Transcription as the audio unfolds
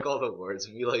all the words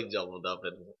would be like jumbled up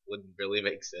and wouldn't really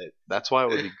make sense. That's why it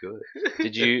would be good.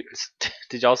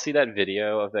 Did y'all see that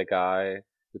video of that guy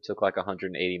who took like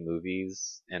 180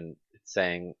 movies and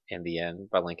sang "In the End"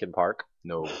 by Linkin Park?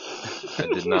 No, I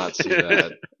did not see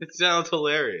that. It sounds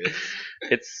hilarious.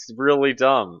 It's really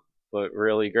dumb, but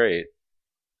really great.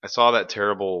 I saw that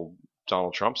terrible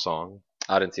Donald Trump song.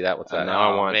 I didn't see that. What's that? And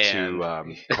now I Oh, want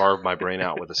man. to carve my brain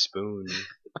out with a spoon.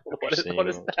 What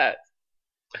is that?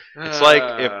 It's like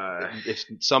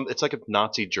it's like if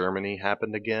Nazi Germany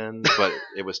happened again, but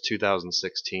it was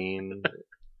 2016.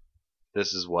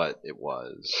 This is what it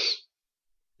was.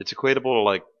 It's equatable to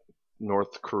like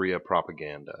North Korea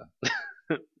propaganda.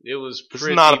 It was This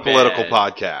pretty is not a political bad.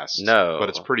 podcast. No. But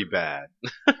it's pretty bad.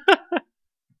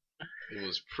 It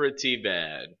was pretty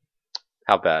bad.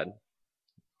 How bad?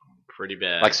 Pretty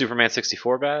bad. Like Superman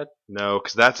 64 bad? No,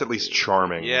 because that's at least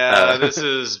charming. Yeah, this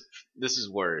is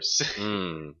worse.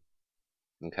 Hmm.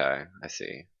 Okay, I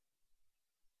see.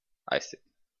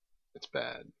 It's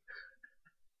bad.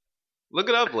 Look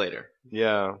it up later.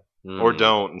 Yeah. Mm. Or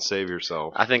don't and save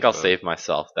yourself. I think I'll But- save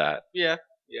myself that. Yeah,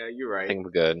 you're I right. think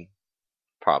we're good.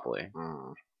 Probably.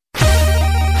 Mm.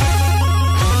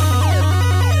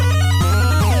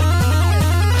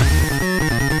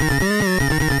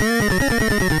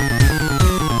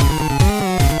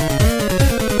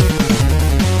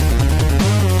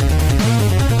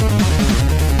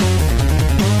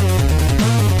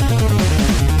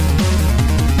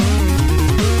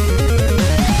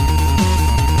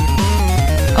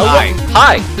 Hi.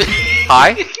 Hi.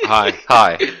 Hi. Hi.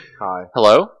 Hi. Hi.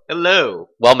 Hello. Hello.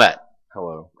 Well met.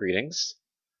 Hello. Greetings.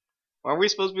 Aren't we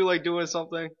supposed to be like doing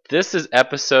something? This is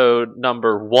episode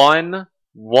number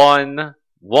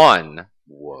 111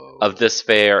 Whoa. of this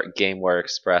fair GameWare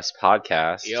Express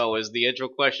podcast. Yo, is the intro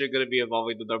question going to be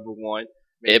involving the number one?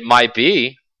 It might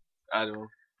be. I don't know.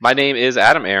 My name is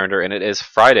Adam Arender, and it is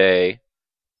Friday,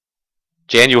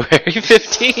 January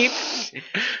 15th.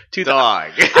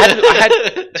 Dog.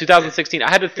 I had 2016. I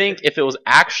had to think if it was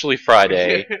actually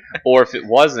Friday or if it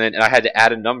wasn't, and I had to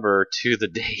add a number to the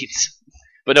date.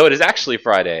 But no, it is actually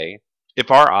Friday.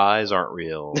 If our eyes aren't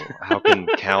real, how can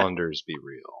calendars be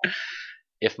real?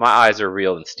 If my eyes are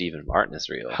real, then Stephen Martin is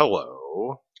real.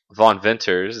 Hello. Von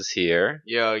Venters is here.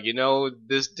 Yo, you know,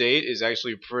 this date is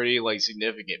actually pretty, like,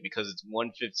 significant because it's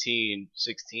 1/15/16.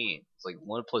 It's like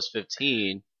 1 plus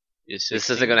 15 is 16. This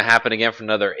isn't going to happen again for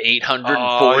another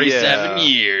 847 Oh, yeah.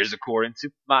 years, according to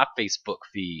my Facebook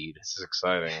feed. This is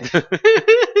exciting.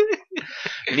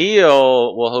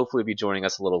 Neil will hopefully be joining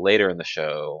us a little later in the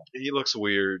show. He looks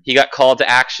weird. He got called to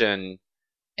action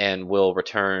and will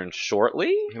return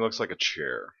shortly. He looks like a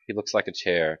chair. He looks like a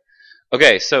chair.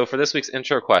 Okay, so for this week's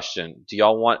intro question, do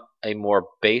y'all want a more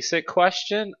basic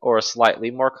question or a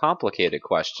slightly more complicated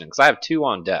question? Because I have two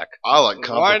on deck. I like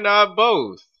Why not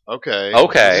both? Okay.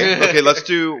 Okay. Okay, let's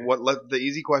do the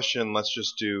easy question. Let's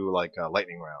just do like a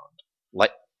lightning round.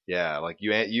 Like, Yeah, like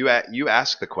you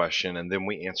ask the question and then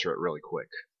we answer it really quick.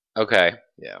 okay,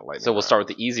 Yeah, lightning so we'll round. start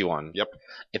with the easy one. Yep.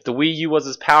 If the Wii U was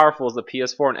as powerful as the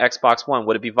PS4 and Xbox One,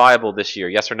 would it be viable this year?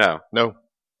 Yes or no? No,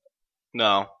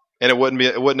 No. and it wouldn't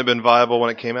have been viable when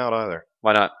it came out either.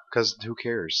 Why not? Because who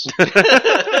cares?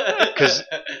 Because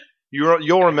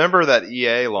you'll remember that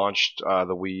EA launched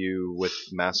the Wii U with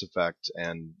Mass Effect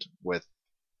and with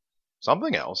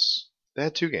something else. They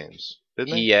had two games,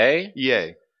 didn't they? EA?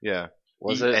 EA, yeah.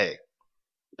 Was EA. it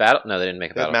Battle? No, they didn't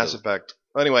make a They had Battlefield. Mass Effect.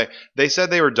 Anyway, they said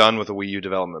they were done with the Wii U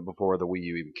development before the Wii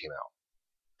U even came out.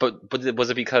 But was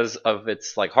it because of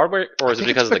its like hardware, or is it I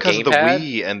think because it's of the because of the gamepad?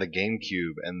 Wii and the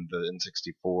GameCube and the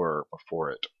N64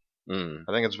 before it? Mm,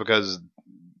 I think it's because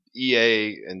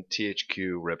EA and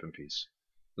THQ rip in peace,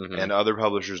 mhm. and other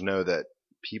publishers know that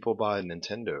people buy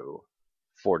Nintendo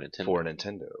For Nintendo. for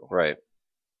Nintendo. Right.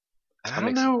 And That I don't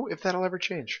makes- know if that'll ever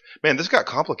change. Man, this got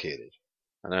complicated.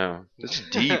 I know. This is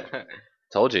deep.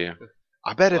 Told you.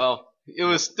 I bet if Well, it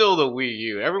was still the Wii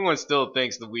U. Everyone still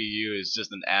thinks the Wii U is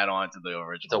just an add-on to the The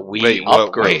original. Wii Wait, what-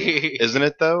 upgrade. isn't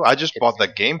it though? I just It's- bought the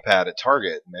gamepad at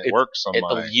Target and it It's- works on The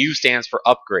my. U stands for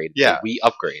upgrade. Yeah. The Wii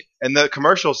upgrade. And the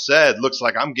commercial said, "Looks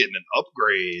like I'm getting an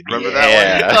upgrade." Remember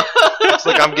Yeah. that one? Looks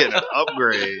like I'm getting an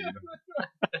upgrade.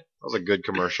 That was a good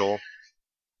commercial.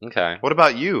 Okay. What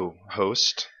about you,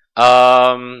 host?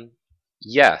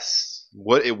 Yes.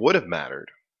 What it would have mattered.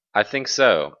 I think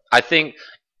so. I think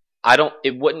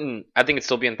it'd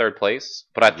still be in third place,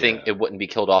 but I think Yeah. it wouldn't be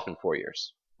killed off in 4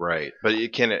 years. Right, but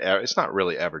it's not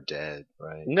really ever dead,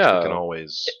 right? No. You can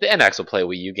always The NX will play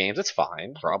Wii U games, it's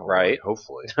fine. probably, Right?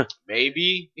 hopefully.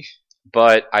 Maybe.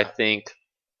 But I think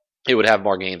it would have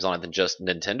more games on it than just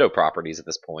Nintendo properties at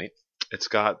this point. It's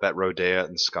got that Rodea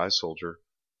and Sky Soldier.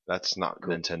 That's not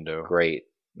Nintendo. Great.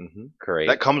 hmm Great.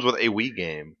 That comes with a Wii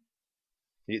game.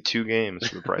 You get 2 games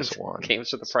for the price of one. Games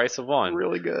for the price of one.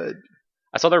 Really good.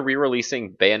 I saw they're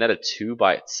re-releasing Bayonetta 2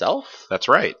 by itself, That's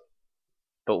right.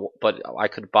 but I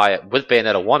could buy it with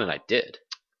Bayonetta 1, and I did.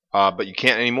 But you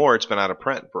can't anymore. It's been out of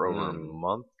print for over a Mm.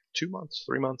 month, 2 months,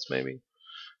 3 months maybe.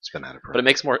 It's been out of print.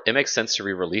 But it makes sense to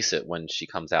re-release it when she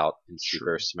comes out in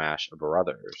Super Smash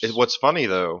Brothers. What's funny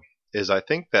though is I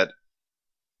think that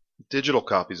digital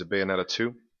copies of Bayonetta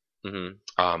 2,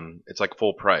 it's like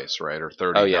full price, right, or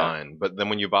 $39. Oh, yeah. But then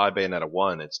when you buy Bayonetta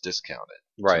 1, it's discounted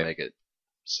Right. to make it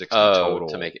 $60 Oh, total.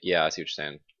 to make it. Yeah, I see what you're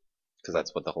saying. Because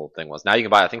that's what the whole thing was. Now you can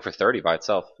buy it, I think, for $30 by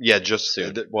itself. Yeah, just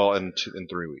Soon. well, in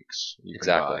 3 weeks. You can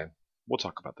Exactly. buy. We'll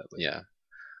talk about that later. Yeah.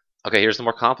 Okay, here's the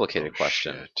more complicated Oh,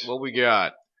 question. shit. What we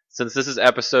got? Since this is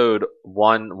episode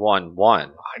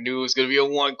 111, I knew it was gonna be a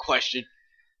one question.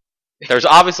 there's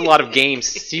obviously a lot of game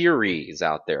series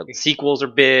out there. The sequels are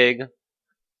big.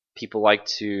 People like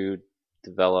to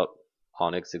develop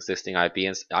on its existing IP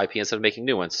instead of making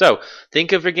new ones. So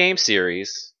think of a game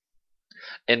series,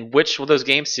 and which of those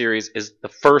game series is the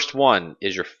first one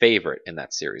is your favorite in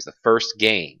that series? The first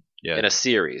game Yeah, in a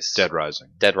series. Dead Rising.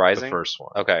 Dead Rising. The first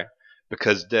one. Okay.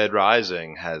 Because Dead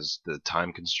Rising has the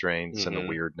time constraints and the Mhm.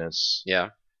 weirdness. Yeah.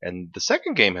 And the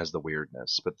second game has the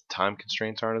weirdness, but the time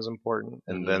constraints aren't as important.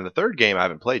 And Mhm. then the third game I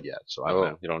haven't played yet, so I don't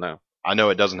know. You don't know. I know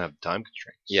it doesn't have the time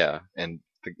constraints. Yeah. And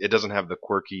it doesn't have the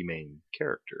quirky main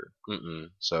character. Mm-mm.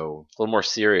 So A little more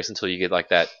serious until you get like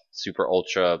that Super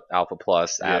Ultra Alpha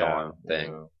Plus add-on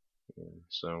thing. yeah.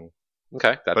 So,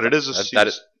 Okay. but it is a that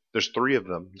series. is There's 3 of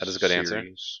them. That is a good answer.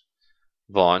 series.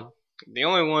 Vaughn. The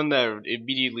only one that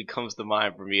immediately comes to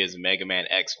mind for me is Mega Man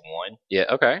X1, Yeah.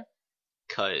 Okay.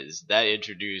 because that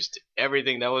introduced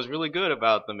everything that was really good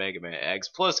about the Mega Man X,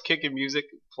 plus kicking music,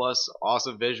 plus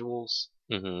awesome visuals,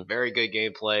 Mm-hmm. very good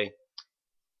gameplay.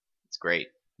 It's great.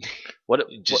 What?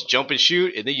 Just jump and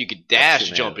shoot, and then you can dash,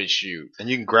 X-Man. jump and shoot. And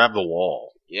you can grab the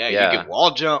wall. Yeah, Yeah. you can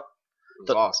wall jump. It was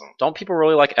The- awesome. Don't people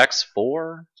really like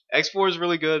X4? X4 is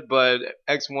really good, but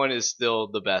X1 is still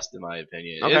the best in my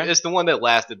opinion. Okay. It's the one that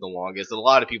lasted the longest. A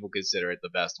lot of people consider it the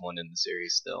best one in the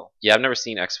series still. Yeah, I've never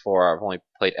seen X4. I've only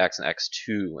played X and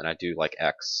X2, and I do like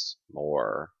X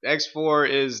more. X4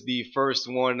 is the first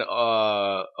one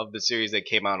of the series that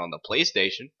came out on the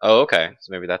PlayStation. Oh, okay.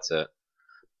 So maybe that's it.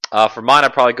 For mine,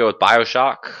 I'd probably go with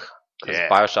Bioshock. Because Yeah.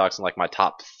 Bioshock's in like my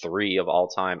top 3 of all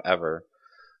time ever.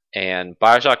 And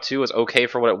Bioshock 2 was okay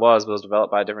for what it was, but it was developed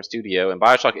by a different studio. And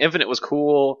Bioshock Infinite was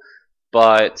cool,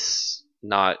 but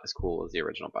not as cool as the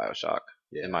original Bioshock,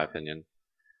 Yeah. in my opinion.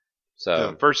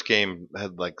 So, The first game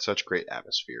had like such great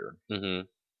atmosphere, mhm,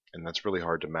 and that's really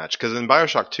hard to match. Because in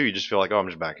Bioshock 2, you just feel like, oh, I'm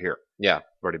just back here. yeah, I've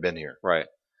already been here. right.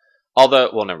 Although,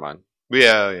 well, never mind.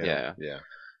 Yeah.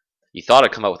 You thought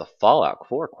I'd come up with a Fallout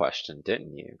 4 question,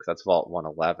 didn't you? Because that's Vault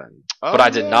 111. Oh, But I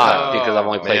did not, yeah. because I've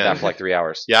only played Man. that for like 3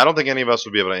 hours. Yeah, I don't think any of us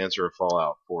would be able to answer a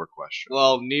Fallout 4 question.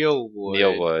 Well, Neil would.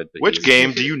 Neil would. but Which he's-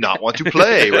 game do you not want to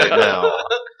play right now?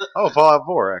 Oh, Fallout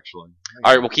 4, actually.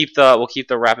 All right, we'll keep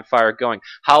the rapid fire going.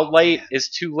 How late is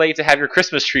too late to have your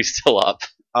Christmas tree still up?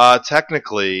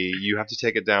 Technically, you have to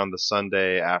take it down the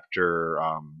Sunday after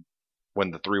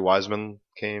when the 3 wise men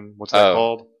came. What's that Oh.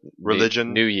 called?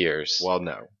 Religion. New Year's. Well,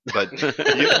 no, but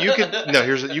you could no.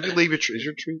 You could leave your tree. Is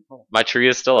your tree? Oh, My tree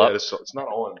is still yeah, up. it's not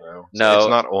on though. No. it's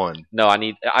not on. No, I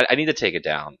need to take it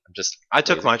down. I'm just. I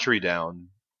took lazy. my tree down.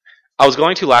 I was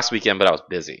going to last weekend, but I was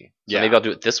busy. So Yeah. maybe I'll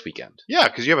do it this weekend. Yeah,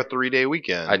 because you have a 3-day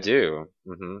weekend. I do.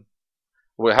 Mm-hmm.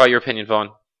 Well, how about your opinion, Vaughn?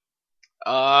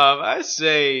 I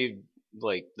say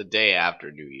like the day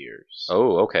after New Year's.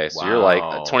 Oh, okay. So you're Wow.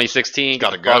 like 2016.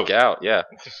 Gotta get the fuck go. out. Yeah.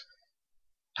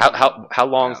 How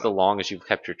long's the longest you've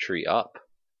kept your tree up?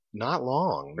 Not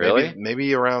long. Really?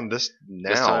 Maybe around this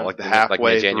now, time? like the Like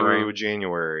halfway mid-January? through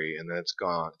January, and then it's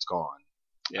gone. It's gone.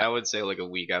 Yeah, I would say like a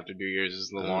week after New Year's is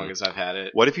the longest I've had it.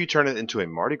 What if you turn it into a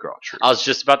Mardi Gras tree? I was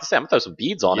just about to say I'm gonna throw some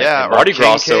beads on it. Yeah, And or Mardi king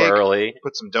Gras so cake. early.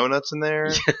 Put some donuts in there.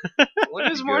 When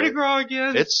is Good. Mardi Gras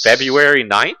again? It's February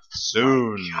 9th?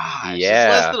 soon. Gosh,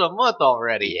 Yeah. it's less than a month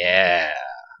already. Yeah.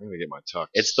 I'm gonna get my tux.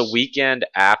 It's the weekend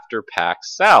after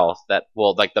PAX South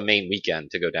like the main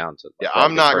weekend to go down to. Yeah, like,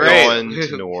 I'm not Great. going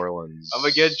to New Orleans. I'm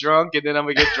gonna get drunk and then I'm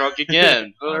gonna get drunk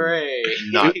again. Hooray!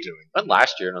 Not doing. I went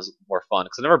last year and it was more fun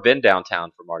because I've never been downtown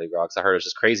for Mardi Gras because I heard it was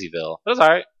just Crazyville. But it was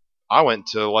alright. I went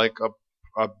to like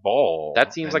a ball.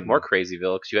 That seems like and- more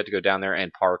Crazyville because you had to go down there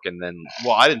and park and then.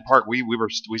 Well, I didn't park. We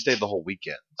stayed the whole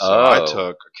weekend. So Oh. I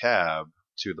took a cab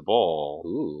to the ball.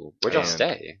 Ooh, where'd y'all And,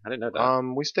 stay? I didn't know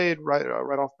that. We stayed right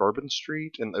off Bourbon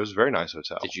Street, and it was a very nice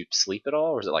hotel. Did you sleep at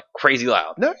all or was it like crazy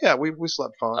loud? No, yeah, we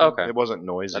slept fine. Okay. It wasn't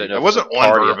noisy. I didn't know It if it was wasn't a on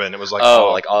party. Bourbon. It was like Oh,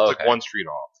 off. like, oh, It's like okay. one street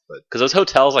off. but Because those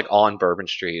hotels like on Bourbon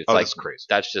Street, it's like that's crazy.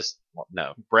 that's just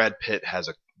no. Brad Pitt has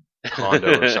a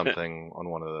condo or something on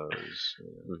one of those.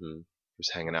 Hmm.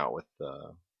 Just hanging out with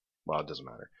well, it doesn't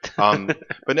matter.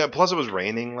 But no, plus it was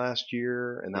raining last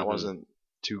year, and that Mhm. wasn't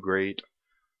too great.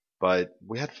 But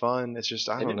we had fun. It's just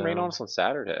I It don't didn't know. rain on us on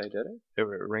Saturday, did it? It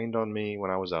rained on me when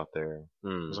I was out there. It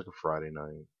Hmm. was like a Friday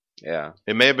night. Yeah,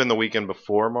 It may have been the weekend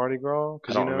before Mardi Gras I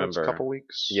because don't it's a remember. couple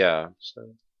weeks. yeah. So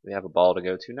We have a ball to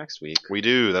go to next week. we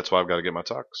do. That's why I've got to get my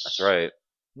tux. That's right.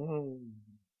 Mm.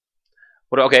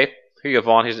 Okay, here you go,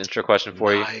 Vaughn. Here's an intro question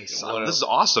for you. Nice. What This is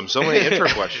awesome. So many intro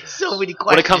questions. So many questions.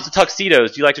 When it comes to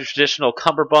tuxedos, do you like the traditional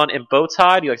cummerbund and bow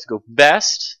tie? Do you like to go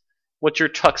vest? What's your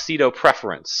tuxedo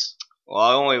preference? Well,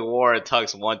 I only wore a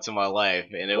tux once in my life,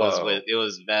 and it Whoa.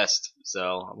 was vest.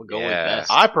 So I'm gonna go with Yeah.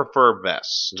 vest. I prefer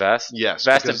vest. Vest? Yes.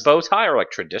 Vest because, and bow tie or like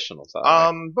traditional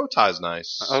tie? Bow tie's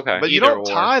nice. Okay. But you Either don't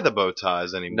or. tie the bow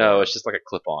ties anymore. No, it's just like a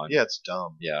clip on. Yeah, it's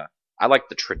dumb. Yeah. I like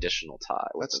the traditional tie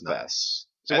with That's the nice. vest.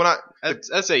 So when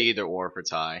I'd say either or for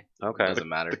tie. Okay. Doesn't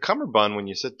matter. the cummerbund, when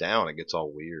you sit down, it gets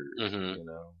all weird. Mhm. You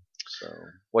know. So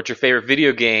What's your favorite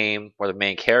video game where the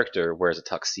main character wears a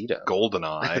tuxedo?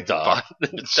 GoldenEye. Duh. Fuck,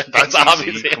 That's that's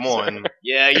obvious easy. Come answer. on.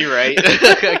 Yeah, you're right.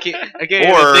 I can't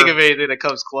even Or- think of anything that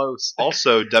comes close.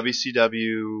 Also,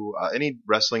 WCW, any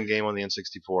wrestling game on the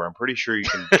N64, I'm pretty sure you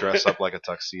can dress up like a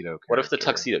tuxedo. What if the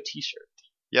character. tuxedo t-shirt?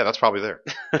 Yeah, that's probably there.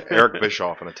 Eric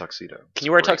Bischoff in a tuxedo. Can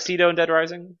you wear a Great. tuxedo in Dead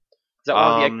Rising? Is that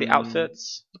one of the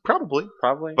outfits? Probably.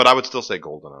 Probably. But I would still say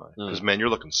GoldenEye. Because, man, you're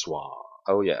looking suave.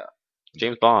 Oh yeah.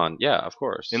 James Bond, yeah, of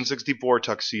course. N64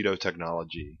 tuxedo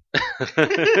technology.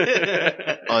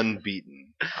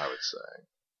 Unbeaten, I would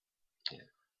say.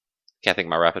 Can't think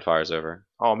my rapid fire's over.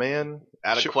 Oh, man.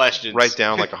 Out of Should questions. Write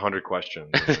down like 100 questions.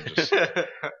 And just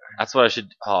That's what I should.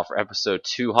 Oh, for episode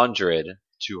 200,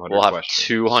 200 we'll have questions.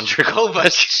 200 Oh my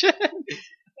questions.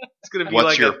 It's gonna be What's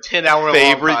like your a 10-hour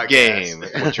Favorite long podcast. game?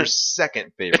 What's your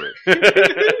second favorite?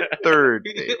 Third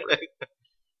favorite?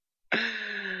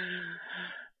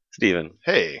 Steven,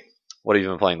 Hey, what have you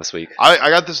been playing this week? I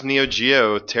got this Neo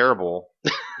Geo terrible.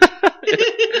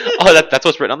 Oh, that's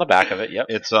what's written on the back of it. Yep.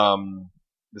 It's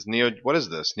this Neo. What is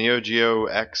this? Neo Geo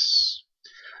X.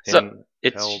 So,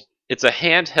 It's a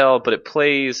handheld, but it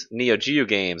plays Neo Geo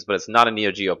games, but it's not a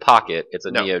Neo Geo Pocket. It's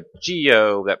a No. Neo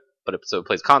Geo so it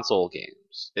plays console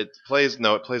games. It plays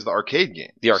the arcade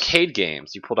game. The arcade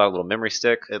games. You pulled out a little memory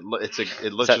stick. It looks Is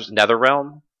that just.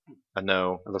 NetherRealm?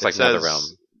 No. It looks like says, NetherRealm.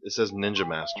 It says Ninja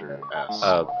Master S.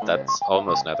 That's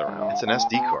almost NetherRealm. It's an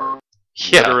SD card.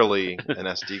 Yeah. Literally an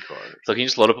SD card. So can you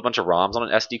just load up a bunch of ROMs on an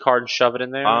SD card and shove it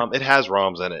in there? It has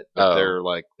ROMs in it, but Oh. they're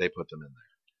like they put them in there.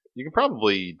 You can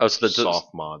probably Oh, so the- soft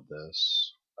mod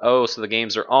this. Oh, so the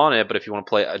games are on it, but if you want to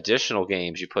play additional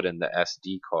games, you put in the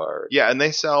SD card. Yeah, and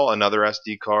they sell another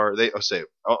SD card. They say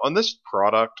on this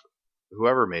product,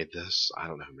 whoever made this, I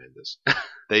don't know who made this.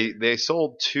 they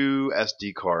sold 2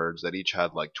 SD cards that each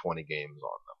had like 20 games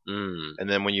on them. Mm. And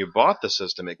then when you bought the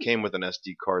system, it came with an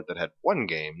SD card that had 1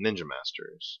 game, Ninja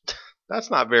Masters.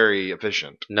 That's not very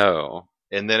efficient. No.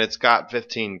 And then it's got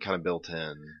 15 kind of built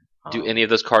in. Do any of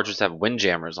those cards just have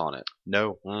Windjammers on it?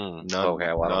 No, Mm. none, Okay,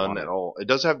 well, I don't none want at it. all. It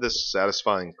does have this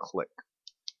satisfying click.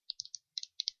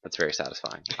 That's very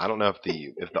satisfying. I don't know if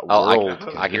the Oh, world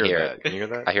I can hear that. it. Can you hear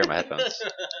that? I hear it in my headphones.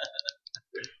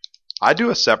 I do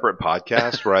a separate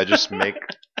podcast where I just make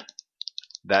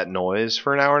that noise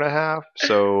for an hour and a half.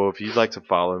 So if you'd like to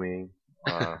follow me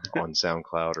on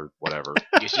SoundCloud or whatever,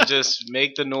 You should just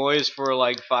make the noise for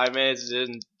like 5 minutes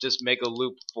and just make a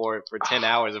loop for it for 10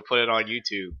 hours and put it on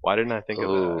YouTube. why didn't I think of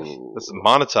that? Ooh. Let's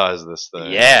monetize this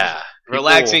thing. Yeah.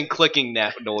 Relaxing clicking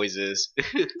noises.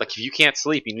 Like if you can't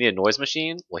sleep, you need a noise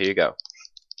machine. Well, here you go.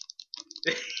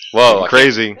 Whoa, I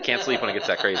Crazy. can't sleep when it gets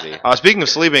that crazy. Speaking of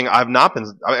sleeping, I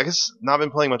guess not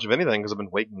been playing much of anything because I've been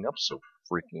waking up so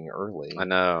freaking early I for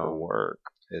know. work.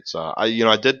 It's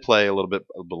I did play a little bit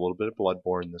of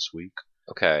Bloodborne this week.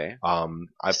 Okay.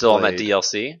 I Still on that played-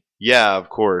 DLC? Yeah, of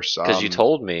course. Because you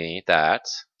told me that.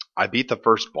 I beat the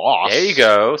first boss. There you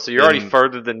go. So you're already And-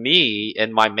 further than me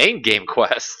in my main game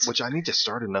quest. Which I need to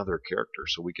start another character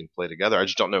so we can play together. I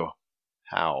just don't know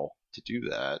how to do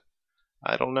that.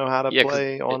 I don't know how to Yeah, 'cause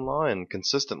play online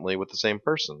consistently with the same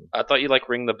person. I thought you like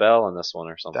ring the bell in this one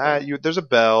or something. There's a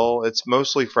bell. It's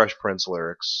mostly Fresh Prince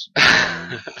lyrics.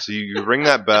 So you ring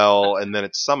that bell, and then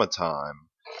it's summertime,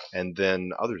 and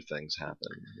then other things happen.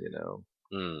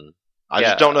 Hmm. I Yeah.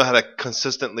 just don't know how to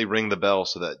consistently ring the bell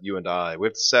so that you and we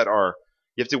have to set our.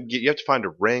 You have to find a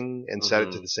ring and set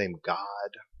it to Mhm. the same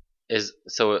god. It's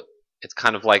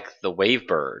kind of like the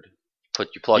Wavebird.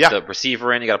 You plug Yeah. the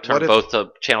receiver in. You got to What turn if- both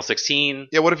to channel 16.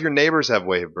 Yeah, what if your neighbors have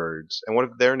wave birds? And what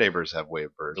if their neighbors have wave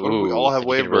birds? What if we Ooh, all have you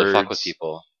wave can really birds? fuck with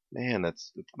people. Man,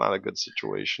 that's not a good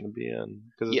situation to be in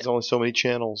because there's Yeah. only so many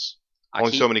channels, I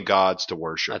only keep- so many gods to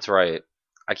worship. That's right.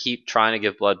 I keep trying to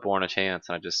give Bloodborne a chance,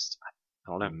 and I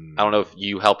don't know. Mm. I don't know if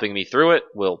you helping me through it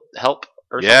will help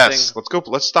or Yes, something. let's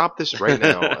go. Let's stop this right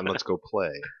now and let's go play.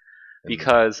 And-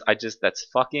 Because that's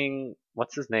fucking,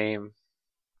 what's his name?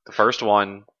 The first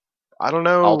one, I don't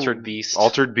know. Altered Beast.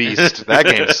 Altered Beast. That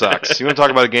game sucks. You want to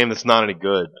talk about a game that's not any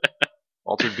good?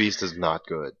 Altered Beast is not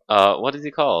good. What is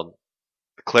he called?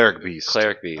 Cleric Beast.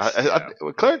 Cleric Beast.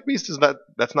 Cleric Beast is that?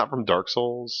 That's not from Dark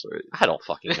Souls. I don't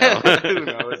fucking know. Who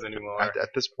knows anymore? At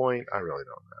this point, I really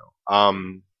don't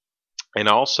know. And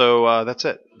also that's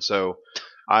it. So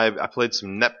I played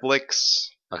some Netflix.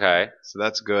 Okay. So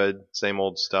that's good. Same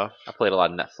old stuff. I played a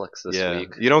lot of Netflix this yeah.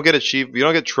 week. You don't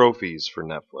get trophies for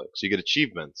Netflix. You get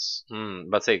achievements.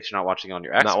 But say 'cause you're not watching it on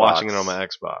your Xbox. Not watching it on my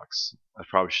Xbox. I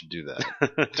probably should do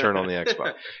that. Turn on the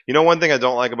Xbox. You know, one thing I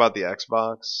don't like about the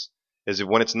Xbox is that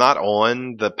when it's not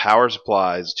on, the power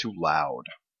supply is too loud.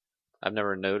 I've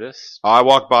never noticed. I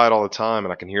walk by it all the time,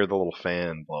 and I can hear the little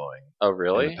fan blowing. Oh, And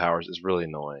really? the power is really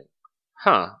annoying.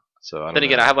 Huh. So I don't Then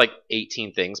again, know. I have like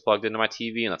 18 things plugged into my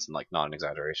TV, and that's like not an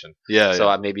exaggeration. yeah. So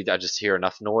yeah. maybe I just hear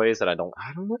enough noise that I don't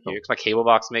I don't know. hear because my cable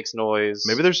box makes noise.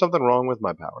 Maybe there's something wrong with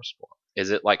my power supply. Is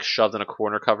it like shoved in a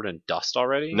corner covered in dust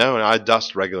already? No, I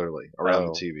dust regularly around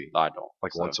Oh. the TV, I don't.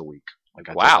 like So- once a week. Like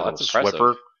I Wow, take a that's little impressive.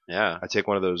 Swiffer. Yeah. I take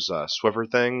one of those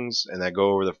Swiffer things, and I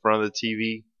go over the front of the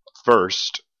TV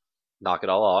first. Knock it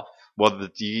all off. Well,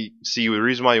 the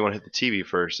reason why you want to hit the TV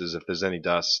first is if there's any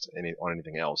dust on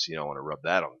anything else, you don't want to rub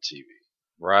that on the TV.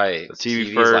 Right. The TV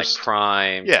TV's first. like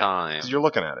prime Yeah, time. Because you're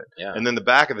looking at it. Yeah. And then the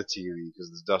back of the TV, because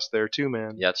there's dust there too,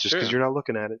 man. Yeah, it's just true. because you're not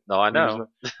looking at it. No, I know.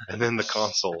 And then the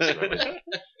consoles. and everything.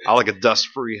 I like a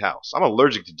dust-free house. I'm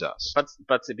allergic to dust.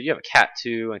 But you have a cat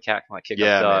too, and a cat can like kick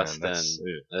Yeah, up man. dust That's,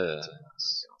 and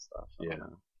stuff. I Yeah. don't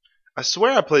know. I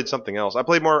swear I played something else. I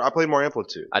played more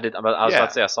Amplitude. I did. I was Yeah, about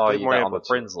to say I saw played you more that on the Amplitude.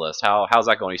 friends list. How's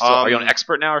that going? Are you on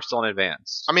expert now or still on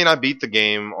advanced? I mean, I beat the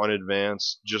game on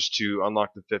advanced just to unlock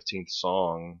the 15th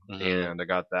song, Mhm. and I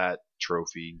got that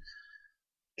trophy.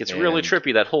 It's really and-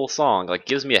 trippy. That whole song like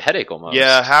gives me a headache almost.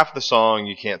 Yeah, half the song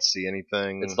you can't see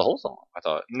anything. It's the whole song. I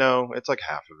thought No, it's like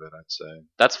half of it, I'd say.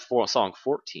 that's for song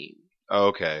 14. Oh,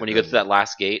 okay. When you go through that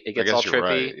last gate, it I gets guess all you're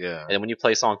trippy. right, yeah. And then when you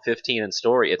play song 15 in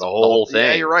story, it's The the whole thing.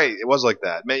 Yeah, you're right. It was like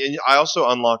that. Man, and I also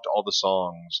unlocked all the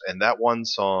songs, and that one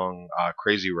song,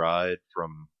 "Crazy Ride"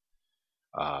 from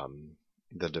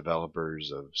the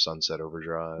developers of Sunset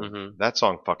Overdrive. Mhm. That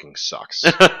song fucking sucks.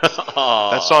 that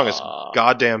That song is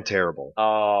goddamn terrible.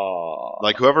 Oh,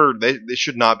 Like whoever they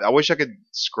should not. I wish I could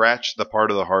scratch the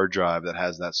part of the hard drive that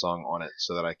has that song on it,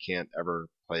 so that I can't ever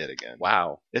play it again.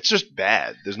 wow. It's just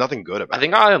bad. There's nothing good about I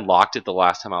think it. I unlocked it the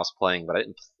last time I was playing, but I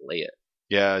didn't play it.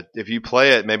 Yeah, if you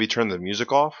play it, maybe turn the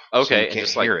music off. so Okay, you and can't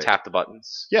just like hear it. tap the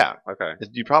buttons. Yeah, Okay.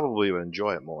 you probably would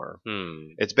enjoy it more.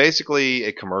 It's basically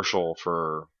a commercial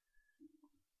for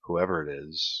whoever it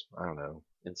is. I don't know.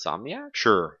 Insomniac?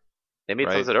 Sure. They made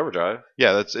Right. Sunset Overdrive.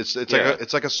 Yeah, it's Yeah.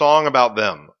 like a song about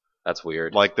them. That's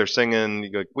weird. Like they're singing,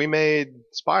 you go, "We made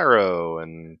Spyro,"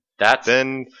 and That's.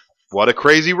 then what a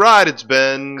crazy ride it's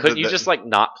been. Couldn't you just like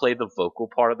not play the vocal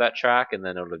part of that track and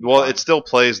then it would? Well, it still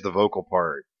plays the vocal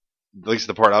part. At least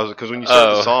the part I was, because when you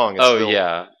start the song, it's still,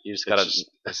 yeah, you just gotta.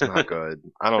 it's not good.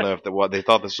 I don't know if they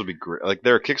thought this would be great. Like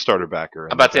they're a Kickstarter backer.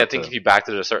 I'm about to say, I think if you backed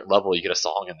it at a certain level, you get a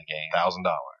song in the game.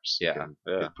 $1,000. Yeah,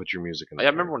 yeah. Put your music in. I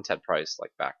there. remember when Ted Price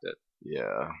like backed it.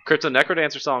 Yeah, Crypto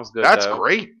Necrodancer song's good. that's though.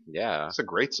 great. Yeah, That's a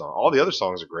great song. All the other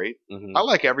songs are great. Mhm. I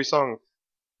like every song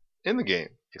in the game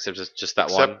except just that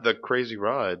except one. the crazy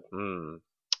ride. Mm.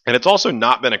 And it's also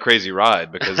not been a crazy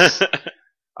ride because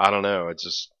I don't know. It's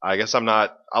just I guess I'm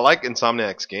not. I like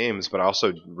Insomniac's games, but I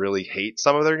also really hate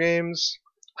some of their games.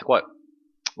 Like what?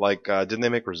 Like didn't they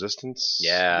make Resistance?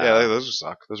 Yeah. yeah. Those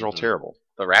suck. Those are all Mhm. terrible.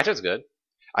 But Ratchet's good.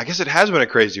 I guess it has been a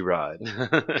crazy ride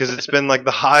because it's been like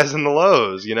the highs and the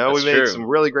lows. You know, That's we made true. some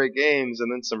really great games and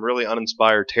then some really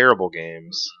uninspired, terrible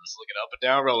games. Just looking up and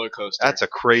down roller coaster. That's a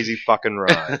crazy fucking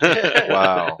ride.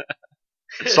 Wow.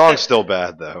 The song's still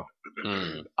bad though.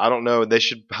 Mm. I don't know. They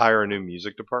should hire a new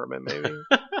music department, maybe.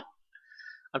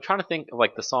 I'm trying to think of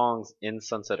like the songs in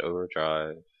Sunset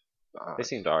Overdrive. Uh, They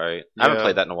seemed alright. I haven't yeah.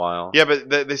 played that in a while. yeah, but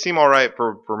they seem all right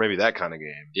for maybe that kind of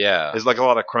game. Yeah. There's like a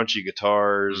lot of crunchy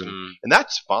guitars, Mhm. and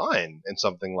that's fine in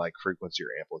something like Frequency or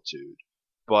Amplitude.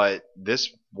 But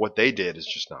what they did is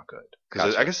just not good.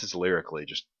 Because Gotcha. I guess it's lyrically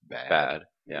just bad. Bad.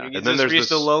 Yeah. You And then just there's reached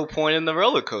the this- low point in the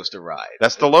roller coaster ride.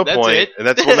 That's the low That's point, it. and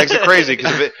that's what makes it crazy.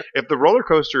 Because if the roller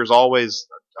coaster is always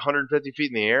 150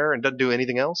 feet in the air and doesn't do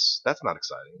anything else, that's not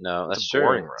exciting. No, that's It's a true.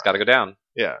 boring It's ride. got to go down.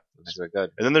 Yeah. That's really good.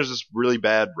 And then there's this really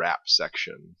bad rap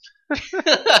section.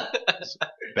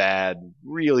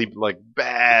 Really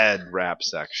bad rap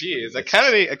section. Jeez, I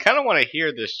kind of want to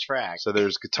hear this track. So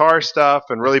there's guitar stuff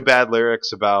and really bad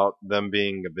lyrics about them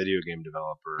being a video game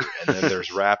developer, and then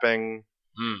there's rapping.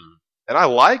 And I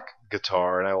like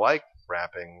guitar and I like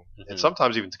rapping, and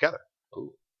sometimes even together.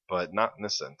 Ooh. But not in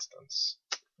this instance.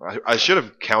 I should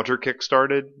have counter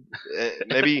kickstarted.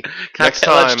 Maybe next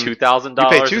time you $2,000.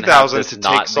 pay $2,000 to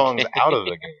not take songs out of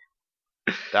the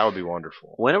game. That would be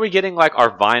wonderful. When are we getting like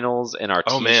our vinyls and our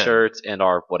Oh, man. T-shirts and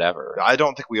our whatever? I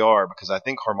don't think we are, because I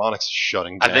think Harmonix is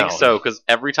shutting down. I think so, because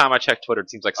every time I check Twitter,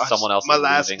 it seems like someone else My is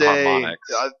last leaving day.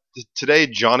 Harmonix. Today,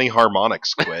 Johnny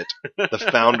Harmonix quit. The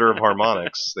founder of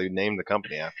Harmonix. They named the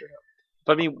company after him.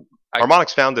 But I mean,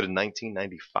 Harmonix founded in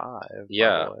 1995. yeah.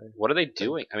 By the way. What are they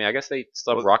doing? I mean, I guess they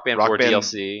still have Well, Rock Band Rock 4 Band-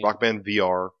 DLC, Rock Band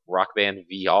VR. Rock Band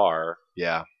VR.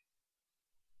 Yeah.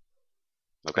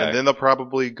 Okay. And then they'll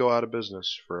probably go out of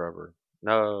business forever.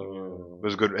 No. It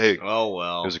was a good. Hey, Oh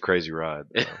well. it was a crazy ride.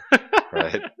 Though,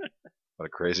 right? What a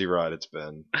crazy ride it's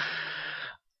been.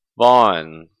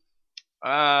 Vaughn.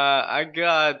 I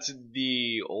got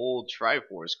the old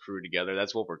Triforce crew together.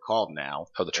 That's what we're called now.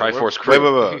 Oh, the Triforce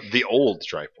crew. Wait. The old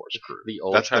Triforce crew. The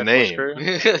old That's the Triforce name.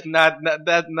 crew?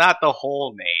 not the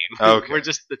whole name. Okay. We're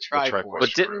just the Triforce. Triforce.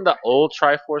 But didn't the old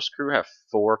Triforce crew have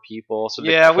 4 people? So the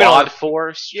Yeah, we Quad don't-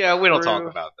 Force. Yeah, we don't crew? talk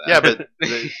about that. Yeah, but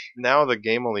now the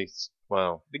game only.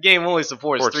 Well, the game only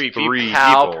supports Supports 3 people. three.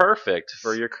 How people. perfect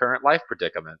for your current life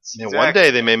predicaments. yeah, one Exactly.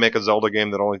 day they may make a Zelda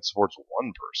game that only supports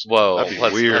one person. Whoa, That'd be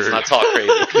let's weird. not talk crazy.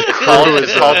 crew It's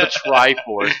is called the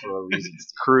Triforce for a reason.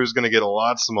 Crew's gonna get a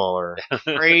lot smaller.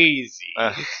 Crazy.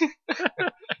 Uh.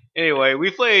 Anyway,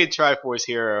 we played Triforce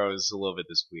Heroes a little bit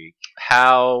this week.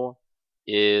 How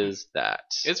is that?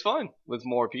 It's fun with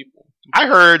more people. I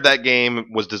heard that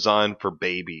game was designed for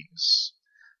babies.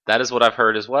 That is what I've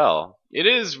heard as well. It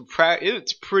is.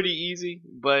 It's pretty easy,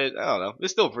 but I don't know.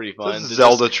 It's still pretty fun. This is to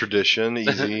Zelda tradition,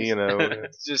 easy, you know.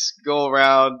 just go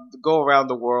around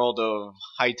the world of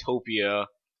Hytopia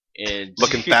and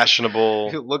Looking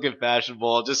fashionable. looking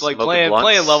fashionable, just like Smoking blunts.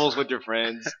 playing levels with your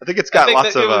friends. I think it's got think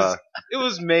lots that of. it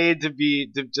was made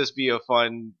to just be a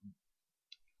fun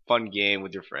game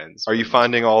with your friends. Are you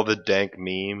finding all the dank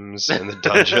memes in the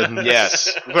dungeon? Yes,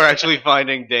 we're actually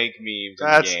finding dank memes.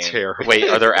 That's in the game. terrible. Wait,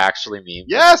 are there actually memes?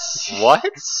 Yes. What?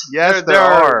 Yes, There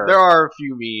are a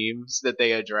few memes that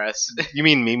they address. You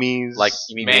mean memes? Like,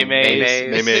 you mean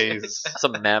Memes. memes,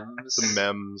 Some memes? some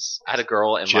memes, I had a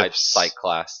girl in my GIFs. psych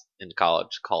class in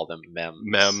college called them memes.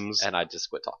 memes. And I just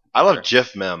quit talking. I love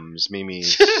GIF memes,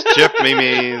 memes. GIF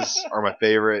memes are my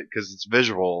favorite because it's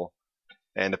visual,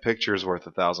 and a picture is worth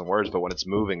 1,000 words. But when it's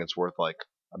moving, it's worth like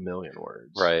 1,000,000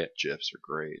 words. Right. GIFs are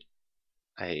great.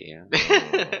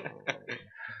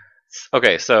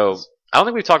 Okay, so I don't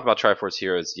think we've talked about Triforce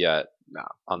Heroes yet. No,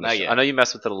 on the not show. yet. I know you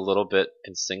messed with it a little bit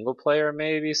in single player,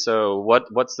 maybe. So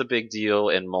what's the big deal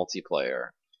in multiplayer?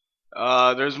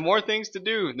 There's more things to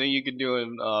do than you could do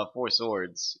in Four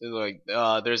Swords. Like,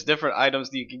 there's different items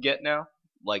that you can get now,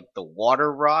 like the water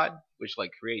rod, which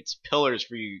like creates pillars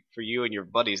for you and your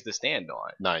buddies to stand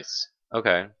on. Nice.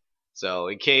 Okay. So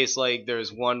in case like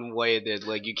there's one way that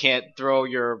like you can't throw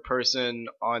your person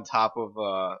on top of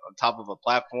a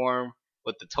platform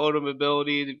with the totem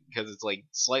ability because it's like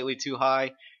slightly too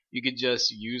high, you could just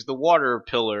use the water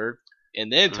pillar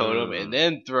and then totem and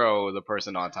then throw the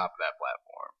person on top of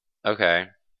that platform. Okay.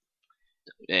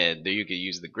 And then you could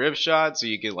use the grip shot, so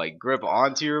you can like grip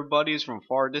onto your buddies from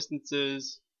far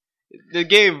distances. The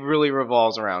game really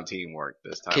revolves around teamwork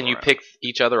this time. Can you around. pick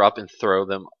each other up and throw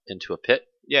them into a pit?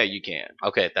 Yeah, you can.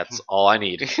 Okay, that's all I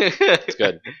need. It's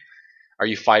good. Are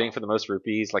you fighting for the most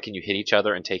rupees? Like, can you hit each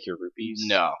other and take your rupees?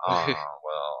 No. Oh,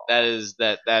 well.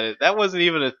 that wasn't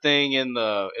even a thing in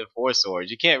Four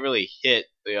Swords. You can't really hit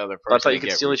the other person. But I thought you and could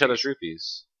get steal each rupees. other's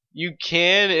rupees. You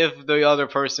can if the other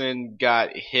person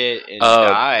got hit and Oh,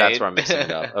 died. that's where I'm mixing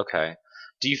it up. Okay.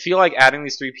 Do you feel like adding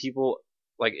these 3 people,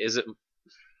 like, is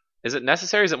it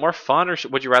necessary? Is it more fun, or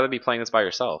would you rather be playing this by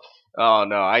yourself? Oh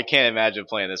no, I can't imagine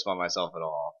playing this by myself at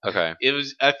all. Okay.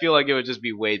 I feel like it would just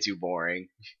be way too boring.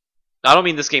 I don't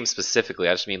mean this game specifically.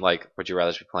 I just mean, like, would you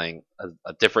rather be playing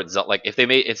a different Zelda? Like, if they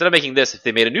made, instead of making this, if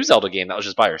they made a new Zelda game that was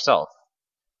just by yourself.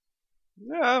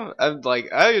 Yeah,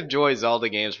 I enjoy Zelda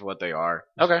games for what they are.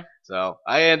 Okay. So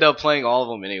I end up playing all of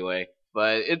them anyway.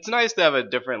 But it's nice to have a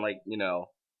different, like,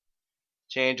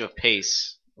 change of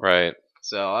pace. Right.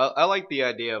 So I like the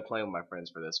idea of playing with my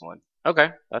friends for this one. Okay.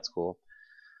 That's cool.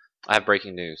 I have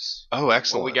breaking news. Oh,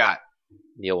 excellent. What we got?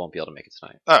 Neil won't be able to make it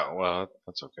tonight. Oh well,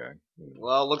 that's okay.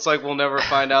 Well, looks like we'll never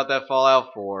find out that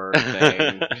Fallout 4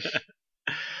 thing.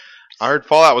 I heard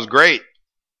Fallout was great.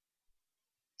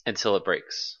 Until it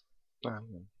breaks.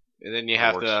 And then you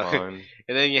have Works to, fine.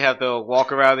 and then you have to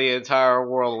walk around the entire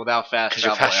world without fast Because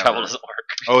your travel. fast travel ever. doesn't work.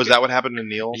 Oh, is that what happened to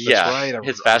Neil? That's Yeah, right.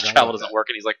 his I fast forgot travel about doesn't work,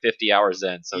 and he's like 50 hours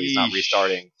in, so he's not Yeesh.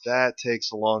 restarting. That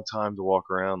takes a long time to walk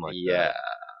around like Yeah, that.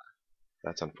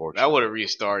 That's unfortunate. I would have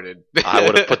restarted. I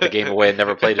would have put the game away and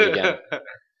never played it again.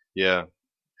 Yeah.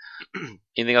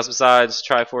 Anything else besides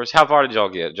Triforce? How far did y'all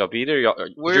get? Did y'all beat it? You're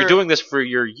We're- doing this for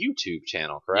your YouTube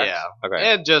channel, correct? Yeah.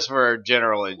 Okay. And just for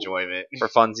general enjoyment. For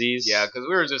funsies? Yeah, because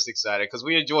we were just excited because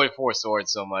we enjoy Four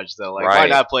Swords so much. So like, why Right.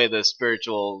 not play the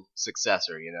spiritual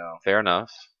successor? You know. Fair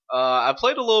enough. I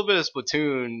played a little bit of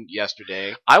Splatoon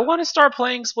yesterday. I want to start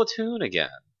playing Splatoon again.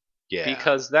 Yeah.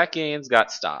 Because that game's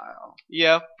got style.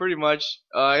 Yeah, pretty much.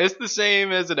 It's the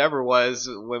same as it ever was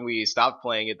when we stopped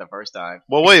playing it the first time.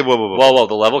 Well, wait. Whoa,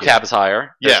 the level cap is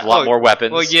higher. There's Yeah. a lot Well, more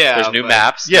weapons. well, yeah, There's new but-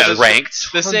 maps. Yeah, There's that's- ranked.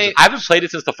 The same. I haven't played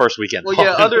it since the first weekend. Well,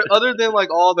 yeah. Other than like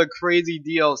all the crazy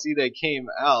DLC that came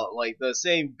out, like the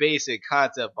same basic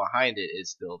concept behind it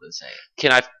is still the same.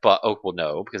 Can I? But well,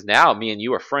 no, because now me and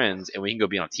you are friends, and we can go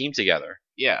be on a team together.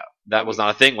 Yeah. That was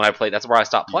not a thing when I played. That's where I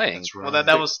stopped playing. That's right. Well,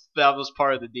 that was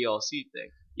part of the DLC thing.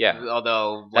 Yeah,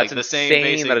 Although like that's the same insane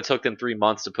basic, that it took them 3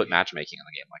 months to put matchmaking in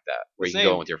the game like that, where you can Same.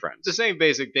 go in with your friends. the same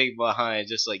basic thing behind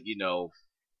just like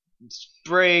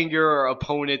spraying your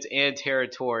opponents and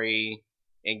territory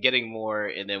and getting more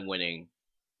and then winning.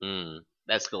 Mm,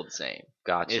 That's still the same.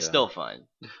 gotcha. It's still fun.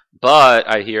 But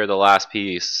I hear the last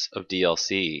piece of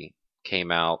DLC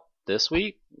came out this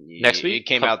week. Next week? It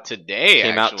came out today.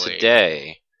 Came out actually.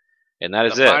 today, and that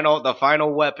is The it. the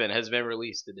final weapon has been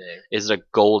released today. Is it a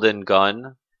golden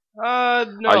gun? No.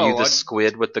 Are you the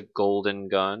squid with the golden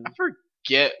gun? I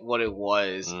forget what it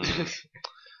was. Mm.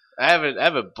 I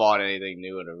haven't bought anything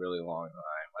new in a really long time.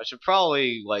 I should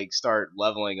probably like start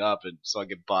leveling up so I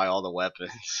can buy all the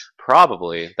weapons.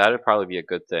 Probably. That'd probably be a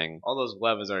good thing. All those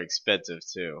weapons are expensive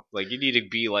too. Like you need to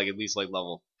be like at least like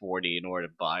level 40 in order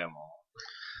to buy them all.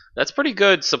 That's pretty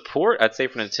good support, I'd say,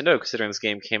 for Nintendo, considering this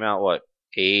game came out,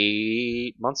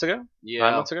 8 months ago? 9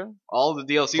 Yeah, months ago? all the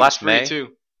DLC Last was free May? too.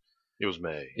 It was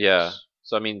May. Yeah.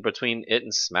 So, I mean, between it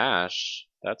and Smash,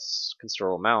 that's a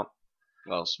considerable amount.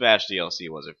 Well, Smash DLC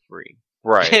wasn't free.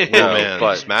 Right. Oh, Oh no, man,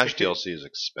 but Smash DLC is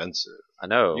expensive. I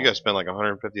know. You guys spend like $150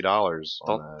 on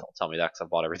don't that. tell me that because I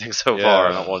bought everything so Yeah. far.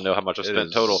 I don't want to know how much I It spent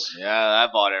is- total. Yeah, I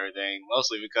bought everything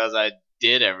mostly because I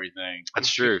did everything.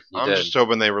 That's true. You I'm did. just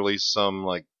hoping they release some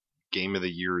like Game of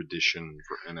the Year edition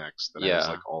for NX that has Yeah.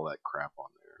 like all that crap on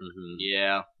there. Mhm.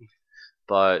 Yeah,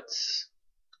 But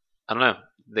I don't know.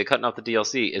 They cutting off the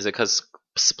DLC. Is it because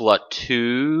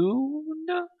Splatoon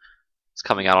is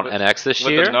coming out on With- NX this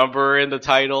with year? the number in the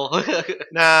title.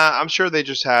 Nah, I'm sure they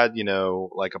just had,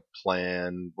 like a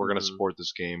plan. We're going to Mhm. support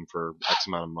this game for X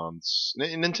amount of months.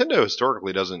 Nintendo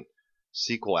historically doesn't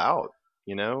sequel out,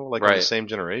 like on Right. the same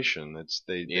generation.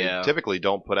 They Yeah. typically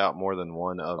don't put out more than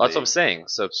one of That's a what I'm saying.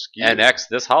 So SKU. NX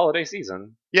this holiday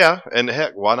season. Yeah, and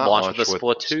heck, why not Launch launch with the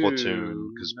with Splatoon.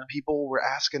 Because people were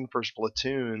asking for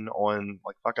Splatoon on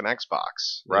like fucking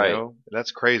Xbox, you Right. know?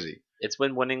 That's crazy. It's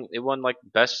been winning. It won like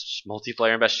best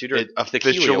multiplayer and best shooter. It at the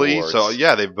Keighley officially, Awards. so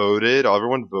yeah, they voted.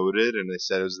 Everyone voted, and they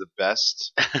said it was the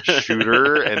best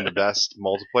shooter and the best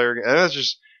multiplayer. And that's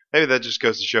just maybe that just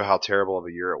goes to show how terrible of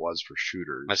a year it was for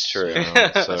shooters. That's true. you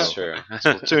know? So, That's true.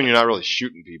 Splatoon, you're not really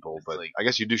shooting people, but like- I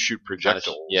guess you do shoot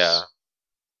projectiles. Yeah.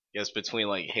 Yes, between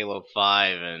like Halo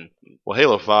 5 and Well,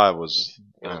 Halo 5 was.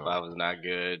 Halo 5 was not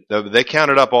good. They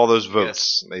counted up all those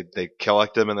votes. They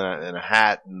collected them in a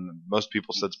hat, and most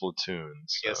people said Splatoon. I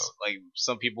So. guess like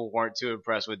some people weren't too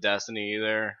impressed with Destiny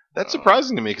either. That's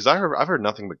surprising to me because I've heard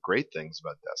nothing but great things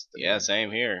about Destiny. Yeah,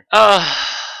 same here.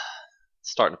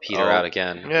 Starting to peter Oh. out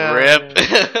again. Yeah.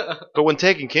 Rip. But when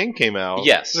Taken King came out,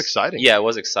 Yes. it was exciting. Yeah, it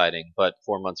was exciting, but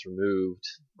 4 months removed.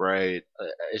 Right.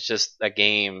 It's just that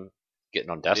game getting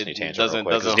on Destiny It tangent. doesn't- real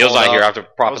quick, 'cause doesn't Neil's hold not here. I up. have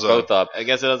to prop us That was a- both up. I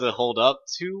guess it doesn't hold up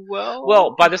too well.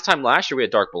 Well, by this time last year we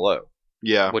had Dark Below,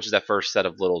 Yeah. which is that first set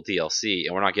of little DLC,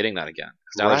 and we're not getting that again.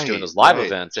 'Cause now they're just doing Right, those live right.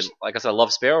 events, and like I said, I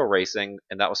love Sparrow Racing,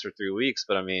 and that was for 3 weeks.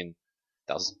 But I mean,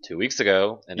 that was 2 weeks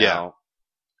ago, and Yeah. now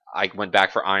I went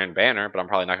back for Iron Banner, but I'm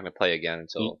probably not going to play again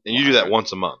until. And you do that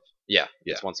once a month. Yeah,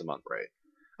 Yeah. it's once a month. Right.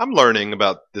 I'm learning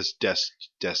about this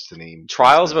Destiny.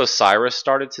 Trials of business. Osiris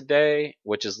started today,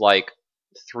 which is like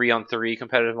 3-on-3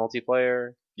 competitive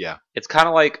multiplayer. Yeah. It's kind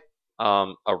of like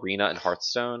Arena and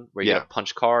Hearthstone, where you Yeah. get a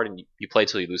punch card and you play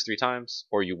till you lose 3 times,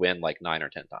 or you win like 9 or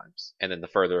 10 times, and then the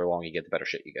further along you get, the better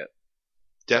shit you get.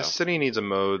 Destiny needs a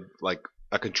mode like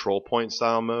a control point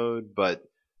style mode, but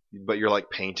you're like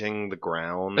painting the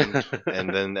ground, and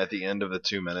then at the end of the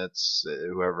 2 minutes,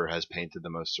 whoever has painted the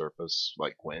most surface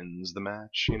like wins the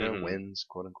match. Wins,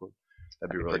 quote unquote.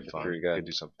 That'd be really fun. pretty good. Could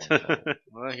do something like that.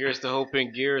 Well, here's the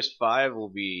hoping Gears 5 will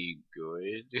be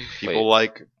good. People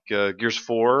like Gears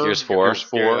 4. Gears 4. Gears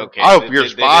 4. Okay. I hope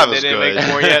Gears 5 is they didn't good. make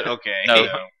 4 yet? Okay. No.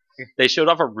 They showed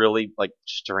off a really like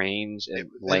strange and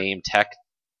lame tech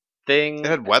thing. It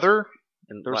had weather.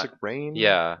 And There was like rain.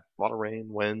 yeah, A lot of rain,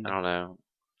 wind. I don't know.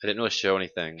 I didn't really show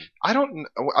anything. I don't know.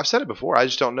 I've said it before. I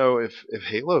just don't know if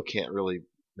Halo can't really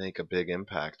make a big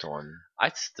impact on.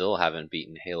 I still haven't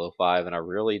beaten Halo 5, and I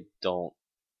really don't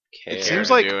care. It seems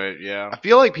like- do it, yeah. I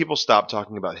feel like people stop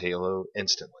talking about Halo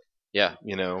instantly. yeah,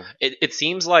 it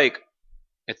seems like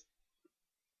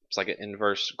it's like an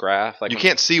inverse graph. Like You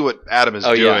can't see what Adam is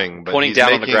Oh, yeah. doing, but Pointing he's down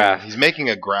on the making, graph. He's making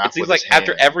a graph. It seems with like his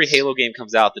after hands. every Halo game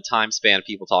comes out, the time span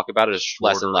people talk about it is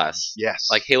less and Shorter. less. Yes.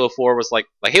 Like Halo 4 was like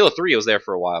Halo 3 was there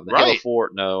for a while, but Halo Right.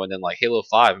 4 no, and then like Halo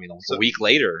 5, almost So- a week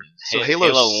later. So Halo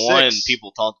 1, 6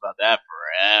 people talked about that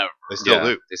forever. They still Yeah,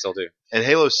 do. They still do. And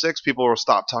Halo 6, people will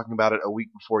stop talking about it a week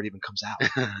before it even comes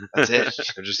out. That's it.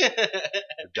 They're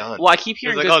done. Well, I keep He's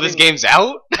hearing like, good oh, this things- game's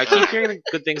out? I keep hearing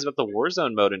good things about the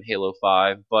Warzone mode in Halo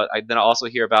 5, but then I also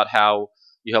hear about how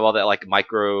you have all that like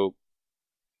microtransaction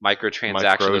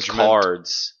with Micromanagement.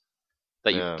 cards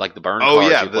that you Yeah. like the burn Oh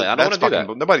cards yeah, you play. I don't that's want to do fucking.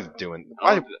 that. Nobody's doing.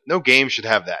 I don't No game should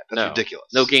have that. That's No. ridiculous.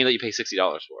 No game that you pay $60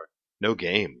 for. No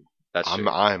game. That's true.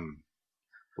 I'm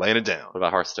laying it down. What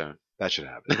about Hearthstone? That should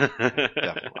happen.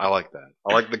 Definitely. I like that.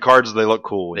 I like the cards. They look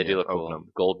cool. When They you do look open cool.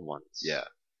 them. Golden ones. Yeah.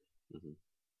 Mhm.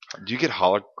 Do you get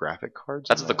holographic cards?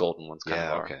 That's in what the that? golden ones kind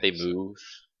Yeah, of are. okay. They move.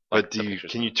 But like the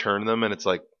pictures can you move. turn them and it's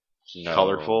like No,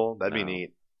 colorful? That'd be no.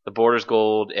 neat. The border's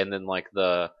gold, and then like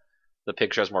the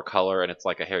picture has more color, and it's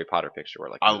like a Harry Potter picture where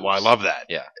like. I moves. love that.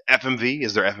 Yeah. FMV?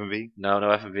 Is there FMV? No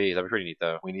FMV. That'd be pretty neat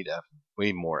though. We need We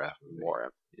need more FMV. More.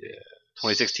 Yeah.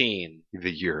 2016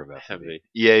 The year of FMV. FMV.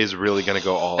 EA is really going to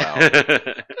go all out.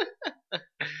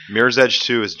 Mirror's Edge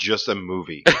 2 is just a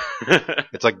movie.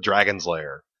 It's like Dragon's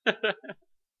Lair.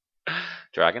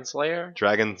 Dragon Slayer.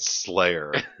 Dragon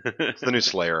Slayer. It's the new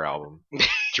Slayer album.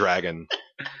 Dragon.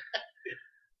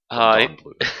 Dawn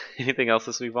Blue. Anything else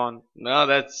this week, Vaughn? No,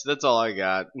 that's all I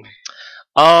got.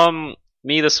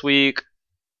 Me this week.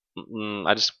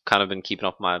 I just kind of been keeping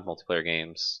up my multiplayer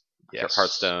games. Yes.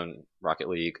 Hearthstone, Rocket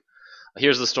League.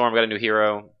 Here's the Storm. Got a new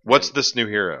hero. What's this new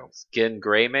hero? Skin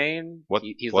Greymane. What-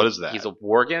 He's what a, is that? He's a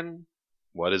Worgen.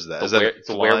 What is that? The Is that it's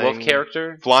a werewolf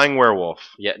character. Flying werewolf.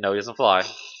 Yeah, no, he doesn't fly.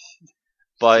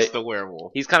 But Just the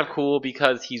werewolf. he's kind of cool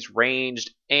because he's ranged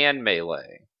and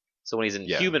melee. So when he's in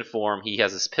Yeah. human form, he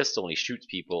has his pistol and he shoots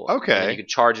people. Okay. And then you can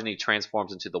charge and he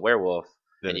transforms into the werewolf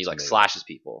Then and he it's like amazing. slashes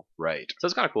people. Right. So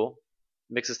it's kind of cool.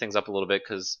 Mixes things up a little bit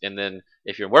and then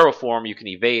if you're in werewolf form, you can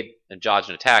evade and dodge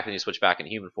an attack. Then you switch back into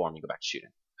human form, you go back to shooting.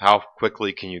 How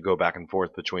quickly can you go back and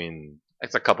forth between?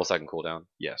 It's a couple second cooldown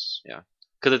Yes.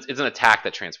 because it's an attack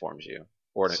that transforms you.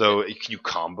 Or So can you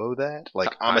combo that? Like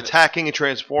I'm Kind of. attacking and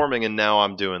transforming, and now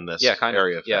I'm doing this Yeah, kind of.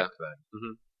 area effect Yeah.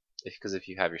 thing. because if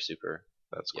you have your super,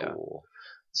 That's Yeah. cool.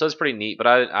 so it's pretty neat. But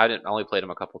I didn't only played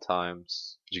him a couple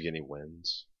times. Did you get any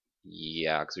wins?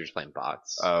 Yeah, because we were just playing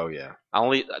bots. Oh yeah.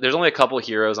 There's only a couple of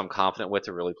heroes I'm confident with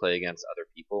to really play against other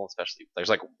people, especially there's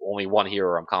like only one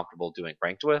hero I'm comfortable doing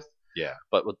ranked with. Yeah.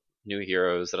 But with new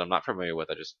heroes that I'm not familiar with,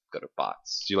 I just go to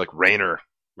bots. Do you like Raynor?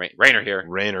 Raynor here.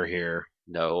 Raynor here.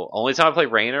 No. Only time I play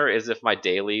Raynor is if my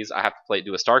dailies I have to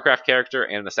do a StarCraft character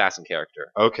and an assassin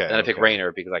character. Okay. Then I pick okay.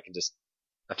 Raynor because I can just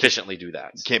efficiently do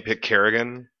that. You can't pick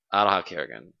Kerrigan. I don't have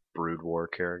Kerrigan. Brood War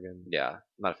Kerrigan. Yeah, I'm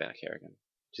not a fan of Kerrigan.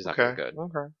 She's not Okay. very good.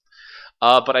 Okay.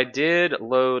 But I did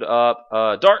load up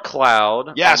Dark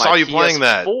Cloud. Yeah, I on saw my you playing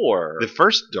that. PS4. The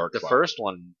first Dark The Cloud. first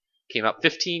one came out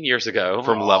 15 years ago.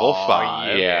 From level Aw,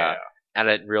 5. yeah. And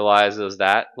I didn't realize it was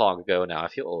that long ago. Now I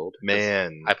feel old.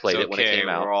 Man. I played It's it when it okay, came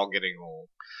out. We're all getting old.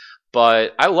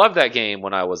 But I loved that game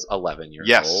when I was 11 years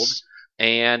Yes. old.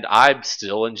 And I'm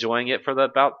still enjoying it for the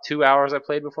about 2 hours I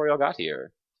played before y'all got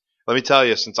here. Let me tell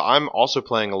you, since I'm also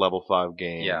playing a level 5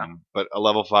 game, Yeah. but a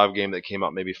level 5 game that came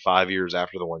out maybe 5 years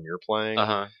after the one you're playing,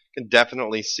 Uh-huh. can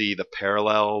definitely see the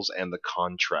parallels and the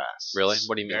contrasts. Really?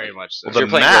 What do you mean? Very much so. Well, So you're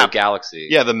the playing map- Rogue Galaxy.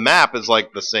 Yeah, the map is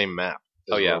like the same map.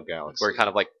 as Oh, yeah. Rogue Galaxy. Where it kind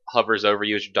of like hovers over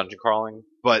you as you're dungeon crawling.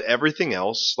 But everything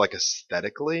else, like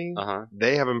aesthetically, Uh-huh.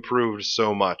 they have improved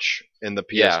so much in the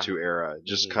Yeah. PS2 era.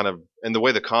 Just Mhm. kind of, and the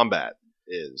way the combat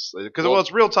is. Because, Well-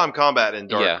 it's real time combat in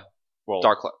Dark. Yeah. Well,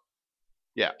 Dark Cloud.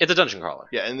 Yeah. It's a dungeon crawler.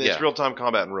 Yeah, and it's Yeah. real time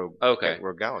combat in Okay.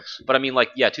 Rogue Galaxy. But I mean,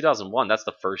 2001, that's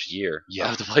the first year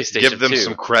Yeah. of the PlayStation Give them 2.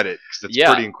 some credit, because it's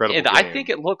Yeah, pretty incredible. and I game. think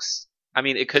it looks I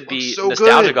mean, it could be Looks so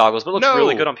nostalgia good. goggles, but it looks No.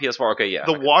 really good on PS4. Okay, yeah.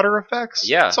 The water effects,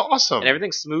 Yeah. it's awesome. And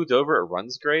everything's smoothed over. It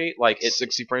runs great. Like It's it,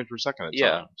 60 frames per second at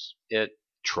Yeah. times. it.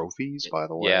 Trophies, by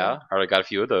the way. Yeah, I already got a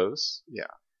few of those. Yeah.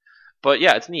 But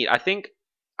yeah, it's neat. I think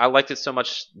I liked it so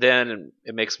much then, and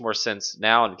it makes more sense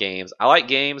now in games. I like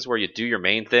games where you do your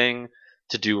main thing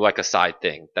to do like a side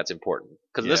thing that's important.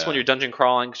 Because this Yeah. one, you're dungeon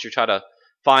crawling because you're trying to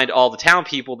find all the town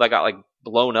people that got like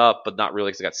blown up, but not really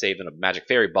because they got saved in a magic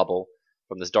fairy bubble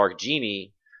from this dark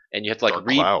genie, and you have to like Dark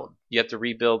Cloud. you have to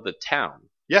rebuild the town.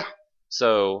 Yeah.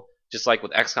 So just like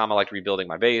with XCOM, I liked rebuilding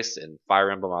my base, and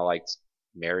Fire Emblem, I liked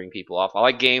marrying people off. I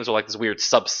like games with like this weird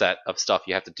subset of stuff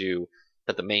you have to do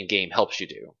that the main game helps you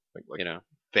do. Like You know,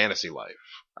 Fantasy Life.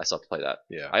 I still have to play that.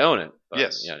 Yeah. I own it. But,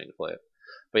 Yes. Yeah, I need to play it.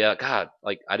 But yeah, God,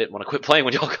 like I didn't want to quit playing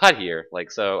when y'all got here. Like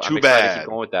so, I'm Too excited to bad. keep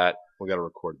going with that. We got to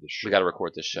record this show. We got to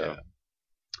record this show. Yeah.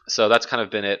 So that's kind of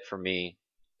been it for me.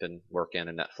 Been working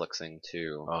and Netflixing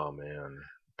too. Oh man.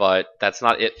 But that's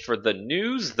not it for the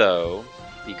news though,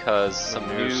 because some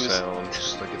news.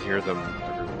 sounds. I can hear them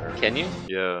everywhere. Can you?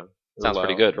 Yeah. Sounds They're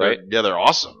pretty loud. good, right? They're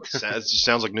awesome. It just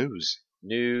sounds like news.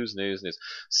 News.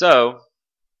 So,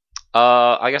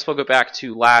 I guess we'll go back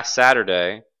to last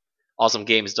Saturday. Awesome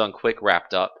Games Done Quick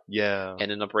wrapped up, Yeah.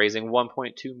 ended up raising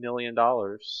 $1.2 million.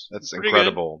 That's Pretty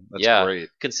incredible. That's Yeah. great.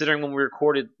 Considering when we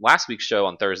recorded last week's show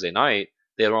on Thursday night,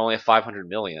 they were only at 500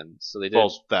 million. So they did.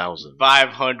 12,000.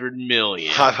 500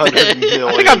 million. 500 million.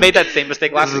 I think I made that same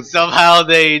mistake last week. Somehow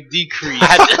they decreased.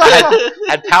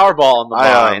 Had Powerball in the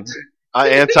mind.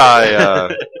 I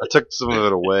took some of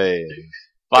it away.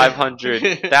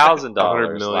 $500,000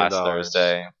 $500 million. last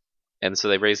Thursday. And so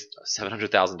they raised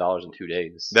 $700,000 in 2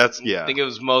 days. That's, I yeah. think it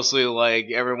was mostly like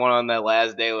everyone on that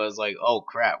last day was like, "Oh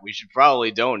crap, we should probably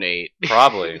donate."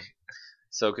 Probably.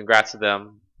 So congrats to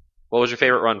them. What was your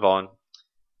favorite run, Vaughn?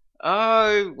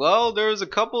 Well, there was a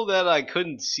couple that I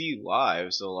couldn't see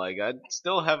live, so like I'm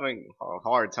still having a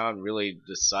hard time really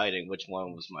deciding which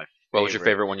one was my favorite. What was your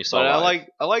favorite one you saw But live?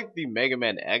 I like the Mega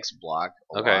Man X block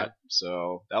a Okay. lot,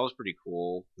 so that was pretty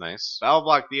cool. Nice. Battle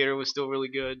Block Theater was still really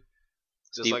good,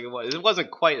 just Steve- like it was. It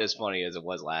wasn't quite as funny as it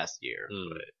was last year, Hmm.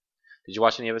 but Did you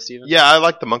watch any of it, Steven? Yeah, I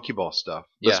like the Monkey Ball stuff.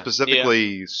 Yeah.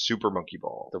 Specifically Super Monkey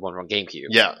Ball. The one from GameCube.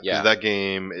 Yeah, because Yeah. that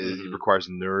game Mhm. requires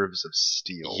nerves of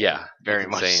steel. Yeah. very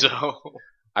It's much insane. so.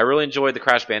 I really enjoyed the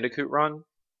Crash Bandicoot run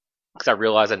because I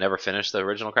realized I never finished the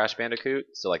original Crash Bandicoot.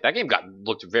 So like that game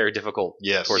looked very difficult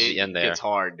Yes. towards the end there. It's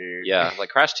hard, dude. Yeah, like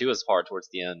Crash 2 was hard towards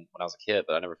the end when I was a kid,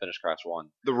 but I never finished Crash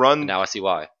 1. The And run, now I see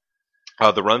why.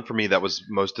 the run for me that was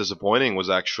most disappointing was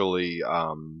actually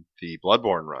the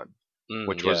Bloodborne run,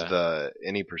 which was yeah. the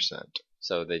any percent.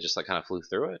 So they just like kind of flew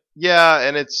through it. Yeah,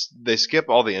 and they skip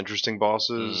all the interesting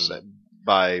bosses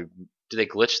by Did they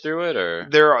glitch through it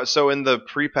or? so in the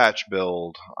pre-patch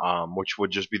build, which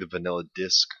would just be the vanilla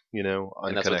disc, unconnected.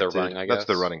 And that's what they're running, I guess. That's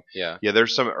the running. Yeah. Yeah,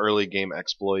 there's some early game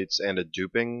exploits and a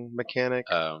duping mechanic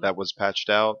that was patched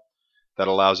out that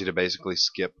allows you to basically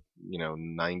skip,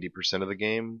 90% of the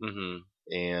game. Mm-hmm.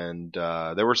 And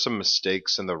there were some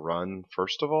mistakes in the run,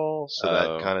 first of all, so Oh.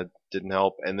 that kind of didn't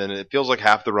help. And then it feels like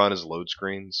half the run is load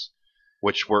screens,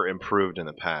 which were improved in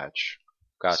the patch.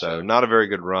 Gotcha. So not a very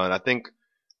good run. I think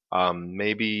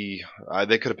maybe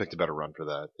they could have picked a better run for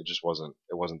that. It just wasn't.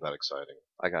 It wasn't that exciting.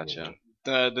 I gotcha.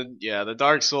 The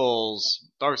Dark Souls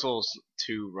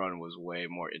 2 run was way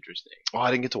more interesting. Oh,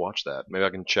 I didn't get to watch that. Maybe I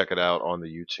can check it out on the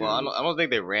YouTube. Well, I don't think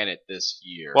they ran it this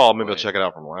year. Well, maybe I'll but- check it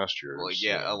out from last year. Well,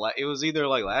 yeah, it was either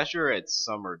like last year or at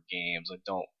Summer Games. I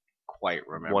don't quite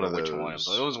remember One of which one, those.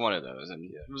 but it was one of those, and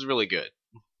it was really good.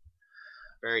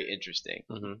 Very interesting.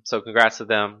 Mm-hmm. So congrats to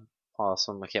them.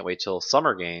 Awesome. I can't wait till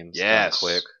Summer Games. Done Yes.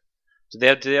 Quick. Do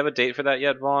they have a date for that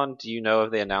yet, Vaughn? Do you know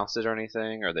if they announced it or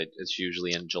anything, or it's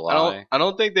usually in July? I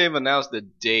don't think they've announced the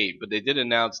date, but they did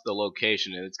announce the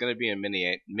location, and it's going to be in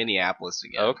Minneapolis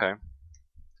again. Oh, okay.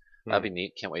 That'd be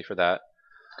neat. Can't wait for that.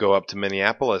 Go up to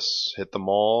Minneapolis, hit the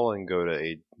mall, and go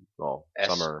to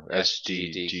summer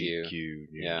SGDQ.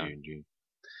 Yeah. SGDQ.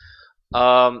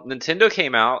 Nintendo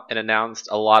came out and announced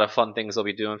a lot of fun things they'll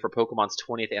be doing for Pokemon's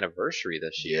 20th anniversary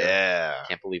this year. Yeah.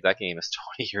 Can't believe that game is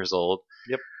 20 years old.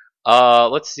 Yep.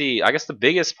 Let's see. I guess the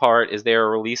biggest part is they're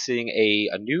releasing a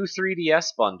new 3DS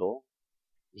bundle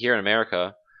here in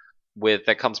America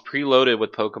that comes preloaded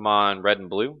with Pokemon Red and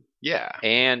Blue. Yeah.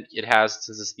 And it has,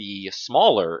 this is the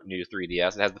smaller new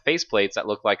 3DS, it has the faceplates that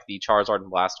look like the Charizard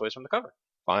and Blastoise from the cover.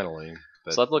 Finally.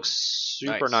 So that looks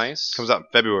super nice. Comes out in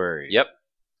February. Yep.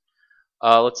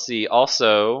 Let's see.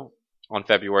 Also, on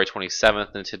February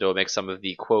 27th, Nintendo will make some of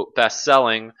the, quote,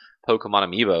 best-selling Pokemon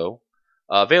Amiibo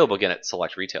available again at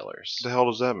select retailers. What the hell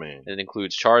does that mean? And it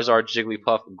includes Charizard,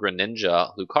 Jigglypuff,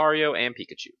 Greninja, Lucario, and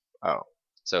Pikachu. Oh.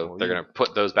 So Well, they're yeah. going to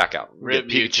put those back out. Rip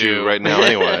Get Pikachu Mewtwo. right now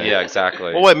anyway. Yeah,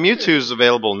 exactly. Well, wait, Mewtwo's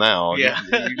available now. Yeah. You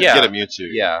can Yeah. get a Mewtwo.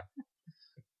 Yeah.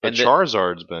 But And the-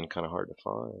 Charizard's been kind of hard to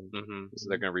find. So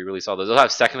they're going to re-release all those. They'll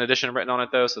have second edition written on it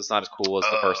though, so it's not as cool as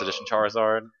the first edition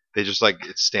Charizard. They just like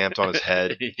it's stamped on his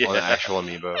head Yeah. on the actual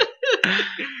amiibo.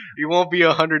 It won't be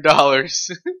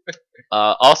 $100.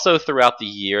 Also, throughout the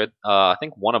year, I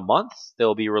think one a month,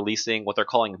 they'll be releasing what they're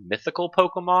calling mythical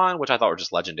Pokemon, which I thought were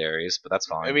just legendaries, but that's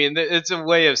fine. I mean, it's a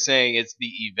way of saying it's the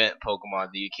event Pokemon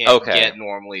that you can't Okay. get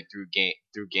normally through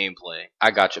gameplay.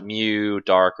 I got you. Mew,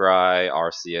 Darkrai,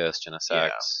 Arceus, Genesect, Yeah,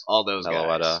 all those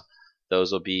Meloetta. guys.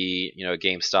 Those will be,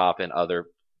 GameStop and other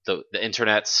the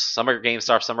internets. Some are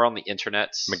GameStop, some are on the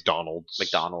internets.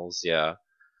 McDonald's, yeah.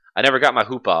 I never got my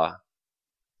Hoopa,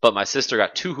 but my sister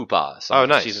got 2 Hoopas. So Oh,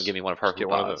 nice. She's gonna give me one of her Just get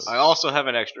one of Hoopas. those. I also have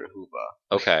an extra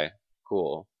Hoopa. Okay,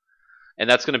 cool. And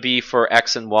that's going to be for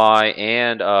X and Y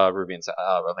and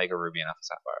Omega Ruby and Alpha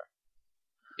Sapphire.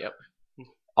 Yep.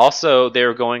 Also,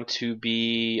 they're going to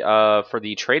be for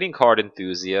the trading card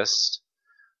enthusiast.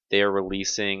 They are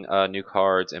releasing new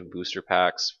cards and booster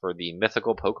packs for the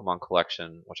mythical Pokemon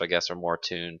collection, which I guess are more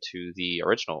tuned to the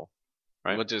original.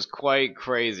 Right. Which is quite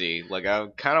crazy. Like, I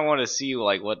kind of want to see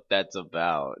like what that's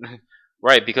about.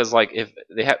 Right, because like if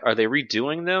they are they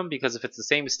redoing them? Because if it's the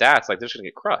same stats, like they're just gonna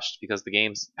get crushed. Because the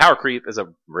game's power creep is a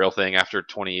real thing after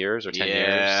 20 years or 10 years.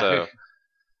 Yeah. So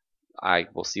I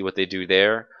will see what they do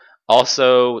there.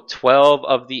 Also, 12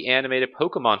 of the animated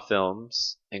Pokemon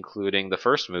films, including the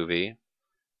first movie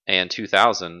and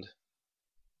 2000,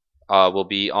 will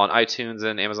be on iTunes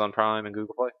and Amazon Prime and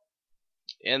Google Play.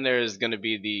 And there's gonna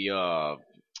be the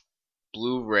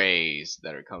Blu-rays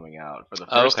that are coming out for the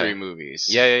first okay. 3 movies.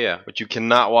 Yeah. But you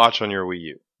cannot watch on your Wii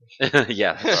U.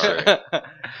 Yeah, sorry. That's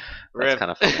Rip.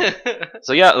 kind of funny.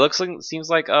 So yeah, seems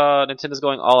like Nintendo's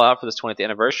going all out for this 20th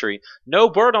anniversary. No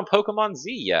word on Pokemon Z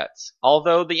yet,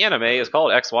 although the anime is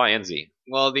called X, Y, and Z.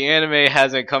 Well, the anime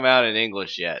hasn't come out in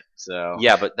English yet, so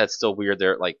Yeah, but that's still weird.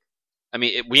 They're like, I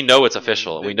mean, we know it's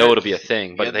official. We know it'll be a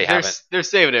thing, but Yeah, they they're, haven't. They're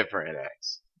saving it for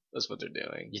NX. That's what they're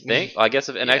doing. You think? Well, I guess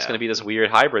if NX is Yeah. going to be this weird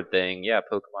hybrid thing, yeah,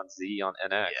 Pokemon Z on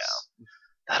NX. Yeah,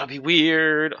 that'll be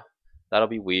weird. That'll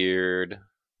be weird.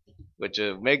 Which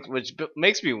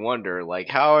makes me wonder, like,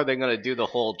 how are they going to do the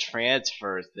whole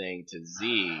transfer thing to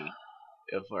Z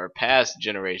if our past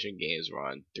generation games were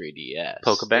on 3DS?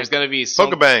 Pokebank? There's going to be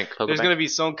some, Pokebank. There's Pokebank? going to be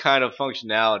some kind of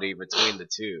functionality between the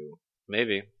two.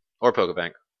 Maybe, or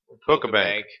Pokebank.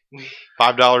 Pokebank.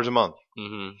 $5 a month.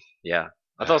 Mm-hmm. Yeah,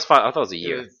 I thought it was fine. I thought it was a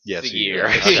year. It's Yes, a a year. year.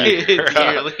 It's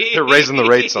yearly. They're raising the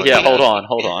rates on Yeah, that. hold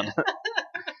on.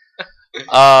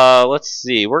 Let's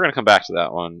see. We're gonna come back to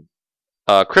that one.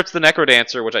 Crypt the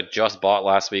Necrodancer, which I just bought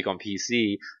last week on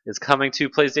PC, is coming to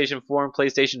PlayStation 4 and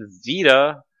PlayStation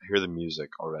Vita I hear the music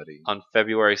already. on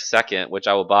February 2nd, which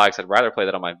I will buy because I'd rather play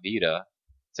that on my Vita.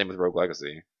 Same with Rogue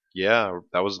Legacy. Yeah,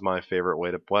 that was my favorite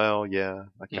way to. Well, yeah,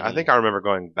 I Mhm. think I remember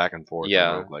going back and forth.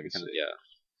 Yeah, on Rogue Legacy. yeah.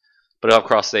 But it'll have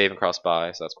cross save and cross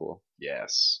buy, so that's cool.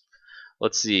 Yes.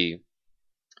 Let's see.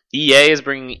 EA is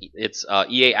bringing its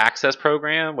EA Access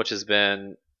program, which has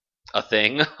been a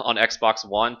thing on Xbox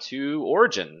One, to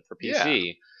Origin for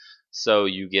PC. So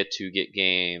you get to get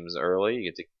games early.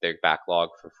 You get to their backlog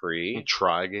for You free. can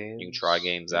try games. You can try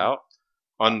games out.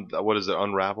 What is it?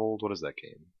 Unraveled. What is that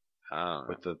game I don't know.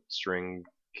 with the string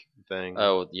thing?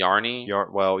 Oh, Yarny.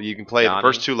 Well, you can play Yanni? the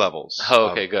first 2 levels. Oh,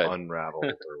 okay, of good. Unraveled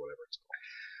or whatever it's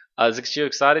called. Is you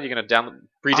excited? You're gonna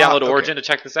re-download okay. Origin to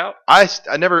check this out? I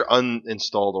never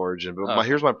uninstalled Origin, but Oh.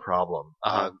 here's my problem.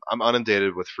 Uh-huh. I'm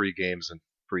inundated with free games and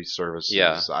free services.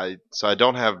 Yeah. So I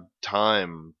don't have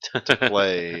time to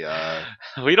play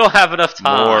We don't have enough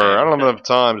time. more. I don't have enough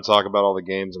time to talk about all the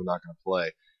games I'm not going to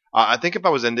play. I think if I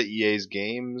was into EA's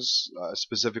games,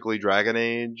 specifically Dragon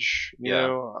Age, Yeah.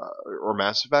 or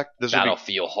Mass Effect, this would be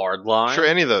Battlefield Hardline. sure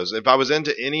any of those. If I was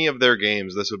into any of their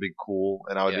games, this would be cool,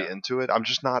 and I would Yeah. be into it. I'm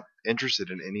just not interested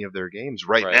in any of their games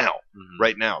right Right. now. Mhm.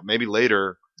 Right now, maybe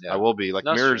later Yeah. I will be. Like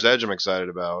That's Mirror's true. Edge, I'm excited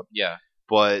about. Yeah.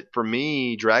 But for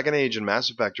me, Dragon Age and Mass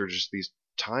Effect are just these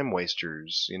time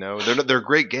wasters. You know, they're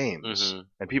great games, Mhm.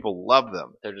 and people love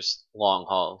them. They're just long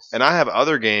hauls. And I have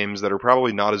other games that are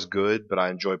probably not as good, but I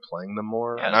enjoy playing them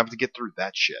more, Yeah. and I have to get through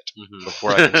that shit Mhm.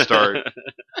 before I can start.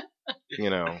 You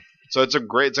know, so it's a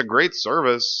great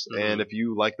service, Mhm. and if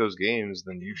you like those games,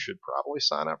 then you should probably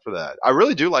sign up for that. I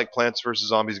really do like Plants vs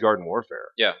Zombies Garden Warfare.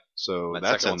 Yeah. So that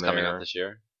that's second in one's there. coming out this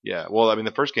year. Yeah. Well, I mean,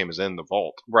 the first game is in the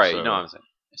vault. Right. So You know what I'm saying.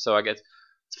 So I guess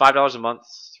it's $5 a month,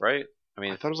 right? I I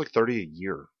mean, thought it was like $30 a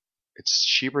year. It's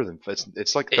cheaper than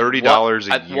it's like it- $30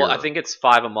 well, a year. Well, I think it's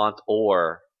 $5 a month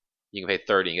or You can pay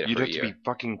 $30 and get it You'd for have a to year. be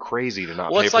fucking crazy to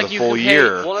not Well, pay it's for like the you full can pay,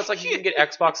 year. well, it's like you can get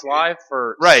Xbox Live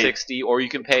for Right. $60, or you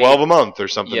can pay 12 a month or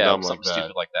something dumb something like that.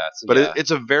 stupid like that. So, But yeah,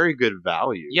 it's a very good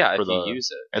value. yeah, for if you use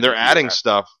it, and they're If you adding have-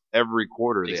 stuff every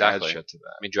quarter. They Exactly. add shit to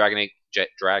that. I mean, Dragon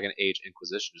Age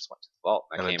Inquisition just went to the vault.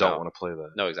 That And I came don't out. want to play that.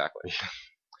 No, exactly.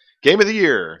 Game of the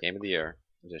year. Game of the Year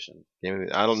edition.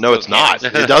 I don't know. It's not.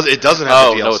 Still It doesn't have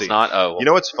Oh the DLC. no, it's not. Oh, You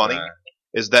know what's funny uh,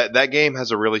 is that game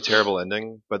has a really terrible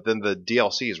ending, but then the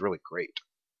DLC is really great.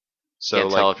 So can't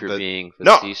like tell if you're the- being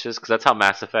No. facetious because that's how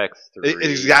Mass Effect 3.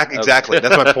 Exactly.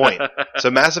 That's my point. So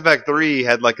Mass Effect 3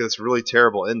 had like this really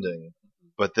terrible ending,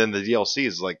 but then the DLC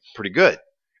is like pretty good.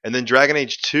 And then Dragon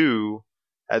Age 2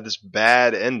 had this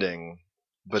bad ending,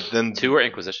 but then 2 or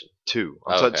Inquisition. 2.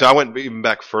 Oh, okay. So I went even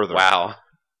back further. Wow.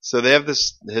 So they have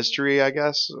this history, I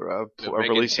guess, of They're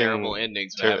making releasing, terrible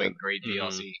endings for ter- having great Mhm.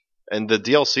 DLC. and the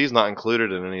DLC is not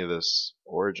included in any of this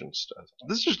Origin stuff.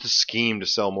 This is just a scheme to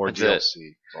sell more That's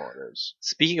DLC. That's all it is.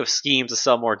 Speaking of schemes to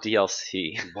sell more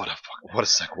DLC, What a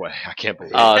segue! I can't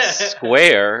believe it.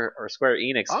 Square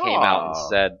Enix came out and Oh.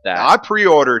 said that I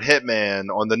pre-ordered Hitman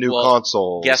on the new Well,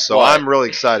 console, guess so what? I'm really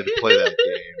excited to play that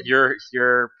game.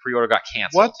 your pre-order got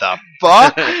canceled. What the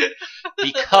fuck?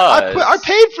 Because I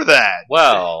paid for that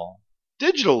well,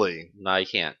 digitally. no, you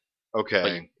can't.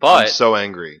 Okay, But- I'm so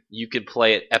angry. You can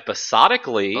play it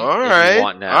episodically All if right, you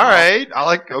want now. all right. I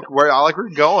like where you're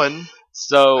going.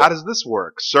 So How does this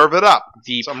work? Serve it up.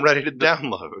 the So I'm ready to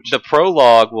download. the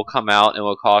prologue will come out and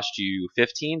will cost you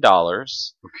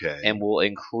 $15 Okay. and will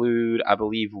include, I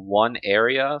believe, one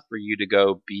area for you to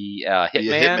go be a Be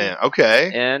a hitman Hitman.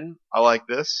 Okay. in, I like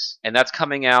this. and that's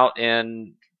coming out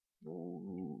in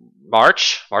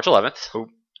March 11th.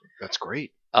 That's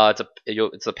great.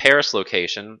 It's a Paris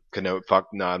location, Canote. Fuck.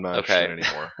 No, I'm not Okay. interested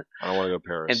anymore. I don't want to go to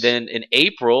Paris. and then in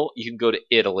April you can go to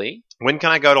Italy. when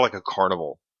can I go to like a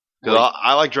carnival? Because Well,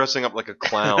 I like dressing up like a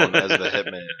clown as the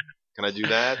Hitman. Can I do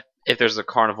that? if there's a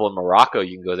carnival in Morocco,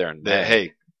 you can go there in May.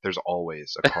 Hey, there's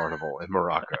always a carnival in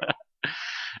Morocco.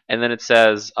 And then it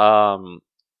says,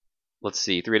 let's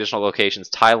see, 3 additional locations: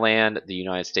 Thailand, the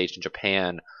United States, and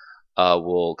Japan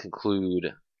will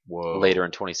conclude Whoa. later in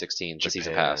 2016. The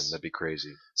season Japan, pass. That'd be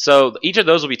crazy. So each of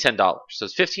those will be $10. So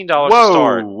it's $15 to Whoa,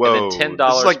 start, whoa. and then $10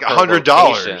 This is like per $100.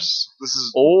 location. This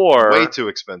is Or way too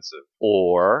expensive.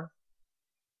 or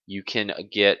you can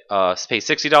get pay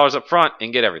 $60 up front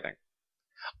and get everything.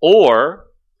 Or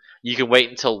you can wait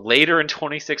until later in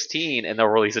 2016 and they'll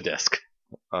release a disc.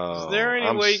 Is there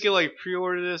any way you can like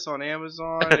pre-order this on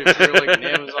Amazon if you're like an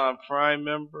Amazon Prime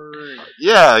member?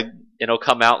 Yeah. It'll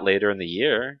come out later in the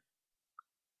year.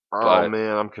 Oh But-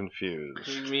 man, I'm confused.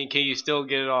 I mean, can you still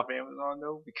get it off Amazon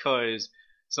though? Because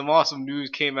some awesome news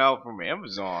came out from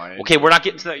Amazon. Okay, we're not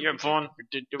getting to that yet, Vaughn.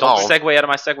 Oh. Don't segue out of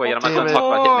my segue yet. I'm not Damn going to it.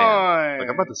 talk about Hitman. Like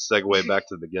I'm about to segue back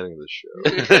to the beginning of the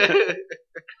show.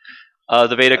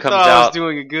 The beta I comes thought I was out.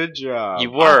 doing a good job.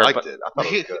 You were, I liked but, it. I thought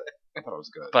it was good. I thought it was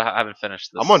good. but I haven't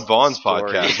finished this. I'm on Vaughn's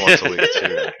story. podcast once a week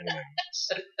too.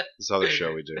 This other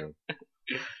show we do.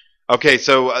 Okay,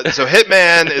 so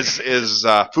Hitman is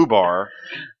Fubar.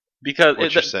 Because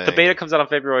What you're saying. the beta comes out on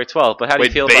February 12th. But how do Wait,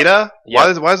 you feel beta? about?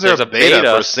 Yeah, Why is there there's a a beta,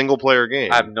 beta. for a single player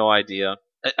game? I have no idea.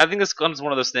 I think this comes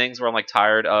one of those things where I'm like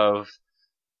tired of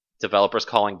developers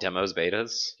calling demos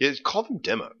betas. Yeah, call them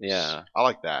demos. Yeah. I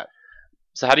like that.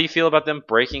 So how do you feel about them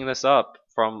breaking this up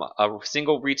from a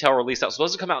single retail release that was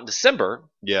supposed to come out in December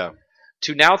Yeah,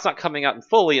 to now it's not coming out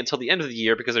fully until the end of the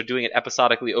year because they're doing it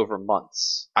episodically over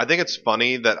months? I think it's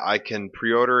funny that I can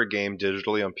pre-order a game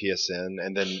digitally on PSN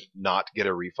and then not get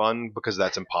a refund because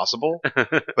that's impossible.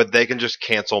 But they can just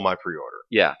cancel my pre-order.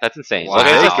 Yeah, that's insane. Wow.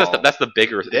 Okay, that's the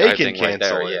bigger They can thing cancel right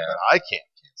there. it, Yeah. but I can't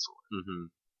cancel it. hmm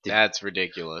That's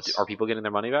ridiculous. Are people getting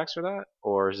their money back for that,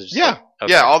 or is it just Yeah, like-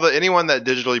 okay. yeah. Anyone that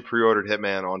digitally pre-ordered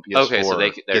Hitman on PS4 Okay, so they're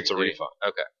gets a getting- refund.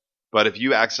 Okay. But if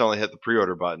you accidentally hit the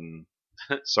pre-order button,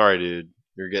 sorry, dude,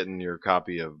 you're getting your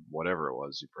copy of whatever it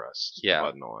was you pressed the Yeah,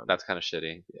 button on. That's kind of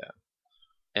shitty. Yeah.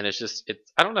 And it's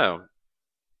I don't know.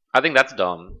 I think that's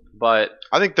dumb, but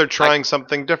I think they're trying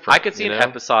something different. I could see you an know?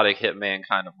 episodic Hitman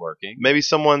kind of working. Maybe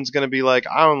someone's going to be like,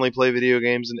 I only play video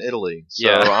games in Italy, so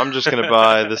Yeah. I'm just going to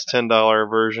buy this $10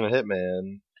 version of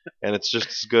Hitman, and it's just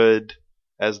as good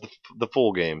as the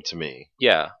full game to me.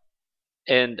 Yeah.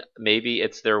 And maybe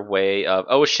it's their way of,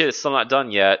 oh shit, it's still not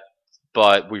done yet,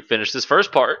 but we finished this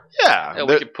first part, Yeah, and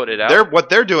we can put it out. what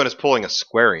they're doing is pulling a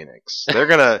Square Enix. They're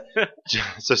gonna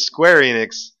so Square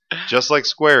Enix, just like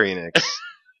Square Enix,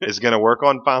 is gonna work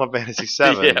on Final Fantasy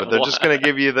VII, Yeah, but they're just gonna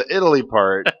give you the Italy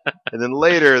part, and then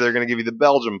later they're gonna give you the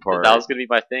Belgium part. That was going to be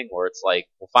my thing, where it's like,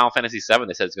 well, Final Fantasy VII,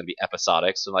 they said it's going to be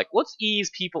episodic, so like, let's ease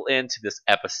people into this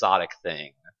episodic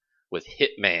thing with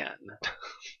Hitman.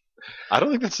 I don't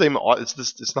think the same.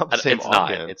 It's not the same It's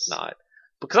audience. not. It's not.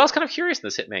 Because I was kind of curious in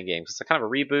this Hitman game. It's kind of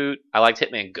a reboot. I liked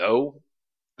Hitman Go,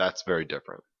 That's very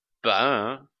different.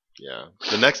 but Yeah.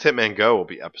 The next Hitman Go will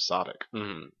be episodic.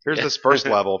 mhm. Here's this first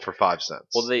level for 5 cents.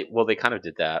 Well, they kind of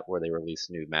did that where they released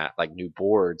new new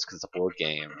boards because it's a board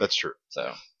game. That's true.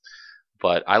 So,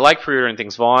 but I like pre-ordering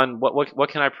things. Vaughn, what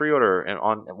can I pre-order and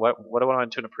on what do I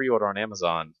do to pre-order on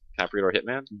Amazon? Can I pre-order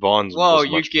Hitman? Vaughn's Well, was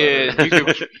you much could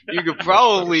better. you could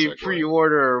probably segue.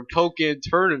 pre-order Pokken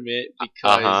Tournament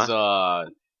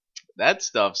because that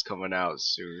stuff's coming out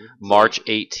soon. March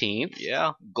 18th.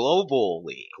 Yeah,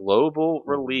 globally. Global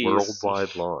release.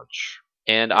 Worldwide launch.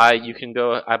 And you can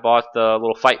go. I bought the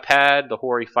little fight pad, the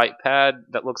Hori fight pad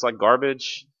that looks like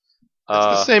garbage. It's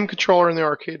the same controller in the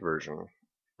arcade version,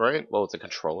 right? Well, it's a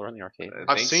controller in the arcade.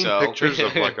 I I've think seen so. pictures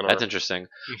of like an That's interesting.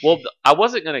 Well, I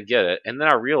wasn't gonna get it, and then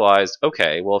I realized,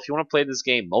 okay, well, if you want to play this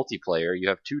game multiplayer, you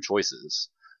have two choices.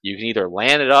 You can either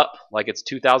land it up like it's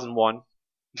 2001,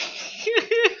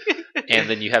 and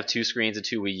then you have two screens and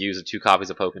two Wii U's and two copies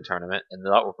of Pokken Tournament, and that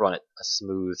will run at a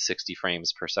smooth 60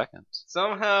 frames per second.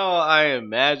 Somehow I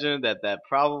imagine that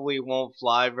probably won't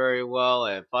fly very well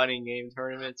at fighting game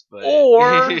tournaments, but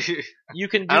Or you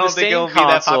can do I don't the think same it'll be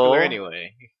that console, popular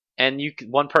anyway. and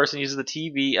one person uses the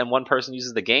TV and one person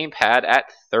uses the gamepad at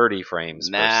 30 frames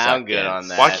per Nah, second. I'm good on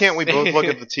that. Why can't we both look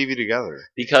at the TV together?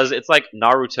 Because it's like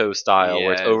Naruto style,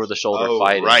 where it's Yes. over the shoulder Oh,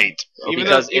 fighting. right. Even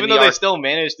Because though, in even the though they arc- still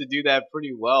managed to do that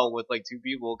pretty well with like two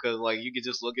people, because like you could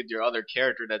just look at your other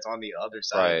character that's on the other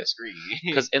side of Right. the screen.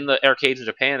 Because in the arcades in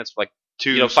Japan, it's like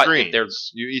Two You know, screens. they're-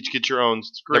 You each get your own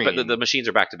screen. the machines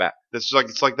are back to back. It's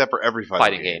like that for every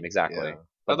Fighting game, exactly. Yeah.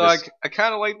 But Although this- I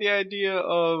kind of like the idea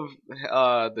of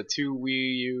the two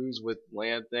Wii U's with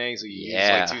LAN things, so you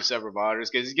Yeah. use like two separate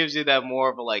monitors, because it gives you that more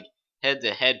of a like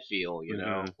head-to-head feel, you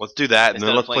know. Let's do that, and Instead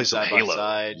then of let's play playing some side by Halo.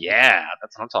 side. yeah,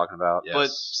 that's what I'm talking about. Yes. But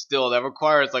still, that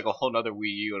requires like a whole nother Wii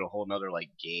U and a whole nother like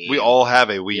game. We all have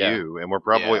a Wii Yeah. U, and we're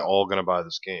probably Yeah. all gonna buy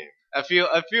this game. I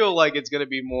feel like it's gonna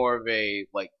be more of a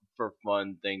like for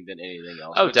fun thing than anything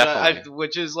else. Oh, which definitely.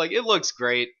 which is like it looks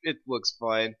great. It looks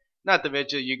fun. Not to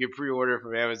mention you can pre-order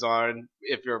from Amazon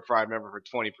if you're a Prime member for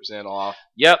 20% off.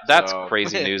 Yep, that's So-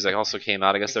 crazy news. That also came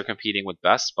out. I guess they're competing with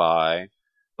Best Buy.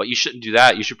 But you shouldn't do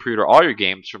that. You should pre-order all your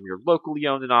games from your locally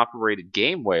owned and operated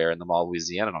GameWare in the Mall of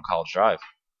Louisiana on College Drive.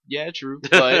 Yeah, true.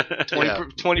 But Yeah.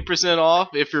 20% off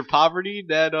if you're poverty,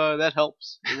 that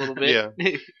helps a little bit.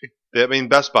 Yeah, I mean,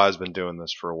 Best Buy's been doing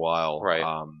this for a while, Right.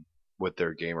 with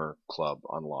their gamer club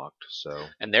unlocked. So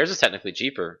And theirs is technically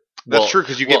cheaper. that's Well, true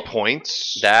because you well, get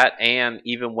points, That and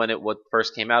even when it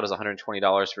first came out, it was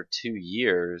 $120 for 2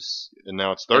 years. and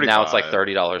now it's And 30. now it's like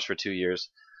 $30 for 2 years.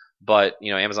 But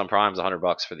Amazon Prime's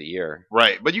 $100 for the year.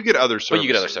 Right, but you get other services. But you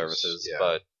get other services. Yeah.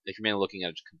 But if you're mainly looking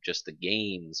at just the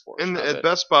games portion And of at it,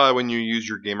 Best Buy, when you use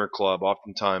your gamer club,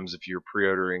 oftentimes if you're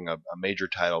pre-ordering a major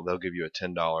title, they'll give you a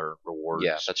 $10 rewards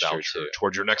Yeah, that's true, voucher too.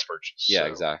 towards your next purchase. yeah, So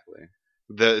exactly.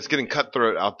 it's getting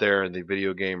cutthroat out there in the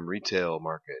video game retail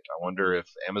market. I wonder if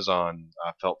Amazon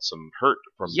felt some hurt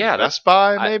from Yeah, Best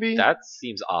Buy, maybe. That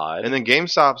seems odd. And then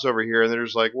GameStop's over here, and they're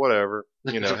just like, whatever.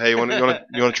 Hey, you want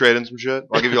to trade in some shit?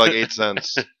 I'll give you like 8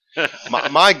 cents.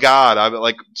 My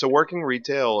God, so working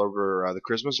retail over the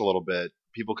Christmas a little bit.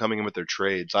 People coming in with their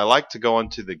trades. I like to go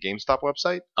onto the GameStop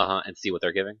website. And see what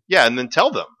they're giving. Yeah, and then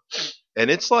tell them. And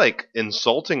it's like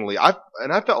insultingly. I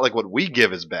felt like what we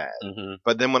give is bad, Mm-hmm.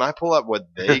 but then when I pull up what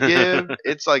they give,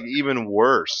 it's like even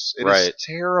worse. It is Right.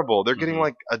 terrible. They're getting Mhm.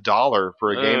 like $1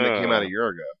 for a game that came out a year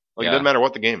ago. Like Yeah. it doesn't matter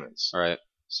what the game is. All right.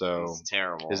 So It's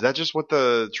terrible. is that just what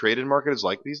the trade-in market is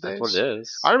like these days? That's what it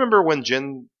is. I remember when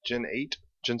Gen 8,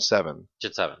 Gen 7.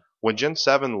 Gen 7. When Gen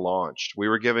 7 launched, we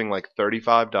were giving like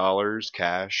 $35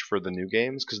 cash for the new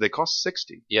games because they cost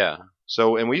 $60. Yeah.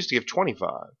 So, and we used to give $25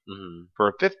 Mm-hmm. for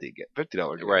a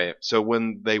 $50 game. Right. So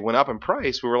when they went up in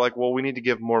price, we were like, well, we need to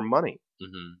give more money.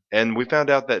 Mm-hmm. And we found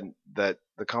out that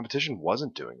the competition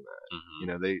wasn't doing that.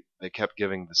 Mm-hmm. They kept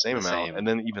giving the same The amount same. and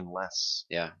then even less.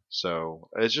 Yeah. So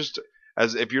it's just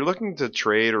as if you're looking to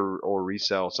trade or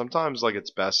resell, sometimes like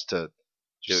it's best to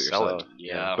Do it just sell yourself. it.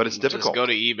 Yeah, But it's difficult. Just go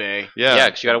to eBay. Yeah,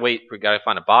 because you gotta wait. We gotta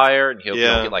find a buyer, and he'll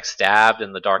get like stabbed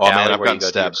in the dark Oh, alley man, I've where you gotten go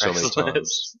do stabbed so your many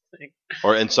Craigslist.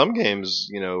 Or in some games,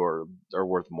 are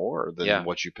worth more than Yeah.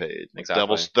 what you paid. Like Exactly.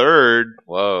 Devil's Third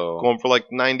Whoa. going for like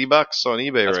 $90 on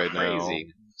eBay That's right now.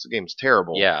 crazy. This game's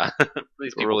terrible. Yeah.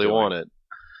 These I people really do want it.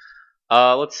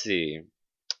 Let's see.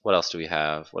 What else do we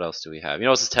have? What's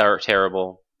this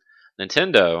terrible?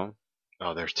 Nintendo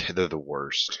Oh, they're the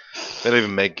worst. They don't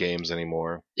even make games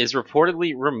anymore. is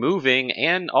reportedly removing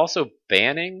and also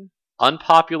banning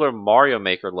unpopular Mario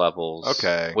Maker levels.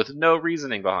 Okay. With no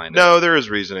reasoning behind it. No, there is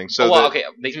reasoning. So well, the- okay.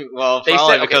 They They probably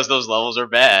said- because those levels are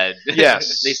bad.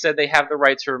 yes, They said they have the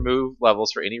right to remove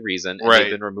levels for any reason, and Right.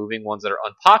 they've been removing ones that are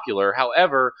unpopular.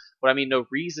 However, what I mean no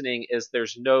reasoning is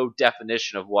there's no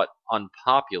definition of what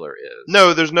unpopular is.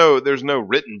 no, there's no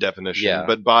written definition. Yeah.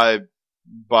 But by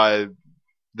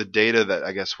the data that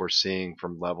I guess we're seeing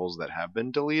from levels that have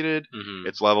been deleted, Mhm.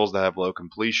 it's levels that have low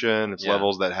completion. It's Yeah.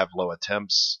 levels that have low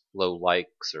attempts. Low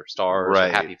likes or stars Right.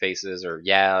 or happy faces or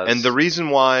yas. And the reason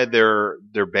why they're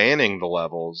banning the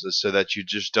levels is so that you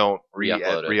just don't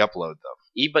Re-upload it. re-upload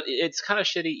them. But it's kind of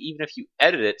shitty even if you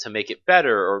edit it to make it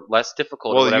better or less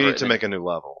difficult. or Well, whatever, you need to and make a new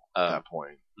level Oh. at that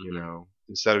point. You Mhm. know,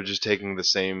 instead of just taking the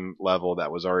same level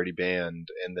that was already banned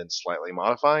and then slightly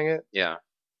modifying it. yeah.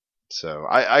 So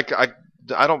I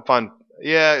don't find.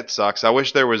 Yeah, it sucks. I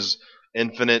wish there was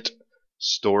infinite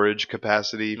storage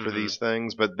capacity for Mhm. these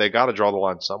things, but they got to draw the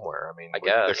line somewhere. I mean, I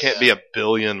there guess. can't be a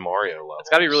billion Mario levels. It's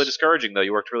got to be really discouraging though.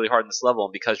 You worked really hard in this level,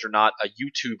 and because you're not a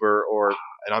YouTuber or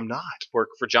and I'm not. work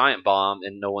for Giant Bomb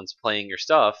and no one's playing your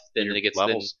stuff, then Your it gets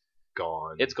levels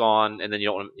gone. it's gone, and then you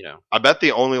don't want to, I bet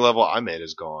the only level I made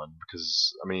is gone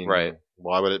because I mean, Right.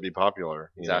 why would it be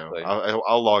popular? You know? Exactly.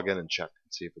 I'll log in and check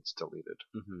and see if it's deleted.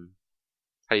 hmm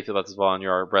How do you feel about this, Vaughn?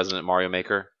 You're our resident Mario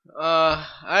Maker.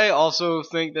 I also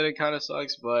think that it kind of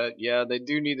sucks, but yeah, they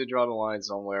do need to draw the line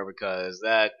somewhere because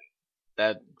that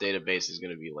database is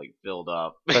going to be like filled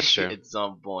up That's true. at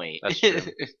some point. That's true.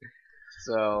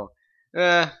 So,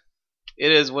 it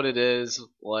is what it is.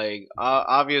 Like,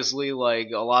 obviously, like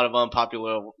a lot of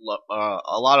unpopular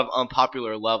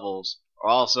levels are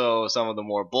also some of the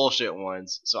more bullshit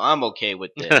ones. So I'm okay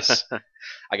with this.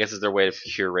 I guess is their way of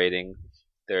curating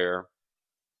their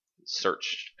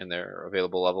search and their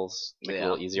available levels. Make it a Yeah.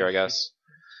 little easier, I guess.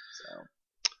 So,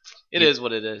 it is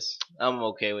what it is. I'm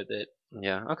okay with it.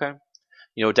 Yeah, okay.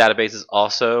 You know, database is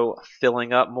also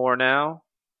filling up more now.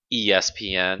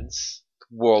 ESPN's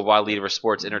worldwide leader of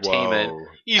sports entertainment Whoa.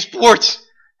 Esports.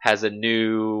 has a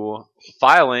new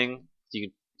filing. You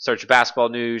can search your basketball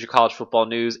news, your college football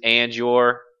news, and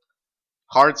your.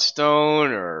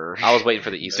 Hearthstone or I was waiting for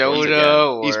the esports Dota again.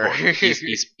 or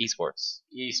Esports.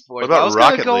 esports. What about I was gonna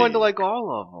Rocket go League? into like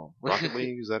all of them. Rocket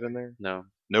League, is that in there? No,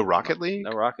 No Rocket League?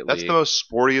 no Rocket That's League. the most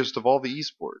sportiest of all the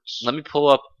esports. Let me pull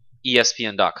up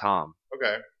ESPN.com.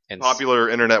 Okay. And Popular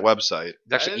internet website.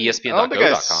 It's actually I don't think I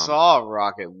ESPN.go.com. saw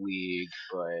Rocket League,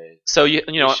 but So you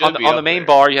know It should on be the up main there.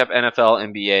 bar you have NFL,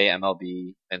 NBA,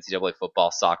 MLB, NCAA football,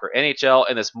 soccer, NHL,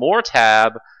 and this More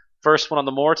tab. First one on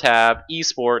the More tab,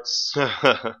 esports,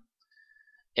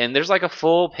 and there's like a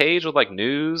full page with like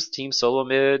news, Team Solo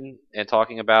Mid, and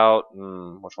talking about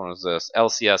which one is this?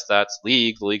 LCS, that's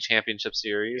League, the League Championship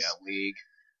Series. yeah, League.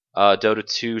 Dota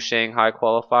 2 Shanghai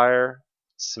qualifier,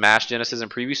 Smash Genesis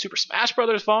and preview, Super Smash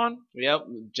Brothers Vaughn. Yep,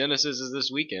 Genesis is this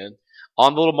weekend.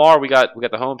 On the little Mar, we got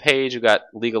the home page. We got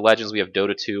League of Legends. We have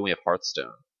Dota 2. And we have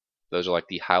Hearthstone. Those are like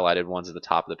the highlighted ones at the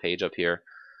top of the page up here.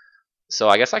 So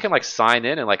I guess I can like sign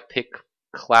in and like pick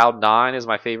Cloud9 as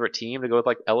my favorite team to go with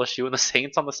like LSU and the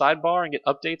Saints on the sidebar and get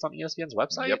updates on ESPN's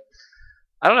website. Yep.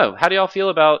 I don't know. How do y'all feel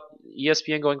about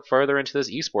ESPN going further into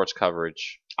this esports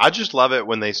coverage? I just love it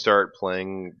when they start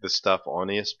playing the stuff on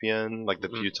ESPN, like the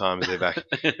few times they've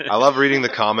actually. I love reading the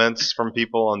comments from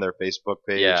people on their Facebook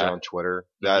page Yeah. and on Twitter.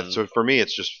 Mhm. So for me,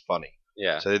 it's just funny.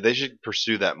 Yeah. So they should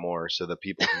pursue that more so that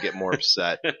people can get more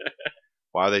upset.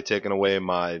 Why are they taking away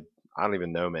my? I don't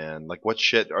even know, man. Like, what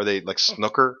shit are they like?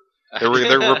 Snooker? They're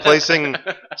replacing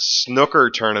snooker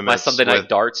my tournaments. Sunday night with,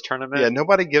 darts tournament. yeah,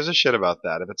 nobody gives a shit about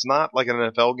that. If it's not like an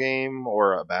NFL game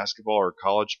or a basketball or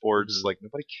college sports, Mhm. like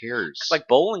nobody cares. Like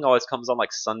bowling always comes on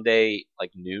like Sunday,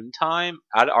 like noon time.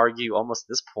 I'd argue almost at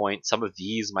this point, some of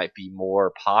these might be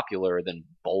more popular than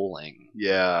bowling.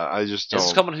 yeah, I just This is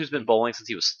don't. someone who's been bowling since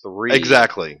he was 3.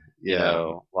 Exactly. You Yeah.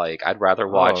 know, like I'd rather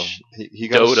watch Oh, he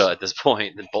got Dota at this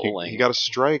point than He, bowling. he got a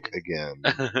strike again.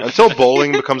 Until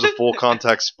bowling becomes a full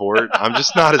contact sport, I'm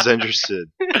just not as interested.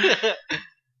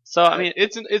 So I mean,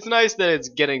 it's nice that it's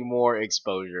getting more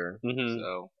exposure. mhm.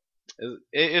 So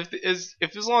if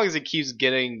as long as it keeps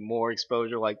getting more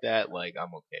exposure like that, like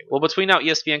I'm okay with well, between now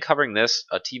ESPN covering this,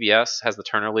 TBS has the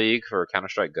Turner League for Counter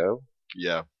Strike Go.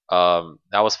 Yeah.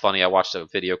 That was funny. I watched a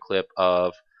video clip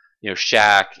of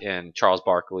Shaq and Charles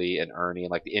Barkley and Ernie and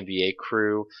like the NBA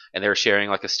crew, and they were sharing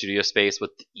like a studio space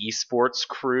with the esports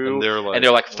crew, And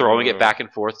they're like, throwing it back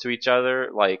and forth to each other.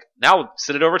 Like, now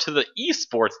send it over to the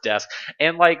esports desk,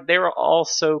 and like they were all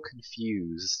so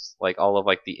confused. Like all of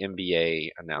like the NBA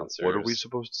announcers. What are we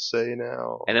supposed to say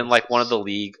now? And then like one of the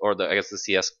league or the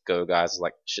CS:GO guys was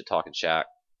like shit talking Shaq.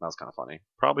 That was kind of funny.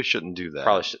 probably shouldn't do that.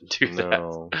 Probably shouldn't do that.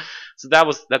 No.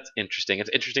 So that's interesting. It's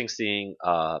interesting seeing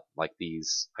like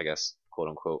these, I guess, quote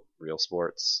unquote real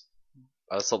sports.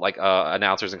 So like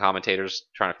announcers and commentators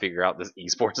trying to figure out this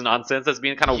esports nonsense that's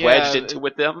being kind of wedged into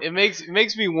with them. It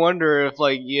makes me wonder if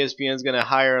like ESPN's gonna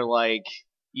hire like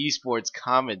esports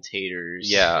commentators.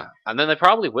 Yeah, and then they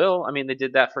probably will. I mean, they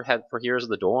did that for Heroes of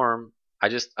the Dorm.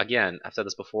 I've said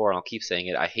this before, and I'll keep saying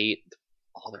it. I hate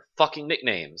all their fucking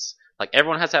nicknames. Like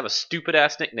everyone has to have a stupid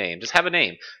ass nickname. Just have a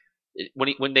name.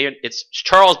 It's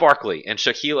Charles Barkley and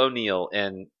Shaquille O'Neal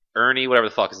and Ernie, whatever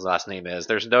the fuck his last name is.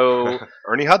 There's no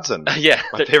Ernie Hudson. Yeah,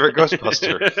 my favorite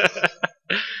Ghostbuster.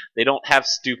 They don't have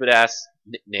stupid ass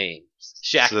nicknames.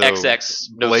 Shaq So, XX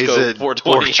no Blaze scope it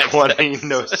 420 420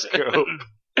 no scope.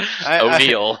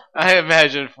 O'Neal. I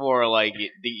imagine for like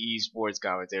the esports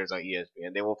commentators on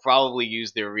ESPN, they will probably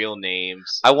use their real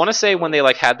names. I want to say when they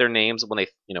like had their names when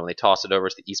they tossed it over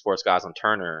to the esports guys on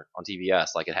Turner on TBS,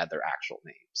 like it had their actual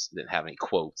names. It didn't have any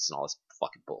quotes and all this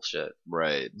fucking bullshit.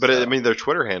 Right. But So- I mean, their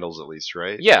Twitter handles at least,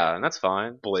 right? Yeah, and that's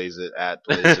fine. Blaze it at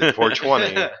Blaze it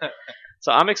 420.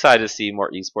 So I'm excited to see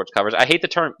more esports coverage. I hate the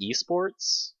term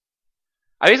esports.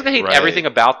 I basically hate Right. everything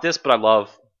about this, but I love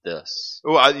this.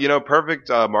 Oh, perfect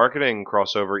marketing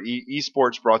crossover.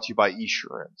 Esports brought to you by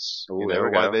Esurance. Ooh, there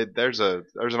we go. There's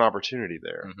an opportunity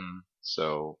there. Mhm.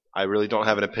 So I really don't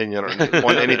have an opinion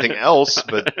on anything else,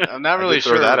 but I'm not I really did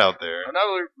sure throw that out there. I'm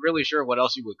not really sure what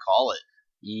else you would call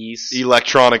it.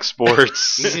 Electronic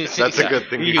sports. That's a good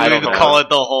thing. You I don't would know. call it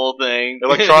the whole thing.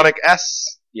 Electronic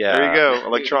S. Yeah. There you go.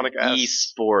 Electronic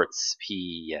S. Esports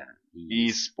PN.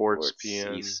 Esports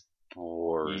PN.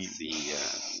 Esports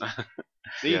PN.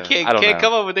 So you Yeah. can't I don't know.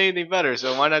 come up with anything better.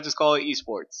 So why not just call it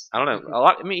esports? I don't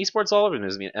know. Esports all over the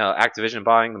news. I mean, Activision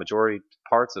buying the majority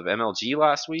parts of MLG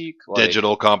last week. Like,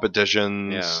 Digital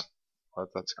competitions. Yeah.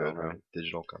 That's good, Okay. right?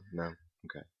 Digital. No.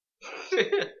 Okay.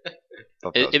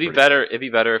 Thought that was It'd be pretty better. It'd be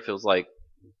better if it was like,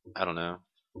 I don't know,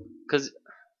 because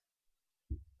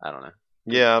I don't know.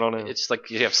 Yeah, I don't know. It's just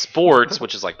like you have sports,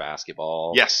 which is like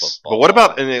basketball. Yes, football, but what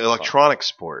about an electronic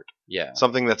sport? Yeah.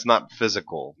 Something that's not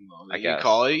physical. Well, I you guess.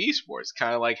 call it esports.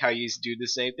 Kind of like how you do the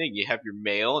same thing. You have your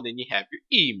mail, and then you have your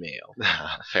email.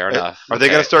 Fair enough. Are they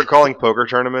going to start calling poker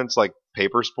tournaments like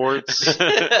paper sports?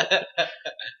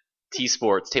 T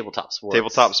sports, tabletop sports,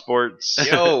 Tabletop sports?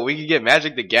 Yo, we can get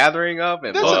Magic the Gathering up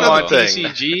and That's Pokemon another thing.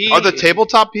 TCG. Are the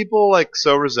tabletop people like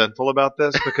so resentful about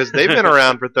this because they've been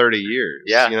around for 30 years?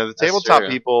 Yeah, the that's tabletop true.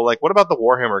 people, like, what about the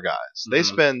Warhammer guys? They Mhm.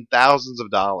 spend thousands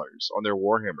of dollars on their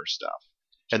Warhammer stuff,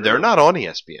 and True. they're not on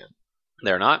ESPN.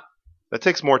 They're not. That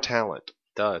takes more talent. It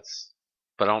does.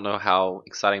 But I don't know how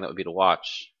exciting that would be to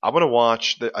watch. I want to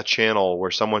watch a channel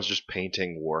where someone's just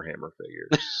painting Warhammer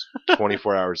figures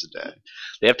 24 hours a day.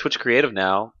 They have Twitch Creative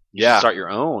now. You Yeah. should start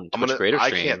your own Twitch Creative I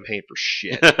stream. can't paint for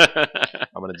shit.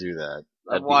 I'm gonna do that.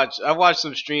 I've watched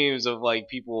some streams of like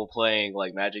people playing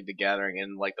like Magic the Gathering,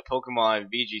 and like the Pokemon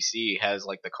VGC has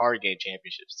like the card game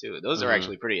championships too. Those are Mhm.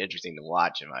 actually pretty interesting to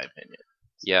watch, in my opinion.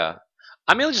 Yeah.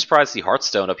 I'm really just surprised to see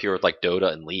Hearthstone up here with like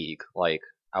Dota and League. Like,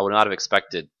 I would not have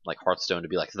expected like Hearthstone to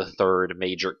be like the third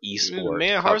major esport.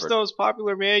 Man, covered. Hearthstone's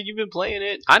popular, man. You've been playing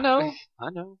it. I know.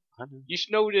 You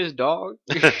should know this, dog.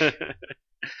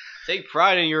 Take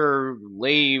pride in your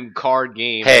lame card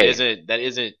game Hey. that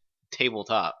isn't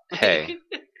tabletop. Hey.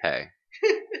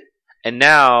 And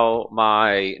now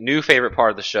my new favorite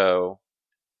part of the show,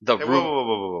 the Hey, Ru-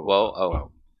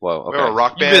 whoa. Whoa, We have a okay.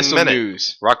 Rock You Band missed some Minute.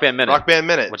 news. Rock Band Minute. Rock Band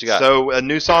Minute. What you got? So a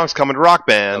new song's coming to Rock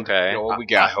Band. Okay. You know what we I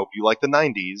got? hope you like the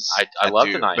 90s. I love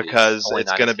do, the 90s. because Only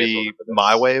it's 90s going to kids will be remember this.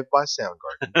 My Wave by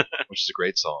Soundgarden, which is a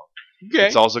great song. Okay.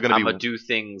 It's also going to I'm be gonna do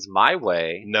things my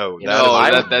way. no, You that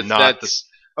know, is that's not the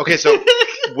Okay, so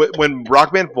when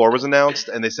Rock Band 4 was announced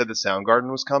and they said that Soundgarden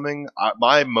was coming,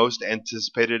 my most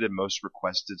anticipated and most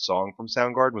requested song from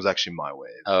Soundgarden was actually My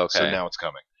Wave. Oh, okay. So now it's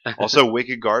coming. Also,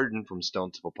 Wicked Garden from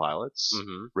Stone Temple Pilots.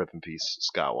 hmm Rip in peace,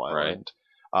 Scott Weiland.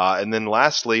 And then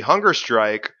lastly, Hunger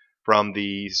Strike from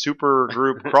the super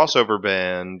group crossover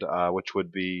band, which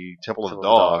would be Temple of the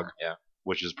Dog, Yeah.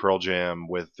 which is Pearl Jam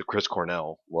with the Chris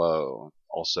Cornell, Whoa.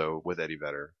 also with Eddie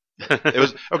Vedder. It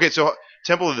was okay. So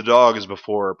Temple of the Dog is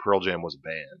before Pearl Jam was a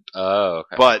band, Oh,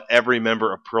 okay. but every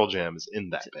member of Pearl Jam is in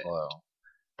that band. Whoa.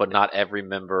 But not every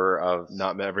member of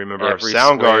Not every member Every of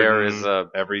Soundgarden square is a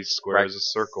every square is a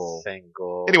circle.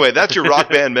 Single. Anyway, that's your Rock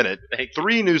Band Minute. Thank you.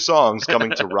 3 new songs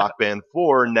coming to Rock Band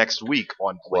 4 next week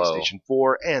on Whoa. PlayStation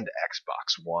 4 and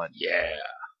Xbox One. Yeah.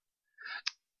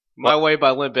 My Way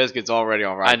by Limp Bizkit's already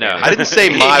on Rock I know. Band. I didn't say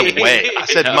my way. I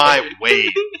said No. my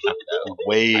wave.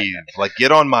 Wave. Like,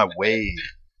 get on my wave.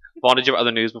 Vaughn, did you have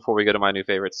other news before we go to my new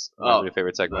favorites? My Oh. new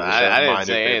favorite segment. I My didn't new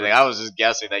say anything. favorite. I was just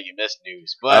guessing that you missed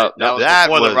news. But Oh, no, that was that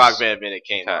before was- the Rock Band Minute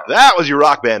came Okay. out. That was your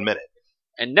Rock Band Minute.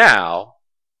 And now,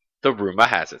 the rumor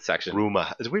has it section. Rumor.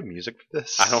 Is we have music for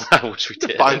this? I don't know. I wish we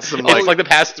did. Find some, It's like the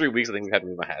past 3 weeks. I think we've had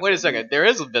rumor has Wait it. a second. There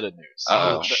is a bit of news.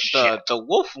 Oh, the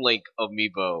Wolf Link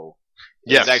amiibo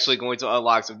Yes. is actually going to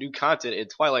unlock some new content in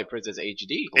Twilight Princess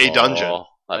HD. A dungeon. Oh,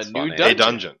 that's A funny. new dungeon. A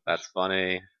dungeon. That's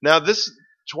funny. Now, this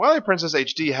Twilight Princess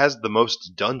HD has the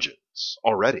most dungeons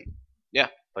already.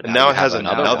 But And now we it has have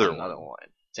another Another one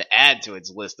to add to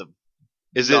its list of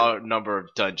Is it? number of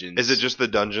dungeons. Is it just the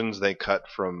dungeons they cut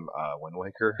from Wind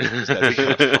Waker? That'd be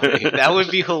kinda funny. That would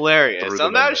be hilarious. Threw I'm them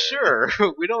in not sure.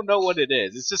 We don't know what it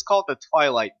is. It's just called the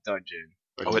Twilight Dungeon.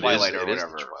 Or Oh, it is- Twilight or it is the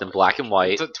whatever. Twilight. It's in black and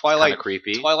white. It's a Kind Twilight of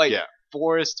creepy. Twilight Yeah.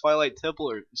 Forest, Twilight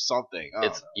Temple, or something. I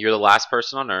don't know. You're the last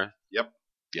person on Earth, Yes.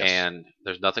 and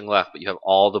there's nothing left, but you have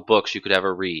all the books you could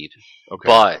ever read. Okay.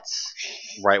 But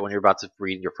right when you're about to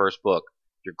read your first book,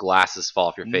 your glasses fall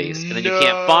off your face, and then you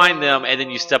can't find them, and then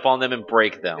you step on them and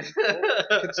break them.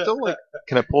 It's still like,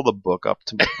 can I pull the book up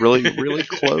to really, really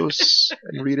close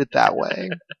and read it that way?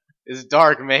 It's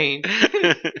dark, man.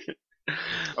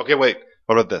 Okay, wait.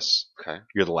 What about this? Okay.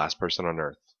 You're the last person on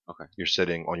Earth. Okay. You're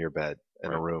sitting on your bed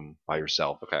in a Right. room by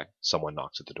yourself. Okay, Someone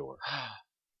knocks at the door.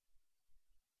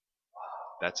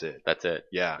 That's it. that's it.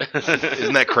 Yeah.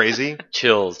 Isn't that crazy?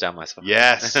 Chills down my spine.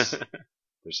 Yes.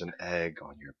 There's an egg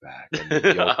on your back, and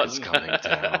the yolk Oh, is coming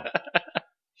down.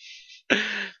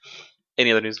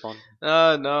 Any other news, Vaughn?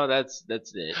 No, that's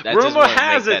it. That Rumor just wanna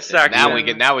has make it that thing.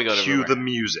 section. Now we go to Cue rumor. the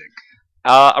music.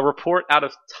 A report out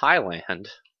of Thailand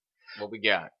What we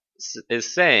got?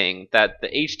 is saying that the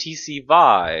HTC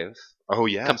Vive Oh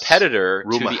yes. competitor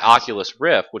Rumor to the has it. Oculus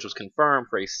Rift, which was confirmed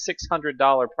for a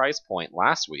 $600 price point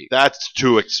last week. That's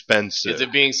too expensive. Is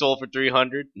it being sold for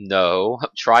 $300? No,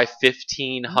 try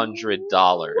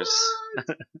 $1,500.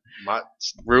 My,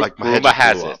 Ru- Like my head rumor just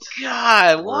has blew it. up.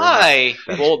 God, why?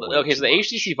 Well, okay, so the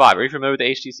HTC Vive. Are you familiar with the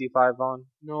HTC Vive, Vaughn?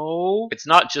 No. It's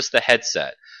not just the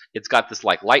headset. It's got this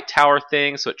like light tower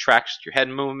thing, so it tracks your head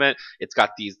movement. It's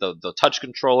got these the touch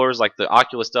controllers like the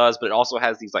Oculus does, but it also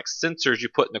has these like sensors you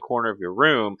put in the corner of your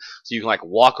room, so you can like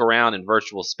walk around in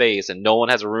virtual space. And no one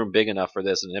has a room big enough for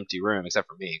this in an empty room except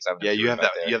for me. 'Cause I have an Yeah, empty you room have that.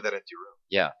 back there. You have that empty room.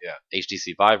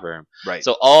 HTC Vive room. Right.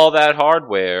 So all that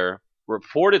hardware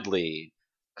reportedly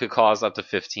could cost up to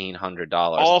 $1,500.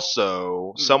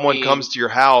 Also, someone Me. comes to your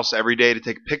house every day to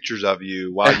take pictures of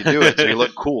you while you do it, so you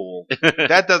look cool.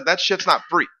 That shit's not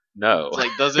free. No. It's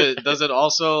like, does it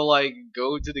also like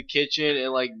go to the kitchen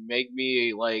and like make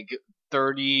me like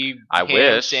 30 I ham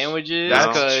wish. sandwiches? That's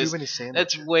Because too many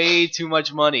sandwiches. that's way too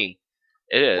much money.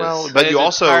 It is. Well, That but is you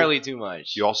also entirely too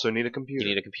much. you also need a computer.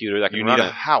 you need a computer that can You run need a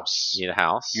it. house. You need a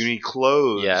house. You need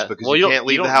clothes yeah. because well, you don't- can't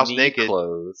leave don't the house need naked.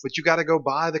 Clothes. But you got to go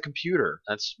buy the computer.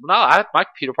 That's my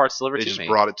computer part's delivered They to just me.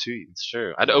 brought it to you. It's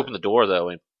true. I had to open the door though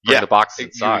and bring Yeah. the box You're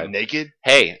inside. naked.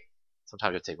 Hey,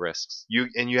 sometimes you have to take risks. You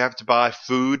have to buy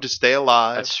food to stay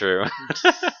alive. That's true.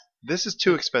 This is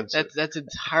too expensive. That's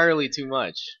entirely too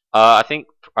much. I think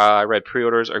I read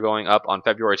pre-orders are going up on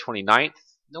February 29th.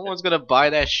 No one's gonna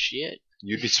buy that shit.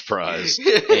 You'd be surprised.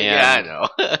 Yeah, I know.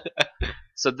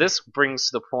 So this brings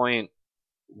to the point.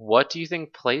 What do you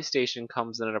think PlayStation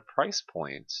comes in at a price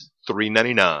point?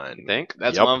 $3.99. You think?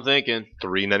 That's Yep. what I'm thinking.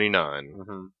 $3.99.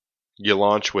 Mm-hmm. You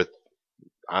launch with,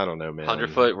 I don't know, man.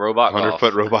 100-foot robot golf.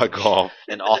 100-foot robot golf.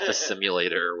 An office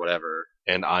simulator or whatever.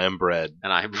 And I am bread.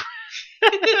 And I'm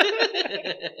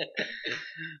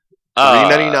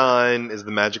 $3.99 is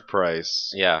the magic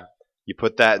price. Yeah. You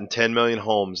put that in 10 million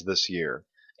homes this year.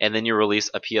 And then you release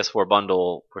a PS4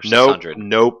 bundle for Nope. 600.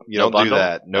 Nope. You No don't bundle? do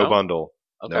that. No No? bundle.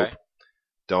 Okay. Nope.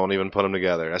 Don't even put them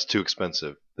together. That's too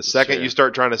expensive. The second true. you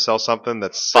start trying to sell something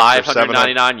that's $600 or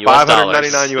 $700 $599 US dollars.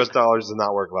 $599 US dollars did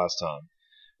not work last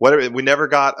time. We never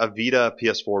got a Vita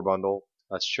PS4 bundle.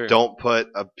 That's true. Don't put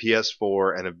a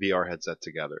PS4 and a VR headset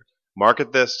together.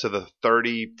 Market this to the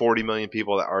 30, 40 million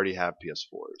people that already have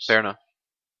PS4s. Fair enough.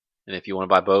 And if you want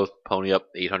to buy both, pony up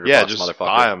 $800 Yeah, bucks, just motherfucker.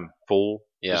 buy them, fool.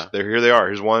 Yeah. Just, here they are.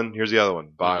 Here's one. Here's the other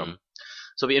one. Buy them. Mhm.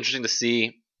 So it'll be interesting to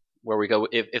see where we go.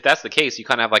 If that's the case, you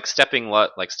kind of have like stepping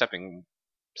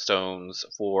stones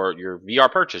for your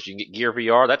VR purchase. You can get Gear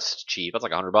VR. That's cheap. That's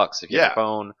like $100 if you have Yeah. your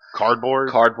phone.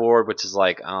 Cardboard. Which is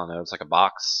like, I don't know, it's like a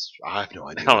box. I have no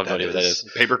idea. I don't what have no idea what that is.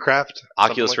 Papercraft.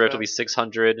 Oculus Something Rift like will be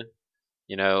 600.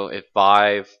 You know, if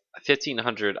Vive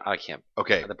 1,500, I can't that?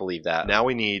 Okay. believe that. Now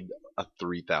we need a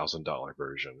 $3,000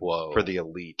 version Whoa. for the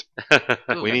elite.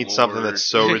 Good We need Lord. something that's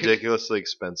so ridiculously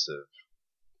expensive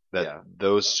that Yeah.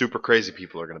 those super crazy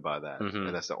people are going to buy that, Mhm.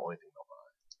 and that's the only thing.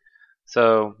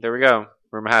 So there we go.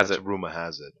 Rumor has That's it. rumor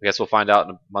has it. I guess we'll find out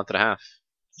in a month and a half.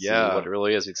 See Yeah. what it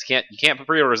really is. You can't put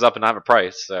pre-orders up and not have a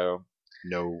price. So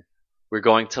No. we're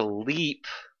going to leap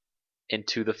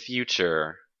into the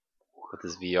future with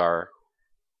his VR.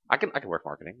 I can work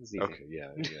marketing. It's easy. Okay, yeah.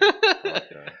 I like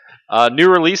that. New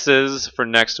releases for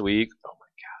next week. Oh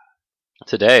my god!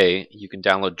 Today you can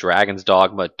download Dragon's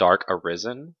Dogma: Dark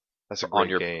Arisen That's a on great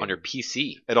your game.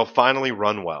 PC. It'll finally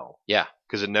run well. Yeah,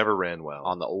 Because it never ran well.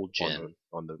 on the old gen.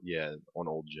 On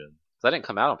old gen. That didn't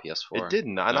come out on PS4. It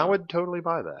didn't, and I No. would totally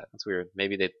buy that. That's weird.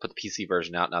 Maybe they put the PC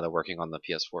version out. Now they're working on the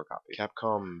PS4 copy.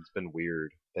 Capcom's been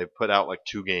weird. They've put out like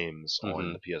 2 games on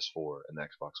Mhm. the PS4 and the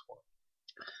Xbox One.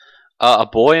 A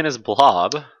Boy and His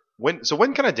Blob When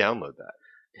can I download that?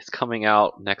 is coming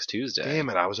out next Tuesday. Damn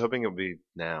it! I was hoping it would be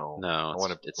now. No,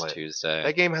 wanna it's play it. Tuesday.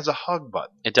 That game has a hug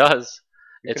button. It does.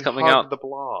 You It's can coming hug out the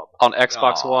blob. on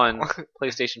Xbox Aw. One,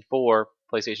 PlayStation 4,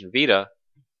 PlayStation Vita,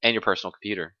 and your personal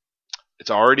computer. It's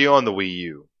already on the Wii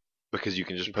U because you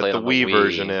can just You put play it the on the Wii Wii.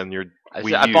 version in your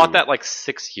Wii I U. bought that like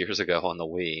 6 years ago on the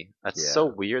Wii. That's Yeah. so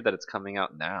weird that it's coming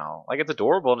out now. Like, it's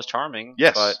adorable and it's charming.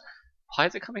 Yes. But why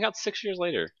is it coming out 6 years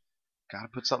later? Gotta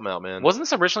put something out, man. Wasn't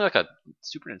this originally like a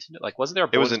Super Nintendo? Like, wasn't there a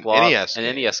It was Boy's an Blob? NES An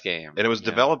game. NES game. And it was Yeah.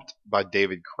 developed by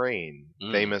David Crane,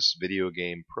 Mm. famous video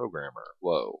game programmer.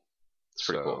 Whoa. It's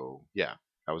pretty so, cool. Yeah,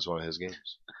 that was one of his games.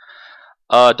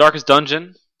 Darkest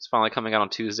Dungeon. It's finally coming out on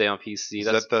Tuesday on PC. Is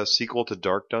that the sequel to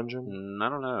Dark Dungeon? I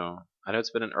don't know. I know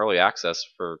it's been in early access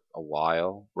for a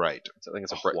while. Right. I think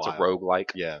it's A a while.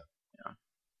 roguelike. Yeah. Yeah.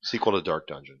 Sequel to Dark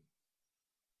Dungeon.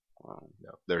 Wow.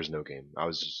 No, there's no game. I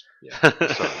was just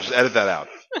Sorry, just edit that out.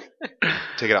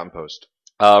 Take it out in post.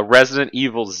 Resident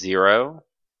Evil 0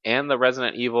 and the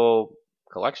Resident Evil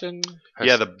collection.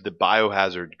 Yeah, the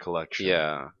Biohazard collection.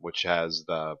 Yeah. Which has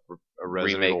the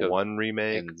Resident Remake Evil of- 1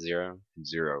 remake And 0. and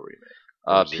 0 remake.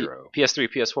 Or P- 0. PS3,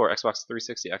 PS4, Xbox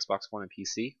 360, Xbox One, and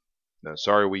PC. No,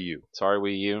 sorry, Wii U. Sorry,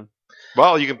 Wii U.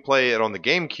 Well, you can play it on the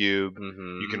GameCube.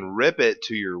 Mm-hmm. You can rip it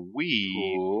to your Wii,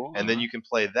 Ooh. and then you can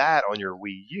play that on your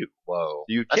Wii U. Whoa.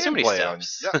 You That's can so many play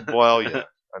steps. it on. Yeah, well, yeah.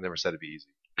 I never said it'd be easy.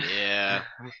 Yeah.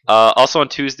 Also on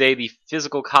Tuesday, the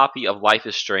physical copy of Life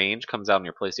is Strange comes out on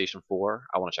your PlayStation 4.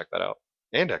 I want to check that out.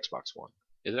 And Xbox One.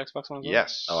 Is it Xbox One as well?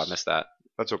 Yes. Oh, I missed that.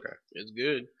 That's okay. It's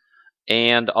good.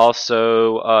 And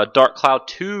also Dark Cloud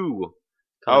 2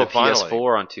 coming to finally.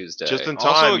 PS4 on Tuesday. Just in Also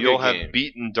a time, good you'll game. have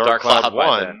beaten Dark Dark Cloud Cloud by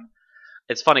 1. then.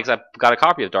 It's funny because I got a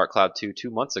copy of Dark Cloud 2 2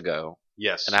 months ago,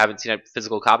 Yes. and I haven't seen a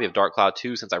physical copy of Dark Cloud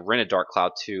 2 since I rented Dark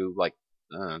Cloud 2 like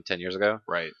 10 years ago.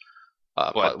 Right.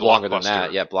 But longer than Blockbuster.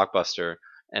 that. Yeah, Blockbuster.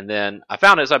 And then I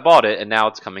found it, so I bought it, and now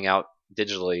it's coming out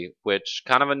digitally, which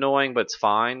kind of annoying, but it's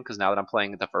fine because now that I'm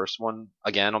playing the first one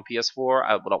again on PS4,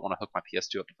 I don't want to hook my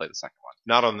PS2 up to play the second one.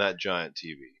 Not on that giant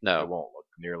TV. No. It won't look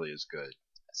nearly as good.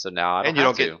 So now I don't And you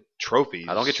have don't to. get trophies.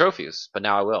 I don't get trophies, but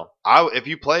now I will. If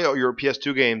you play your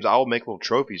PS2 games, I will make little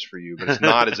trophies for you, but it's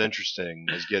not as interesting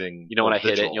as getting. You know when I hit it,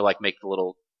 digital. and you'll like make the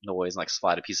little noise and like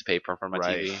slide a piece of paper in front of my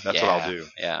Right. TV. That's what I'll do.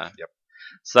 Yeah. Yep.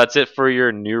 So that's it for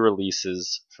your new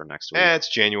releases for next week. It's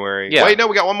January. Yeah. Wait, no,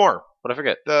 we got one more. What did I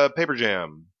forget? The Paper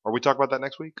Jam. Or we talk about that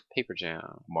next week? Paper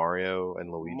Jam. Mario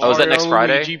and Luigi. Oh, is that next Mario,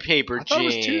 Friday? Luigi Paper I thought it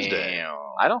was Jam. Tuesday.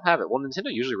 I don't have it. Well,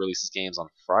 Nintendo usually releases games on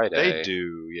Friday. They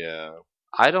do, yeah.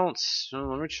 I don't.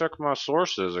 Let me check my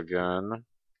sources again.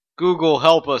 Google,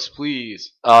 help us,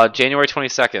 please. January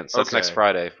 22nd. So that's Okay. next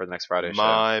Friday for the next Friday show.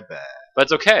 My bad. But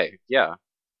it's okay. Yeah.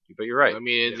 But you're right. I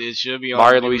mean, it should be on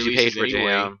Mario new Luigi releases Paper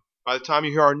anyway. Jam. By the time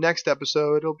you hear our next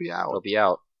episode, it'll be out. It'll be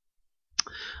out.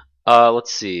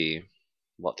 Let's see.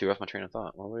 What threw off my train of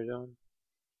thought? What were we doing?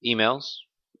 Emails.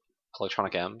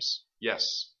 Electronic M's.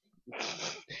 Yes.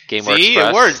 Gameware See, Express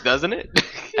it works, doesn't it?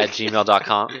 at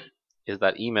gmail.com is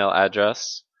that email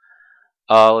address.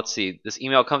 Let's see. This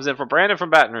email comes in from Brandon from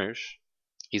Baton Rouge.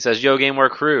 He says, Yo, Gameware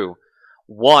crew.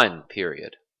 1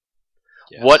 period.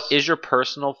 Yes. What is your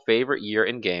personal favorite year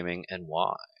in gaming and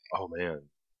why? Oh, man.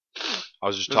 I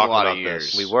was just There's a talking lot of about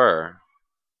years. this. We were.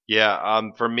 Yeah,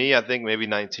 for me, I think maybe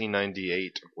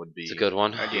 1998 would be. It's a good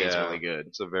one. That game's Yeah. really good.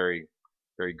 It's a very,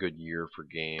 very good year for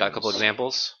games. Got a couple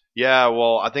examples? Yeah,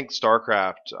 well, I think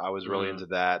StarCraft, I was really Mhm. into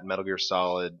that. Metal Gear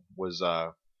Solid was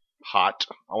hot.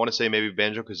 I want to say maybe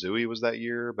Banjo-Kazooie was that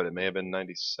year, but it may have been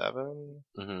 97.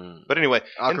 Mm-hmm. But anyway,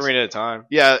 Ocarina of Time.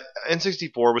 yeah,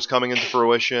 N64 was coming into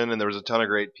fruition, and there was a ton of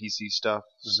great PC stuff.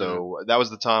 So that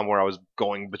was the time where I was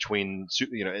going between,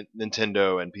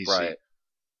 Nintendo and PC. Right.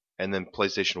 And then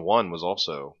PlayStation 1 was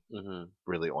also Mm-hmm.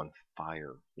 really on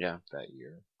fire Yeah. that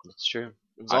year. That's true.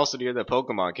 It was also the year that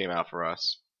Pokemon came out for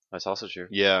us. That's also true.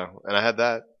 Yeah, and I had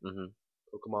that. Mm-hmm.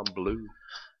 Pokemon Blue.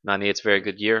 98's a very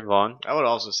good year, Vaughn. I would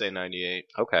also say 98.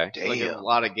 Okay. Like a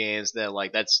lot of games that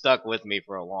that stuck with me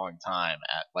for a long time.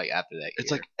 After that, It's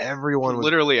year. like everyone was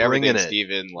literally everything bringing it.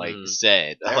 Steven Mhm.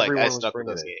 said. Everyone I was stuck with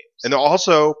bringing those it. games. And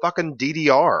also fucking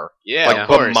DDR. Yeah, like of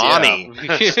course, Bomani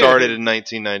yeah. started in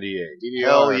 1998. DDR.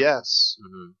 Hell yes.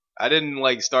 Mhm. I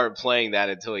didn't start playing that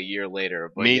until a year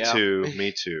later. But Me yeah. too.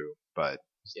 Me too. But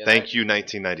Yeah, thank you,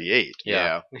 1998.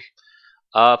 Yeah.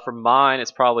 For mine,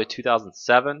 it's probably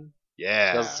 2007.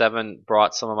 Yeah. 2007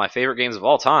 brought some of my favorite games of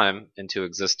all time into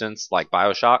existence, like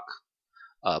Bioshock,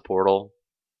 Portal,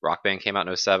 Rock Band came out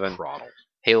in 07, Throttle.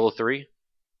 Halo 3.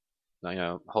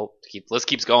 List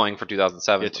keeps going for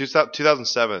 2007. Yeah,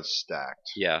 2007 is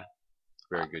stacked. Yeah,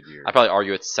 Very good year. I probably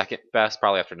argue it's second best,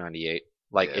 probably after 98.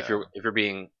 Like if Yeah. you're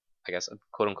being, I guess,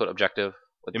 quote unquote objective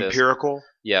with this. Empirical.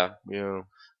 Yeah, Yeah.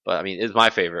 but I mean, it's my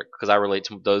favorite because I relate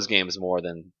to those games more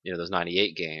than those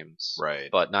 98 games. Right.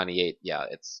 But 98, yeah,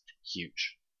 it's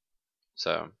huge.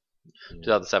 So Yeah.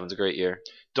 2007's a great year.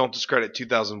 Don't discredit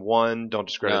 2001. Don't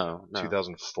discredit No.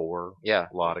 2004. Yeah,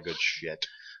 A lot of good shit.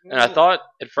 and I thought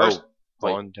at first,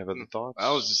 Vaughn, have other thoughts?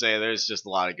 I was to say there's just a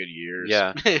lot of good years.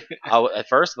 Yeah. at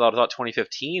first I thought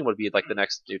 2015 would be like the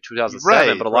next 2007,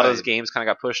 Right, but a lot of right. those games kind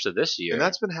of got pushed to this year. And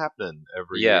that's been happening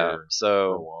every yeah. year. for a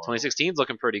So while. 2016 is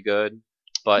looking pretty good,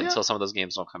 but Yeah. until some of those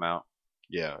games don't come out,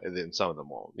 Yeah, and then some of them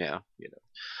won't. yeah. You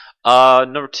know.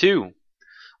 Number 2.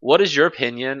 What is your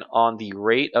opinion on the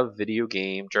rate of video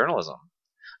game journalism?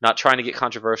 Not trying to get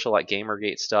controversial like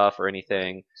Gamergate stuff or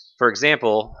anything. For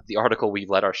example, the article we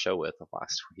led our show with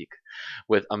last week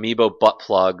with Amiibo butt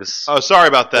plugs. Oh, sorry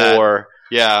about that. Or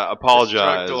Yeah,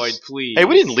 apologize. Destructoid, please. Hey,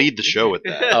 we didn't lead the show with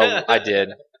that. oh, I did.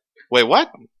 Wait,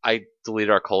 what? I deleted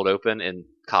our cold open and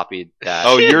copied that.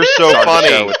 Oh, you're so Started the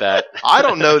show funny. with that. I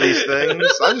don't know these things.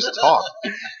 I just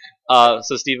talk.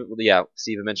 So Steven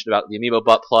mentioned about the Amiibo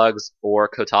butt plugs or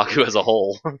Kotaku as a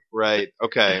whole. Right.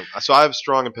 Okay. So I have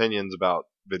strong opinions about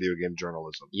video game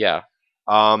journalism. Yeah.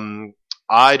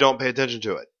 I don't pay attention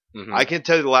to it. Mhm. I can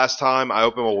tell you the last time I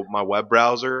opened my web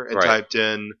browser and Right. typed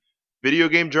in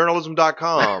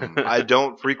videogamejournalism.com. I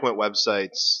don't frequent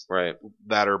websites Right.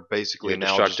 that are basically Your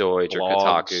now just Destructoids, your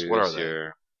blogs. Kotakus, What are they?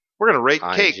 your We're gonna rate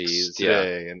INGs, cakes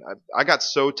today, and I got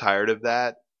so tired of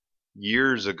that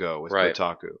years ago with Right.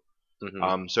 Kotaku.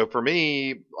 mhm. So for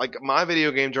me, like my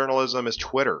video game journalism is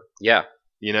Twitter. Yeah.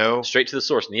 You know, Straight to the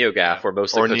source, NeoGAF, where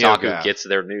most of Or Kotaku NeoGAF. gets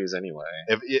their news anyway.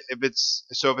 if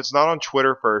it's not on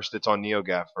Twitter first, it's on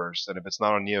NeoGAF first, and if it's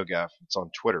not on NeoGAF, it's on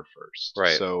Twitter first.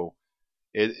 Right. So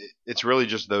it's really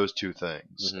just those two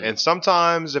things. Mhm. And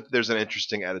sometimes if there's an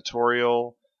interesting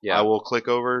editorial, Yeah. I will click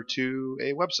over to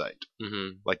a website hmm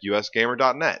like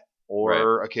usgamer.net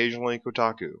or occasionally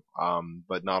Kotaku,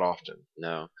 but not often.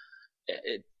 No.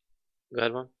 Go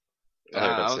ahead, Mom.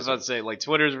 I was about to say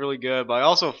Twitter's really good, but I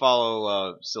also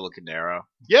follow Siliconera.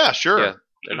 Yeah, sure. Yeah,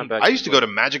 they're not bad. I used to go to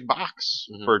Magic Box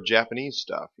Mhm. for Japanese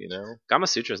stuff, you know?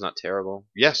 Gamasutra is not terrible.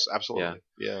 Yes, absolutely.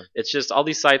 Yeah. It's just all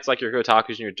these sites like your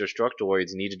Kotakus and your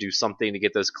Destructoids need to do something to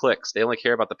get those clicks. They only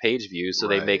care about the page views, so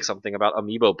they Right. make something about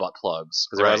Amiibo butt plugs.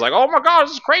 Because Right. everyone's like, oh my god,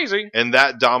 this is crazy. And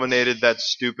that dominated that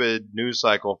stupid news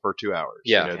cycle for 2 hours.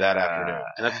 Yeah. You know, that afternoon.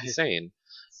 And that's insane.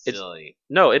 Silly.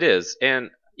 No, it is. And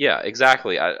yeah,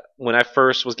 exactly. When I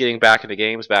first was getting back into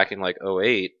games back in like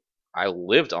 08, I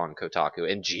lived on Kotaku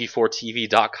and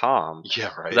G4TV.com.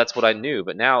 Yeah, right. That's what I knew.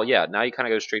 But now you kind of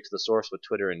go straight to the source with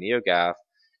Twitter and NeoGAF.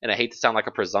 And I hate to sound like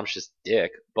a presumptuous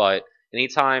dick, but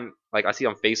anytime like I see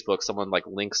on Facebook someone like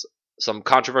links some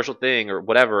controversial thing or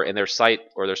whatever, and their site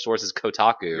or their source is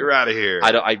Kotaku, You're out of here.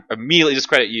 I immediately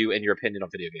discredit you and your opinion on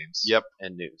video games. Yep.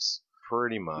 And news.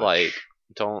 Pretty much. Like,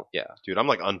 yeah, dude, I'm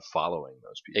like unfollowing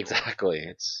those people. exactly.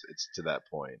 It's to that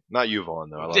point. Not you, Vaughn,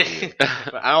 though. I love you.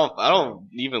 But I don't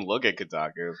even look at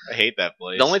Kotaku. I hate that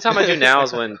place. The only time I do now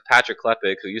is when Patrick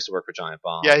Klepek, who used to work for Giant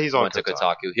Bomb, Yeah, he's on went to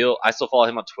Kotaku. Kotaku. I still follow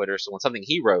him on Twitter, so when something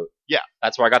he wrote, Yeah.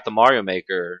 that's where I got the Mario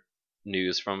Maker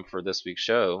news for this week's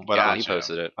show. But when he Gotcha.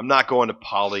 posted it. I'm not going to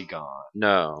Polygon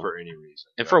No. for any reason.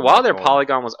 And for a I'm while not there, going-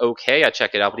 Polygon was okay. I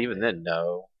check it out, but even then,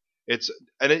 no. It's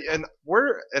and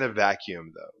we're in a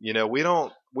vacuum though. You know, we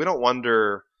don't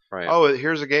wonder. Right. Oh,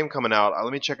 here's a game coming out.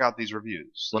 Let me check out these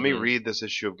reviews. Let me Mhm. read this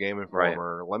issue of Game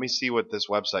Informer. Let me see what this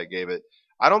website gave it.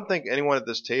 I don't think anyone at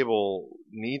this table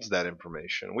needs that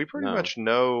information. We pretty No. much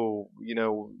know, you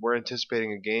know, we're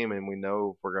anticipating a game and we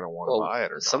know if we're going to want to Well, buy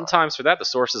it or not. sometimes for that, the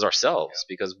source is ourselves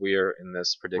because we're in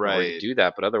this predicament where Right. you do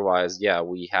that. But otherwise, yeah,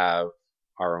 we have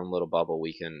our own little bubble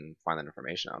we can find that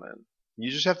information out in. You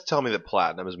just have to tell me that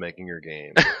Platinum is making your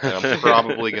game. And I'm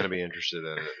probably going to be interested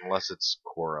in it, unless it's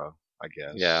Korra, I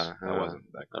guess. Yeah, that wasn't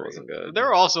that That great. wasn't good. There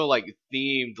are also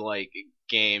themed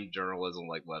game journalism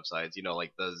like websites,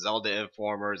 like the Zelda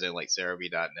Informers and like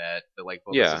Cerebi.net that like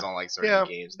Yeah. focuses on like certain Yeah.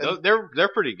 games. They're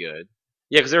pretty good.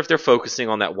 Yeah, because they're they're focusing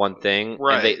on that one thing,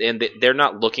 Right. they're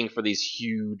not looking for these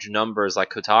huge numbers like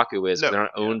Kotaku is. 'Cause No, they're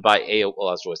not owned by AOL. Well,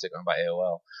 that's joystick owned by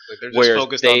AOL. Like, they're just Whereas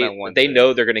focused on that one. they thing.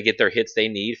 know they're going to get their hits they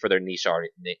need for their niche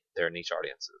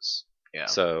audiences. Yeah.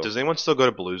 So Does anyone still go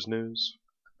to Blues News?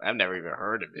 I've never even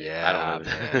heard of it. I don't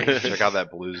know. man. Check out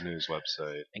that Blues News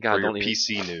website. And God, or your don't even-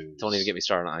 PC news. don't even get me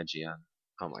started on IGN.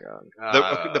 Oh my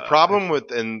god. The problem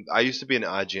with, and I used to be an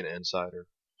IGN insider.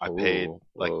 I paid Ooh,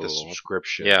 like the ooh.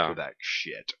 subscription Yeah. for that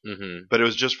shit, Mm-hmm. but it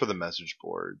was just for the message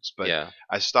boards. But Yeah.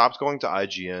 I stopped going to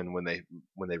IGN when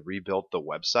they rebuilt the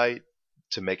website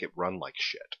to make it run like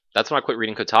shit. That's when I quit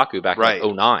reading Kotaku back Right. in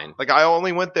 2009. Like I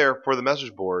only went there for the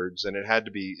message boards, and it had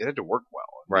to work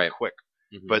well, and be Right. quick.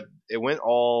 Mhm. But it went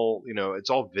all, it's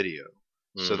all video.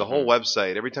 So the whole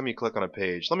website, every time you click on a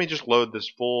page, let me just load this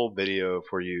full video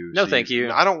for you. No, thank you.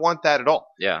 I don't want that at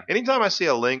all. Yeah. Anytime I see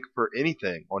a link for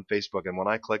anything on Facebook and when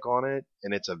I click on it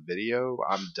and it's a video,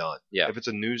 I'm done. Yeah. If it's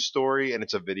a news story and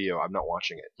it's a video, I'm not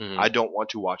watching it. Mhm. I don't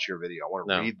want to watch your video. I want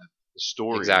to No. read the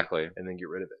story Exactly. and then get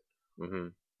rid of it. hmm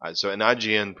So and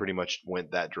IGN pretty much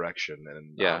went that direction,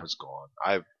 and Yeah. I was gone.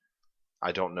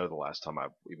 I don't know the last time I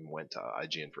even went to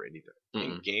IGN for anything. I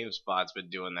think GameSpot's been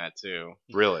doing that too.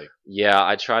 Really, Yeah,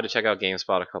 I tried to check out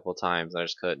GameSpot a couple of times. I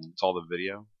just couldn't. it's all the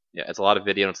video. Yeah, it's a lot of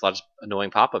video and it's a lot of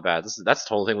annoying pop-up ads. That's the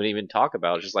whole thing we didn't even talk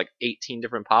about. It's just like 18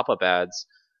 different pop-up ads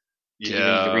to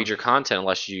even read your content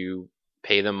unless you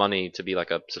pay them money to be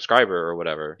like a subscriber or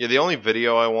whatever. Yeah, the only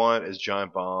video I want is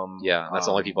Giant Bomb. Yeah, that's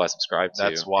the only people I subscribe to.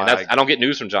 that's why And I don't get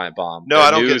news from Giant Bomb. No, Their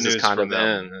I don't get is news kind from of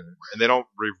them. eh, and they don't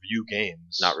review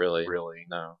games. Not really. Really.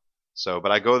 No, So,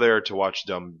 but I go there to watch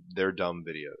their dumb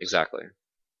videos. exactly.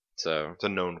 So, It's a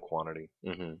known quantity.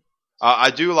 hmm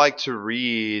I do like to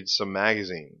read some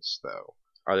magazines, though.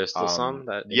 are there still some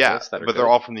that Yeah, exist that are but they're good?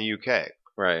 all from the UK.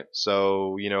 right.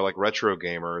 So, like Retro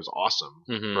Gamer is awesome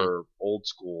Mhm. for old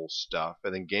school stuff.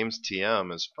 And then Games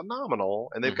TM is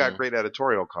phenomenal. And they've got Mhm. great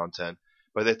editorial content.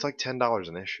 But it's like $10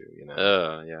 an issue,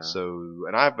 Yeah. So,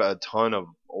 and I have a ton of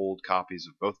old copies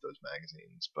of both those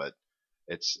magazines, but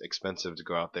it's expensive to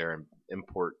go out there and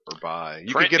import or buy.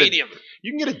 You can get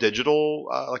a digital,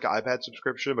 like an iPad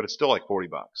subscription, but it's still like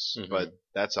 $40. Mhm. But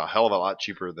that's a hell of a lot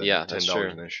cheaper than Yeah, that's $10 true.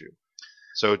 an issue.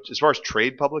 So as far as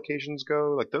trade publications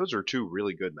go, like those are two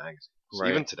really good magazines,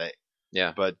 Right. even today.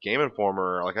 Yeah. But Game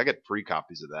Informer, like I get free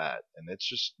copies of that, and it's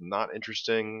just not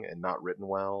interesting and not written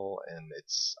well, and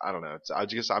I don't know. I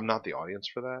guess I'm not the audience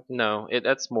for that. No,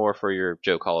 that's more for your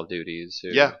Joe Call of Duties who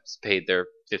Yeah. paid their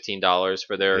 $15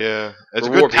 for their Yeah, it's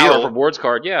a reward good power deal. rewards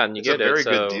card. Yeah, and you It's get a very it.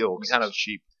 good So deal. you 'Cause kind of it's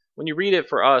cheap. when you read it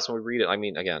for us, when we read it, I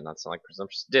mean, again, not to sound like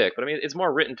presumptuous dick, but I mean, it's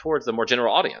more written towards the more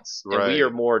general audience, and we Right. are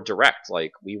more direct.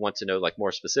 Like we want to know like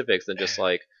more specifics than just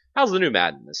like how's the new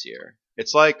Madden this year.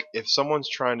 It's like if someone's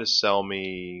trying to sell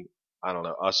me, I don't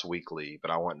know, Us Weekly, but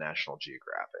I want National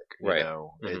Geographic. You Right.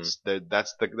 know, Mhm.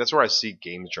 that's where I see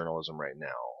games journalism right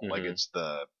now. Like Mhm. it's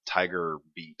the Tiger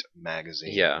Beat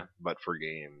magazine, Yeah. but for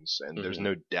games, and there's Mhm.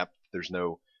 no depth.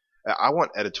 I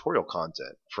want editorial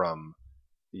content from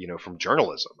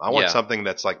journalism. I want Yeah. something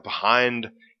that's like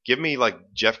behind. Give me like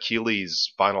Jeff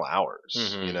Keighley's Final Hours.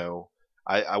 Mhm.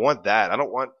 I want that. I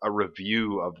don't want a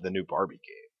review of the new Barbie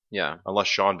game. Yeah. Unless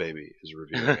Sean Baby is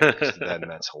reviewing it, 'cause then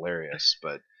that's hilarious.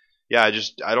 But yeah,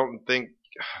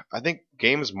 I think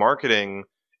games marketing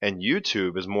and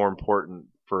YouTube is more important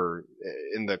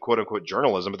in the quote unquote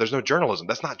journalism, but there's no journalism.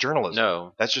 That's not journalism.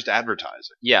 No. That's just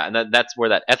advertising. Yeah, and that's where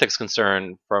that ethics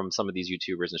concern from some of these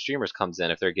YouTubers and streamers comes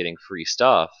in. If they're getting free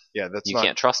stuff, Yeah, that's you not.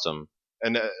 can't trust them.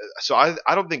 And so I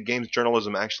don't think games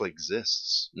journalism actually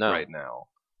exists No. right now.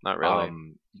 Not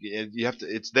really. You have to.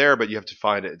 It's there, but you have to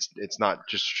find it. It's not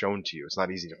just shown to you. It's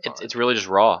not easy to find. It's really just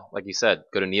raw, like you said.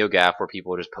 Go to NeoGAF where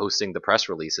people are just posting the press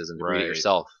releases and read it Right.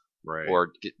 yourself, right.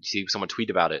 or see someone tweet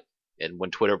about it. And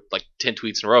when Twitter like 10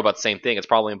 tweets in a row about the same thing, it's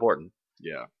probably important.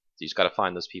 Yeah, So you just got to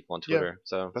find those people on Twitter.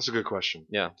 So that's a good question.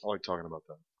 yeah, I like talking about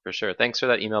that. for sure. Thanks for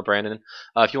that email, Brandon.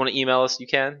 If you want to email us, you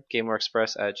can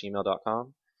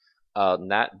gamerexpress@gmail.com.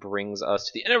 And that brings us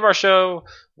to the end of our show,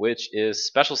 which is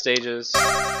special stages.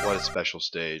 What a special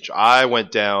stage. I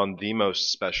went down the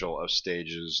most special of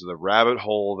stages, the rabbit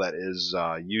hole that is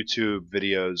YouTube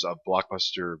videos of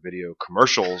Blockbuster video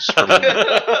commercials from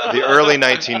the early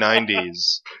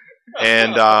 1990s.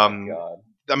 And,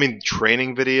 I mean,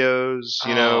 training videos,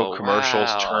 Oh, commercials,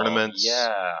 wow. tournaments.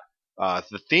 Yeah.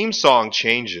 The theme song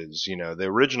changes, the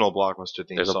original Blockbuster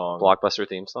theme There's song. a Blockbuster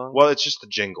theme song? Well, it's just the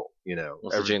jingle,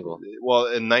 What's the jingle? Well,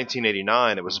 in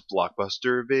 1989, it was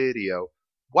Blockbuster Video.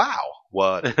 wow,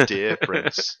 what a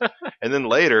difference. And then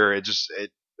later,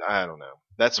 I don't know.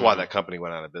 That's why that company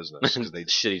went out of business, because they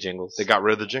Shitty jingles. They got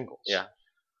rid of the jingles. Yeah.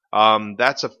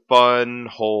 That's a fun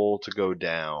hole to go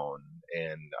down,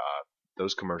 and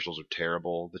those commercials are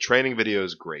terrible. The training video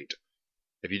is great.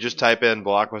 If you just type in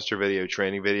Blockbuster video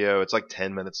training video, it's like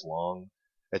 10 minutes long.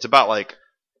 It's about like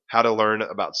how to learn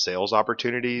about sales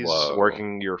opportunities, Whoa.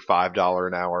 working your $5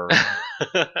 an hour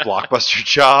Blockbuster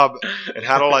job, and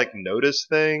how to like notice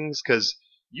things, because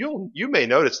you may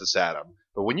notice this, Adam,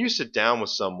 but when you sit down with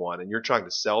someone and you're trying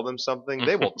to sell them something,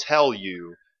 they will tell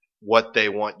you what they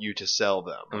want you to sell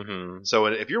them. Mm-hmm. So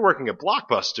if you're working at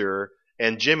Blockbuster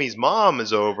and Jimmy's mom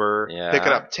is over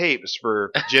picking up tapes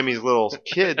for Jimmy's little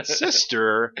kid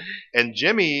sister, and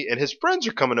Jimmy and his friends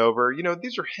are coming over,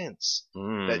 these are hints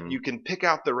that you can pick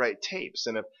out the right tapes.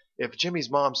 And if Jimmy's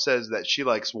mom says that she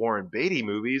likes Warren Beatty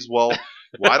movies, well,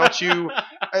 why don't you?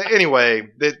 Anyway,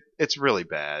 it's really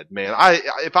bad, man.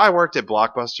 If I worked at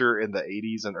Blockbuster in the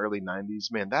 80s and early 90s,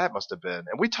 man, that must have been.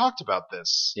 And we talked about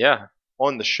this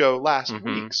on the show last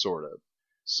week, sort of.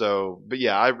 So, but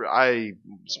yeah, I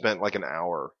spent like an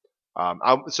hour.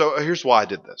 So here's why I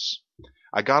did this.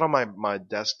 I got on my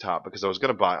desktop because I was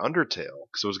going to buy Undertale,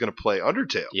 because I was going to play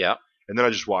Undertale. Yeah. And then I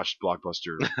just watched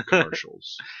Blockbuster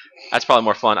commercials. That's probably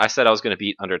more fun. I said I was going to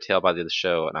beat Undertale by the end of the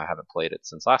show, and I haven't played it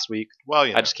since last week. Well,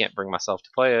 I just can't bring myself to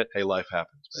play it. Hey, life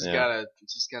happens.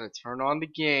 Just gotta turn on the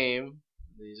game.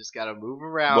 You just gotta move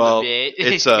around a bit.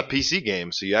 It's a PC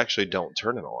game, so you actually don't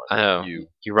turn it on. I know.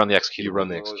 You run the executable. You run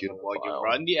the executable. You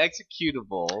run the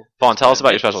executable. Vaughn, tell us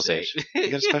about your special stage.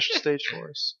 You got a special stage for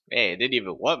us? Man, didn't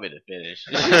even want me to finish.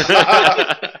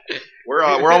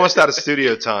 We're almost out of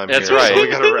studio time. That's here, right. So we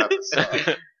gotta wrap this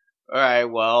up. All right.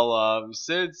 Well,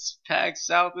 since PAX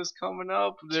South is coming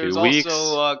up, there's 2 weeks.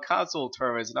 also console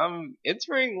tournaments, and I'm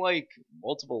entering like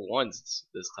multiple ones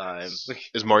this time.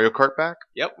 Is Mario Kart back?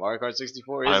 Yep, Mario Kart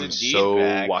 64 is I'm indeed so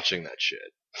back. watching that shit.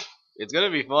 It's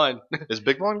gonna be fun. Is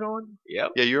Big Blonde going?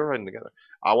 Yep. Yeah, you're riding together.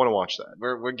 I want to watch that.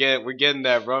 We're getting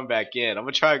that run back in. I'm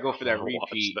gonna try to go for that I'll watch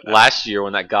repeat. that. Last year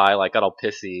when that guy got all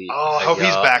pissy. Oh, I hope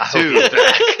he's back too.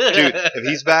 Dude, if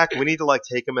he's back, we need to like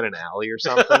take him in an alley or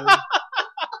something.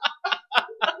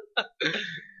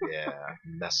 Yeah,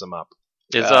 mess him up.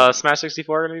 Is Smash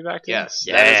 64 going to be back too? Yes,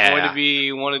 Yeah. that is going to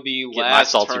be one of the Get my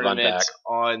last salty bun tournaments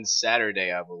on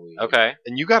Saturday, I believe. Okay.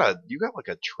 And you got like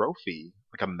a trophy,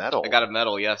 like a medal. I got a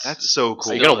medal. Yes, That's so cool.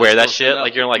 So you're going to wear that Still shit? up.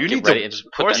 Like you're going to You get need ready to- and just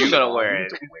Of put course, that I'm shit gonna on? wear You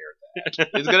it. need to wear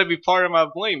It's gonna be part of my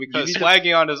bling because need to-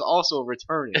 Swagion is also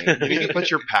returning. that. You need to put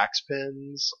your PAX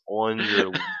pins on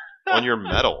your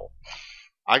medal.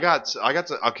 I got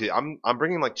to. Okay, I'm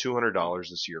bringing like $200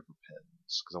 this year for pins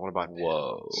because I want to buy pins.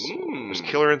 Whoa. There's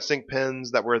Killer Instinct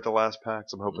pins that were at the last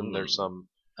PAX. I'm hoping there's some.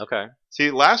 Okay.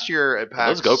 See, last year at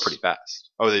PAX, Those go pretty fast.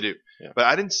 Oh, they do. Yeah. But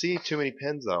I didn't see too many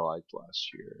pins that I liked last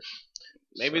year.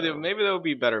 Maybe So, there will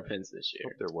be better pins this year.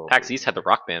 hope there will PAX be. East had the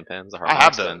Rock Band pins. The Hard I have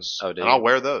Knocks those. pins. Oh, did and you? I'll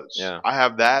wear those. Yeah. I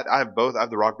have that. I have both. I have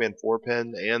the Rock Band 4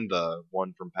 pin and the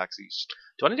one from PAX East.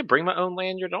 Do I need to bring my own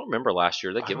lanyard? I don't remember last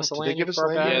year. Did they I give don't- us a did they lanyard give us for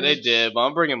our lanyards? Yeah, badge? they did, but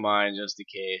I'm bringing mine just in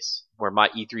case. Where my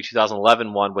E3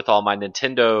 2011 one with all my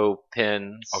Nintendo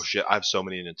pins. Oh shit! I have so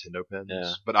many Nintendo pins.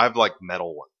 Yeah. But I have like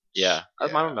metal ones. Yeah.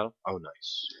 That's my Yeah. own medal. Oh,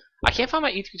 nice. I can't find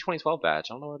my E3 2012 badge.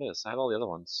 I don't know where it is. I have all the other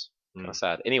ones. Kind of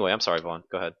sad. Anyway, I'm sorry, Vaughn.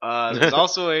 Go ahead. There's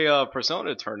also a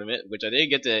Persona tournament, which I didn't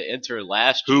get to enter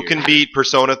last year. Who can beat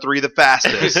Persona 3 the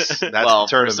fastest? That's Well, the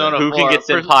tournament. Persona Who can get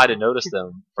 4 Senpai to notice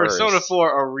them? Persona first?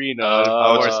 4 Arena,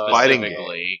 Oh, more it's a fighting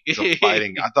specifically. It's a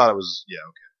fighting. I thought it was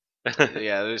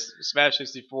Yeah, there's Smash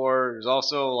 64. There's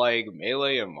also like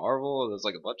Melee and Marvel. There's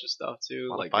like a bunch of stuff too.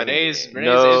 lot of Like fighting Renee's games.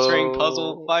 No. entering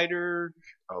Puzzle Fighter.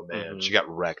 Oh man, Mhm. she got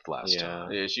wrecked last Yeah.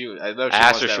 time. Yeah, I know I she asked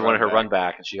wants her if that she wanted her back. run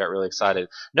back, and she got really excited.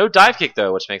 No dive kick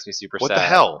though, which makes me super What sad. the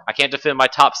hell? I can't defend my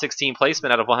top 16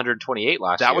 placement out of 128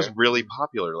 last year. That was really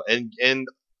popular, and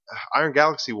Iron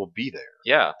Galaxy will be there.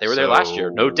 Yeah, they were there last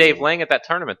year. No So- Dave Lang at that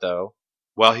tournament though.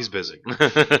 Well, he's busy.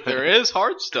 There is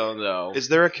Hearthstone though. Is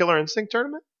there a Killer Instinct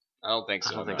tournament? I don't think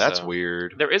so. I don't think no. That's so.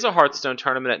 weird. There is a Hearthstone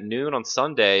tournament at noon on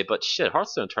Sunday, but shit,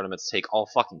 Hearthstone tournaments take all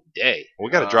fucking day. We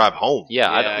got to drive home.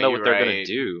 Yeah, I Yeah, don't know what you're they're gonna right.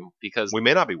 do because We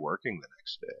may not be working the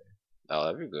next day. oh,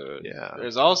 that'd be good. Yeah.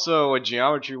 There's also a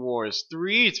Geometry Wars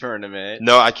 3 tournament.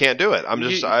 No, I can't do it. I'm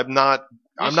You-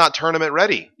 not tournament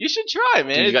ready. You should try,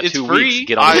 man. Dude, you got it's 2 free. weeks.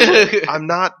 Get on it. I'm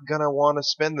not gonna want to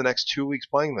spend the next 2 weeks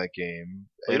playing that game.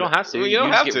 Well, you don't have to. Well, you don't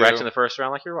just have get to. wrecked in the first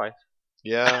round like your wife.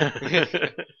 Yeah.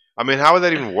 I mean, how would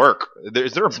that even work?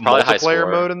 Is there a probably high multiplayer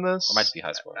score. mode in this? Or might be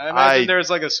high score. I imagine I- there's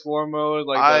like a score mode,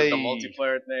 like the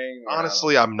multiplayer thing. or I don't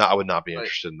Honestly, know. I would not be Like,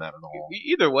 interested in that at all.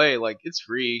 Either way, like it's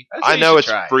free. I know it's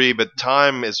free. free, but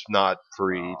time is not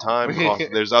free. Oh. Time costs.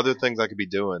 There's other things I could be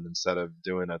doing instead of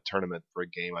doing a tournament for a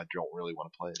game I don't really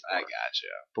want to play. I gotcha.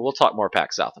 But we'll talk more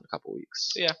PAX South in a couple weeks.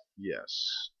 Yeah.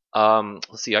 Yes.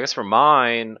 Let's see. I guess for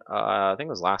mine, I think it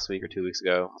was last week or 2 weeks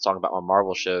ago. I was talking about my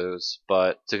Marvel shows,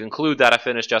 but to conclude that, I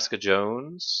finished Jessica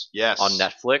Jones Yes. on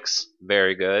Netflix.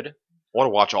 Very good. I want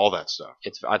to watch all that stuff.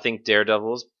 I think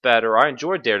Daredevil's better. I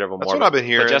enjoyed Daredevil That's more. what I've been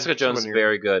hearing. But Jessica That's what Jones I've is been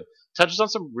very good. Touches on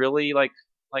some really like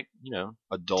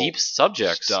Adult deep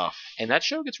subjects, stuff. and that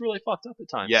show gets really fucked up at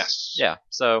times. Yes. Yeah.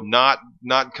 So Not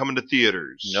coming to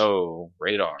theaters. no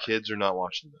rated R. Kids are not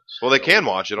watching this. Well, they can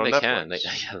watch it on They Netflix. can.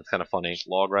 Yeah, that's kind of funny. Just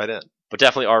log right in. But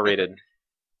definitely R rated.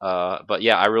 But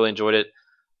yeah, I really enjoyed it.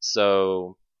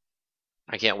 So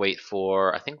I can't wait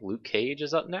for. I think Luke Cage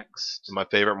is up next. It's my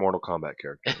favorite Mortal Kombat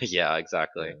character. Yeah,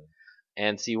 exactly.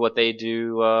 And see what they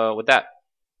do with that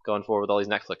going forward with all these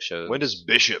Netflix shows. When does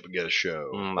Bishop get a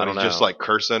show? I When don't he's just know. like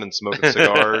cursing and smoking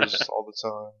cigars all the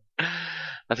time.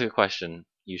 That's a good question.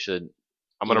 You should.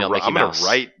 I'm gonna Email Mickey I'm gonna Mouse.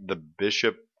 write the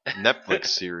Bishop Netflix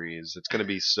series. It's gonna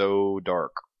be so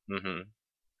dark. Mm-hmm.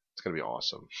 It's gonna be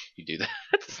awesome. You do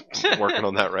that. I'm working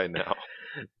on that right now.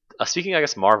 Speaking, I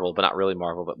guess Marvel, but not really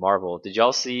Marvel, but Marvel. Did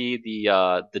y'all see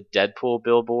the Deadpool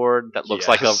billboard that looks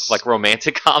like a Yes.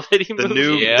 romantic comedy The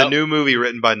movie? new movie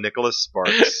written by Nicholas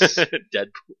Sparks.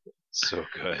 Deadpool. So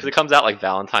Because good. it comes out like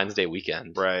Valentine's Day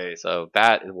weekend. Right. So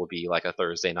that will be like a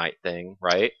Thursday night thing,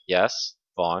 right? Yes,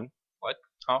 Vaughn. What?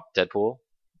 Huh? Deadpool.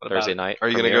 What Thursday about night. Are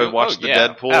you gonna premiere. go watch Oh, the yeah,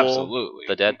 Deadpool? Absolutely.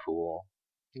 The Deadpool.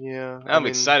 Yeah. I'm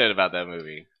excited about that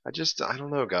movie. I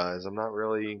don't know, guys. I'm not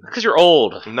really Because you're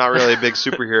old. a big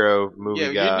superhero movie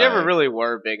Yeah, guy. you never really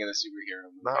were big in the superhero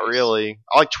movies. Not really.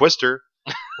 I like Twister.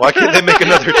 Why can't they make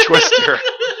another Twister?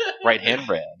 Right hand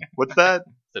red. What's that?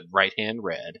 The right hand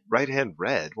red. Right Hand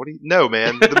Red. What do you? No,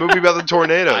 man. The movie about the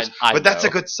tornadoes. I But that's know.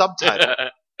 a good subtitle.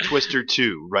 Twister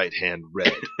 2, Right Hand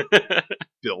Red.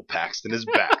 Bill Paxton is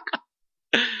back.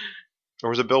 Or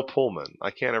was it Bill Pullman?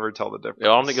 I can't ever tell the difference. I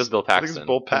don't think it was Bill I think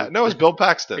Paxton. No, it was Bill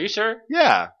Paxton. Are you sure?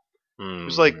 Yeah. It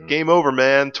was like, game over,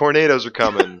 man. Tornadoes are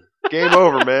coming. Game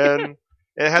over, man.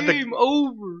 And it had Game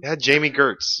over. it had Jamie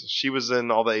Gertz. She was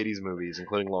in all the 80s movies,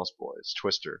 including Lost Boys.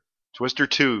 Twister. Twister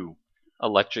 2.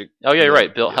 Electric. Oh yeah, you're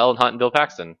right. Yeah. Helen Hunt and Bill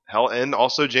Paxton. Hell, and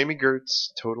also Jamie Gertz.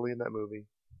 Totally in that movie.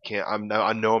 I know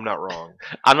I'm not wrong.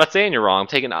 I'm not saying you're wrong.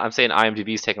 I'm saying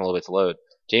IMDb's taking a little bit to load.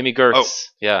 Jamie Gertz. Oh.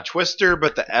 Yeah. Twister,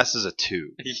 but the S is a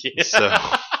 2. Yeah. So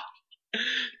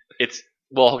It's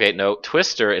okay. No,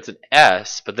 Twister. It's an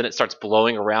S, but then it starts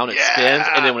blowing around. It spins,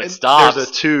 and then when it and stops, there's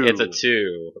a 2. it's a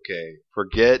 2. Okay,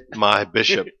 forget my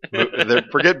Bishop.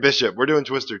 Forget Bishop. We're doing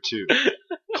Twister 2.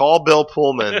 Call Bill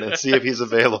Pullman and see if he's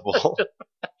available.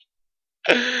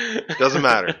 Doesn't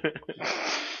matter.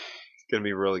 It's gonna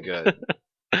be really good.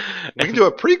 We can do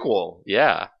a prequel.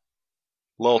 Yeah.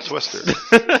 Lil Twister,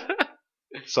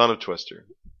 son of Twister.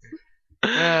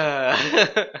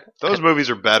 Those movies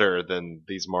are better than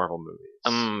these Marvel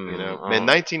movies. You know, man,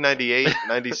 1998,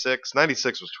 96,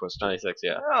 96 was Twister. 96.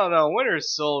 Yeah. I don't know. Winter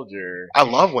Soldier. I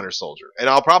love Winter Soldier, and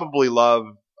I'll probably love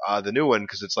the new one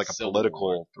because it's like a Civil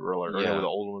political thriller. Or Yeah. no, the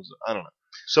old ones, I don't know.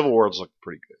 Civil Wars look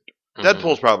pretty good. Mhm.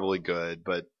 Deadpool's probably good,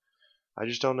 but I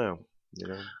just don't know. You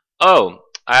know, Oh,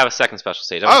 I have a second special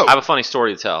stage. Oh. I have a funny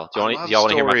story to tell. Do I y'all love want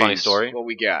to hear my funny stories. story? What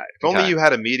we got? if only Okay. you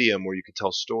had a medium where you could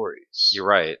tell stories. You're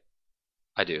right.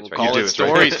 I do. We'll It's right call here. do, it it's right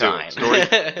story here. time.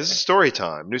 Story- This is story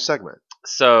time. New segment.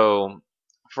 So,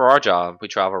 for our job, we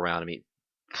travel around and meet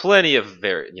plenty of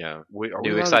very, Are new we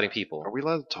allowed- exciting people. Are we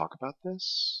allowed to talk about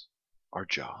this? Our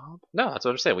job? No, that's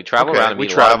what I'm saying. We travel Okay, around and we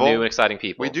meet a lot travel. of new and exciting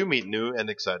people. We do meet new and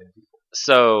exciting people.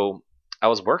 So, I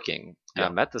was working and I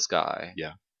Yeah. met this guy.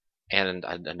 Yeah. And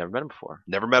I'd never met him before.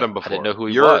 Never met him before. didn't know who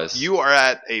he You're- was. You are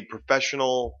at a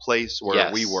professional place where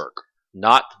Yes. we work.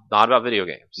 Not about video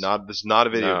games. This is not a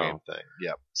video No. game thing.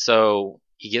 Yep. So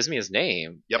he gives me his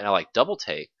name, Yep. and I like double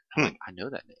take. I'm Hmm. like, I know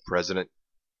that name. President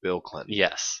Bill Clinton.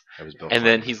 Yes. That was Bill And Clinton.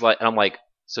 then he's like, and I'm like,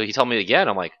 so he told me again.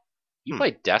 I'm like, you Hmm.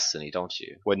 play Destiny, don't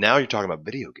you? Well, now you're talking about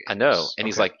video games. I know. And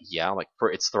he's Okay. like, yeah. I'm like, for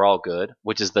it's Thrall Good,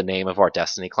 which is the name of our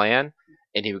Destiny clan.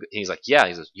 And he's like, yeah.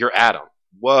 He says, you're Adam.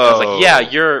 whoa. And I was like, yeah,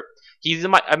 you're. He's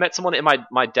in my. I met someone in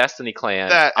my Destiny clan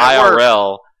That- at work.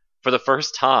 IRL for the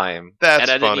first time, That's and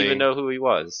I funny. didn't even know who he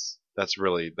was. That's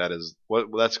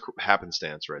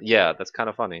happenstance right there. Yeah, that's kind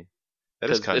of funny. That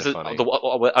is 'Cause kind this of funny.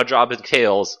 what our job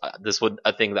entails.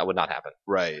 A thing that would not happen.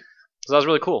 Right. So that was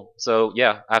really cool. So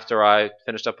yeah, after I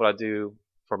finished up what I do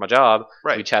for my job,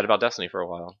 Right. we chatted about Destiny for a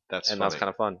while, That's and funny. that was kind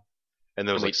of fun. And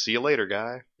then it was And like, see you later,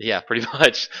 guy. Yeah, pretty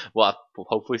much. Well, we'll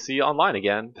hopefully see you online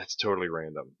again. That's totally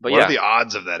random. But what yeah. are the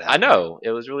odds of that I happening? know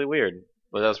it was really weird,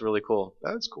 but that was really cool.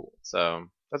 That's cool. So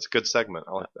That's a good segment.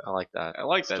 I like that. I like that. I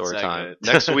like that Story segment.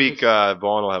 Next week,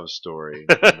 Vaughn will have a story.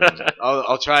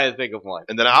 I'll try to think of one.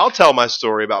 And then I'll tell my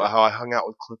story about how I hung out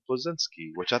with Cliff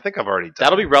Bleszinski, which I think I've already done.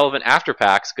 That'll be relevant after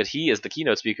PAX because he is the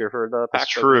keynote speaker for the PAX.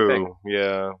 That's opening thing. true.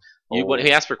 Yeah. When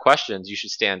he asks for questions, you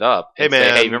should stand up. Hey And man,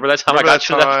 say, hey, remember that time remember I got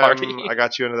you to that time party? I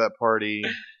got you into that party.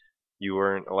 You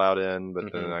weren't allowed in, but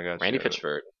then I got Randy you.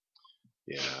 Pitchford,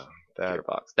 Yeah. That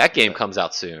Gearbox. That game comes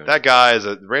out soon. that guy is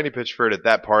Randy Pitchford at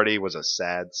that party was a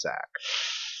sad sack.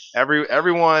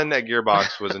 Everyone at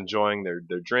Gearbox was enjoying their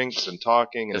drinks and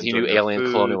talking and Because he knew enjoying their Alien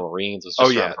food. Colonial Marines was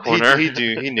just around the corner.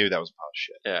 he knew that was pop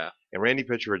shit. Yeah. And Randy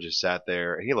Pitchford just sat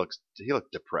there and he looked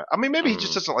depressed. I mean, maybe he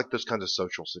just doesn't like those kinds of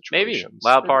social Maybe. situations.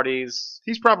 Loud parties.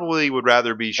 He's probably would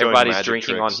rather be showing Everybody's magic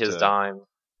drinking on tricks his to- dime.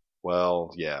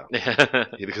 Well, yeah,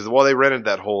 because they rented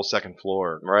that whole second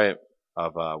floor Right.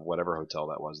 of whatever hotel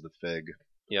that was, the Fig.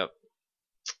 Yep.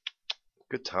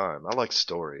 Good time. I like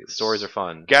stories. Stories are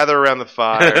fun. Gather around the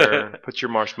fire. Put your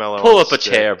marshmallow. Pull on up the a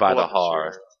stick, chair by pull the up a chair.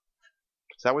 hearth.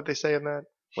 Is that what they say in that?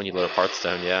 When you load up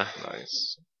Hearthstone, yeah.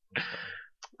 Nice.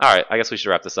 All right, I guess we should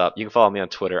wrap this up. You can follow me on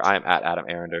Twitter. I am at Adam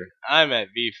Arender. I'm at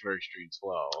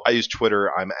V1Street12. I use Twitter.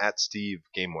 I'm at Steve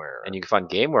Gameware. And you can find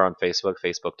Gameware on Facebook,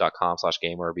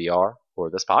 facebook.com/GamewareBR, or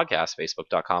this podcast,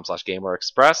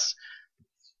 facebook.com/GamewareExpress.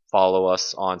 Follow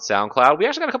us on SoundCloud. We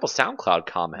actually got a couple SoundCloud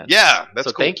comments. Yeah, that's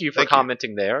so cool. thank you for Thank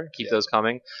commenting there. Keep those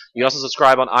coming. You can also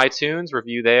subscribe on iTunes,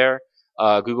 review there,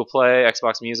 Google Play,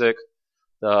 Xbox Music,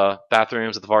 the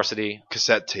bathrooms at the Varsity.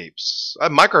 Cassette tapes.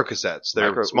 Micro cassettes.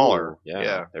 They're smaller. Ooh,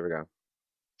 yeah, there we go.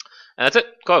 And that's it.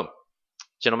 Go.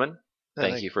 Gentlemen,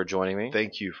 thank you for joining me.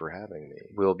 Thank you for having me.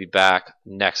 We'll be back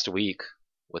next week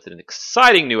with an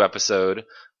exciting new episode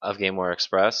of GameWare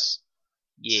Express.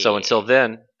 Yeah. So until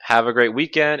then, have a great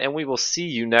weekend, and we will see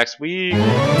you next week.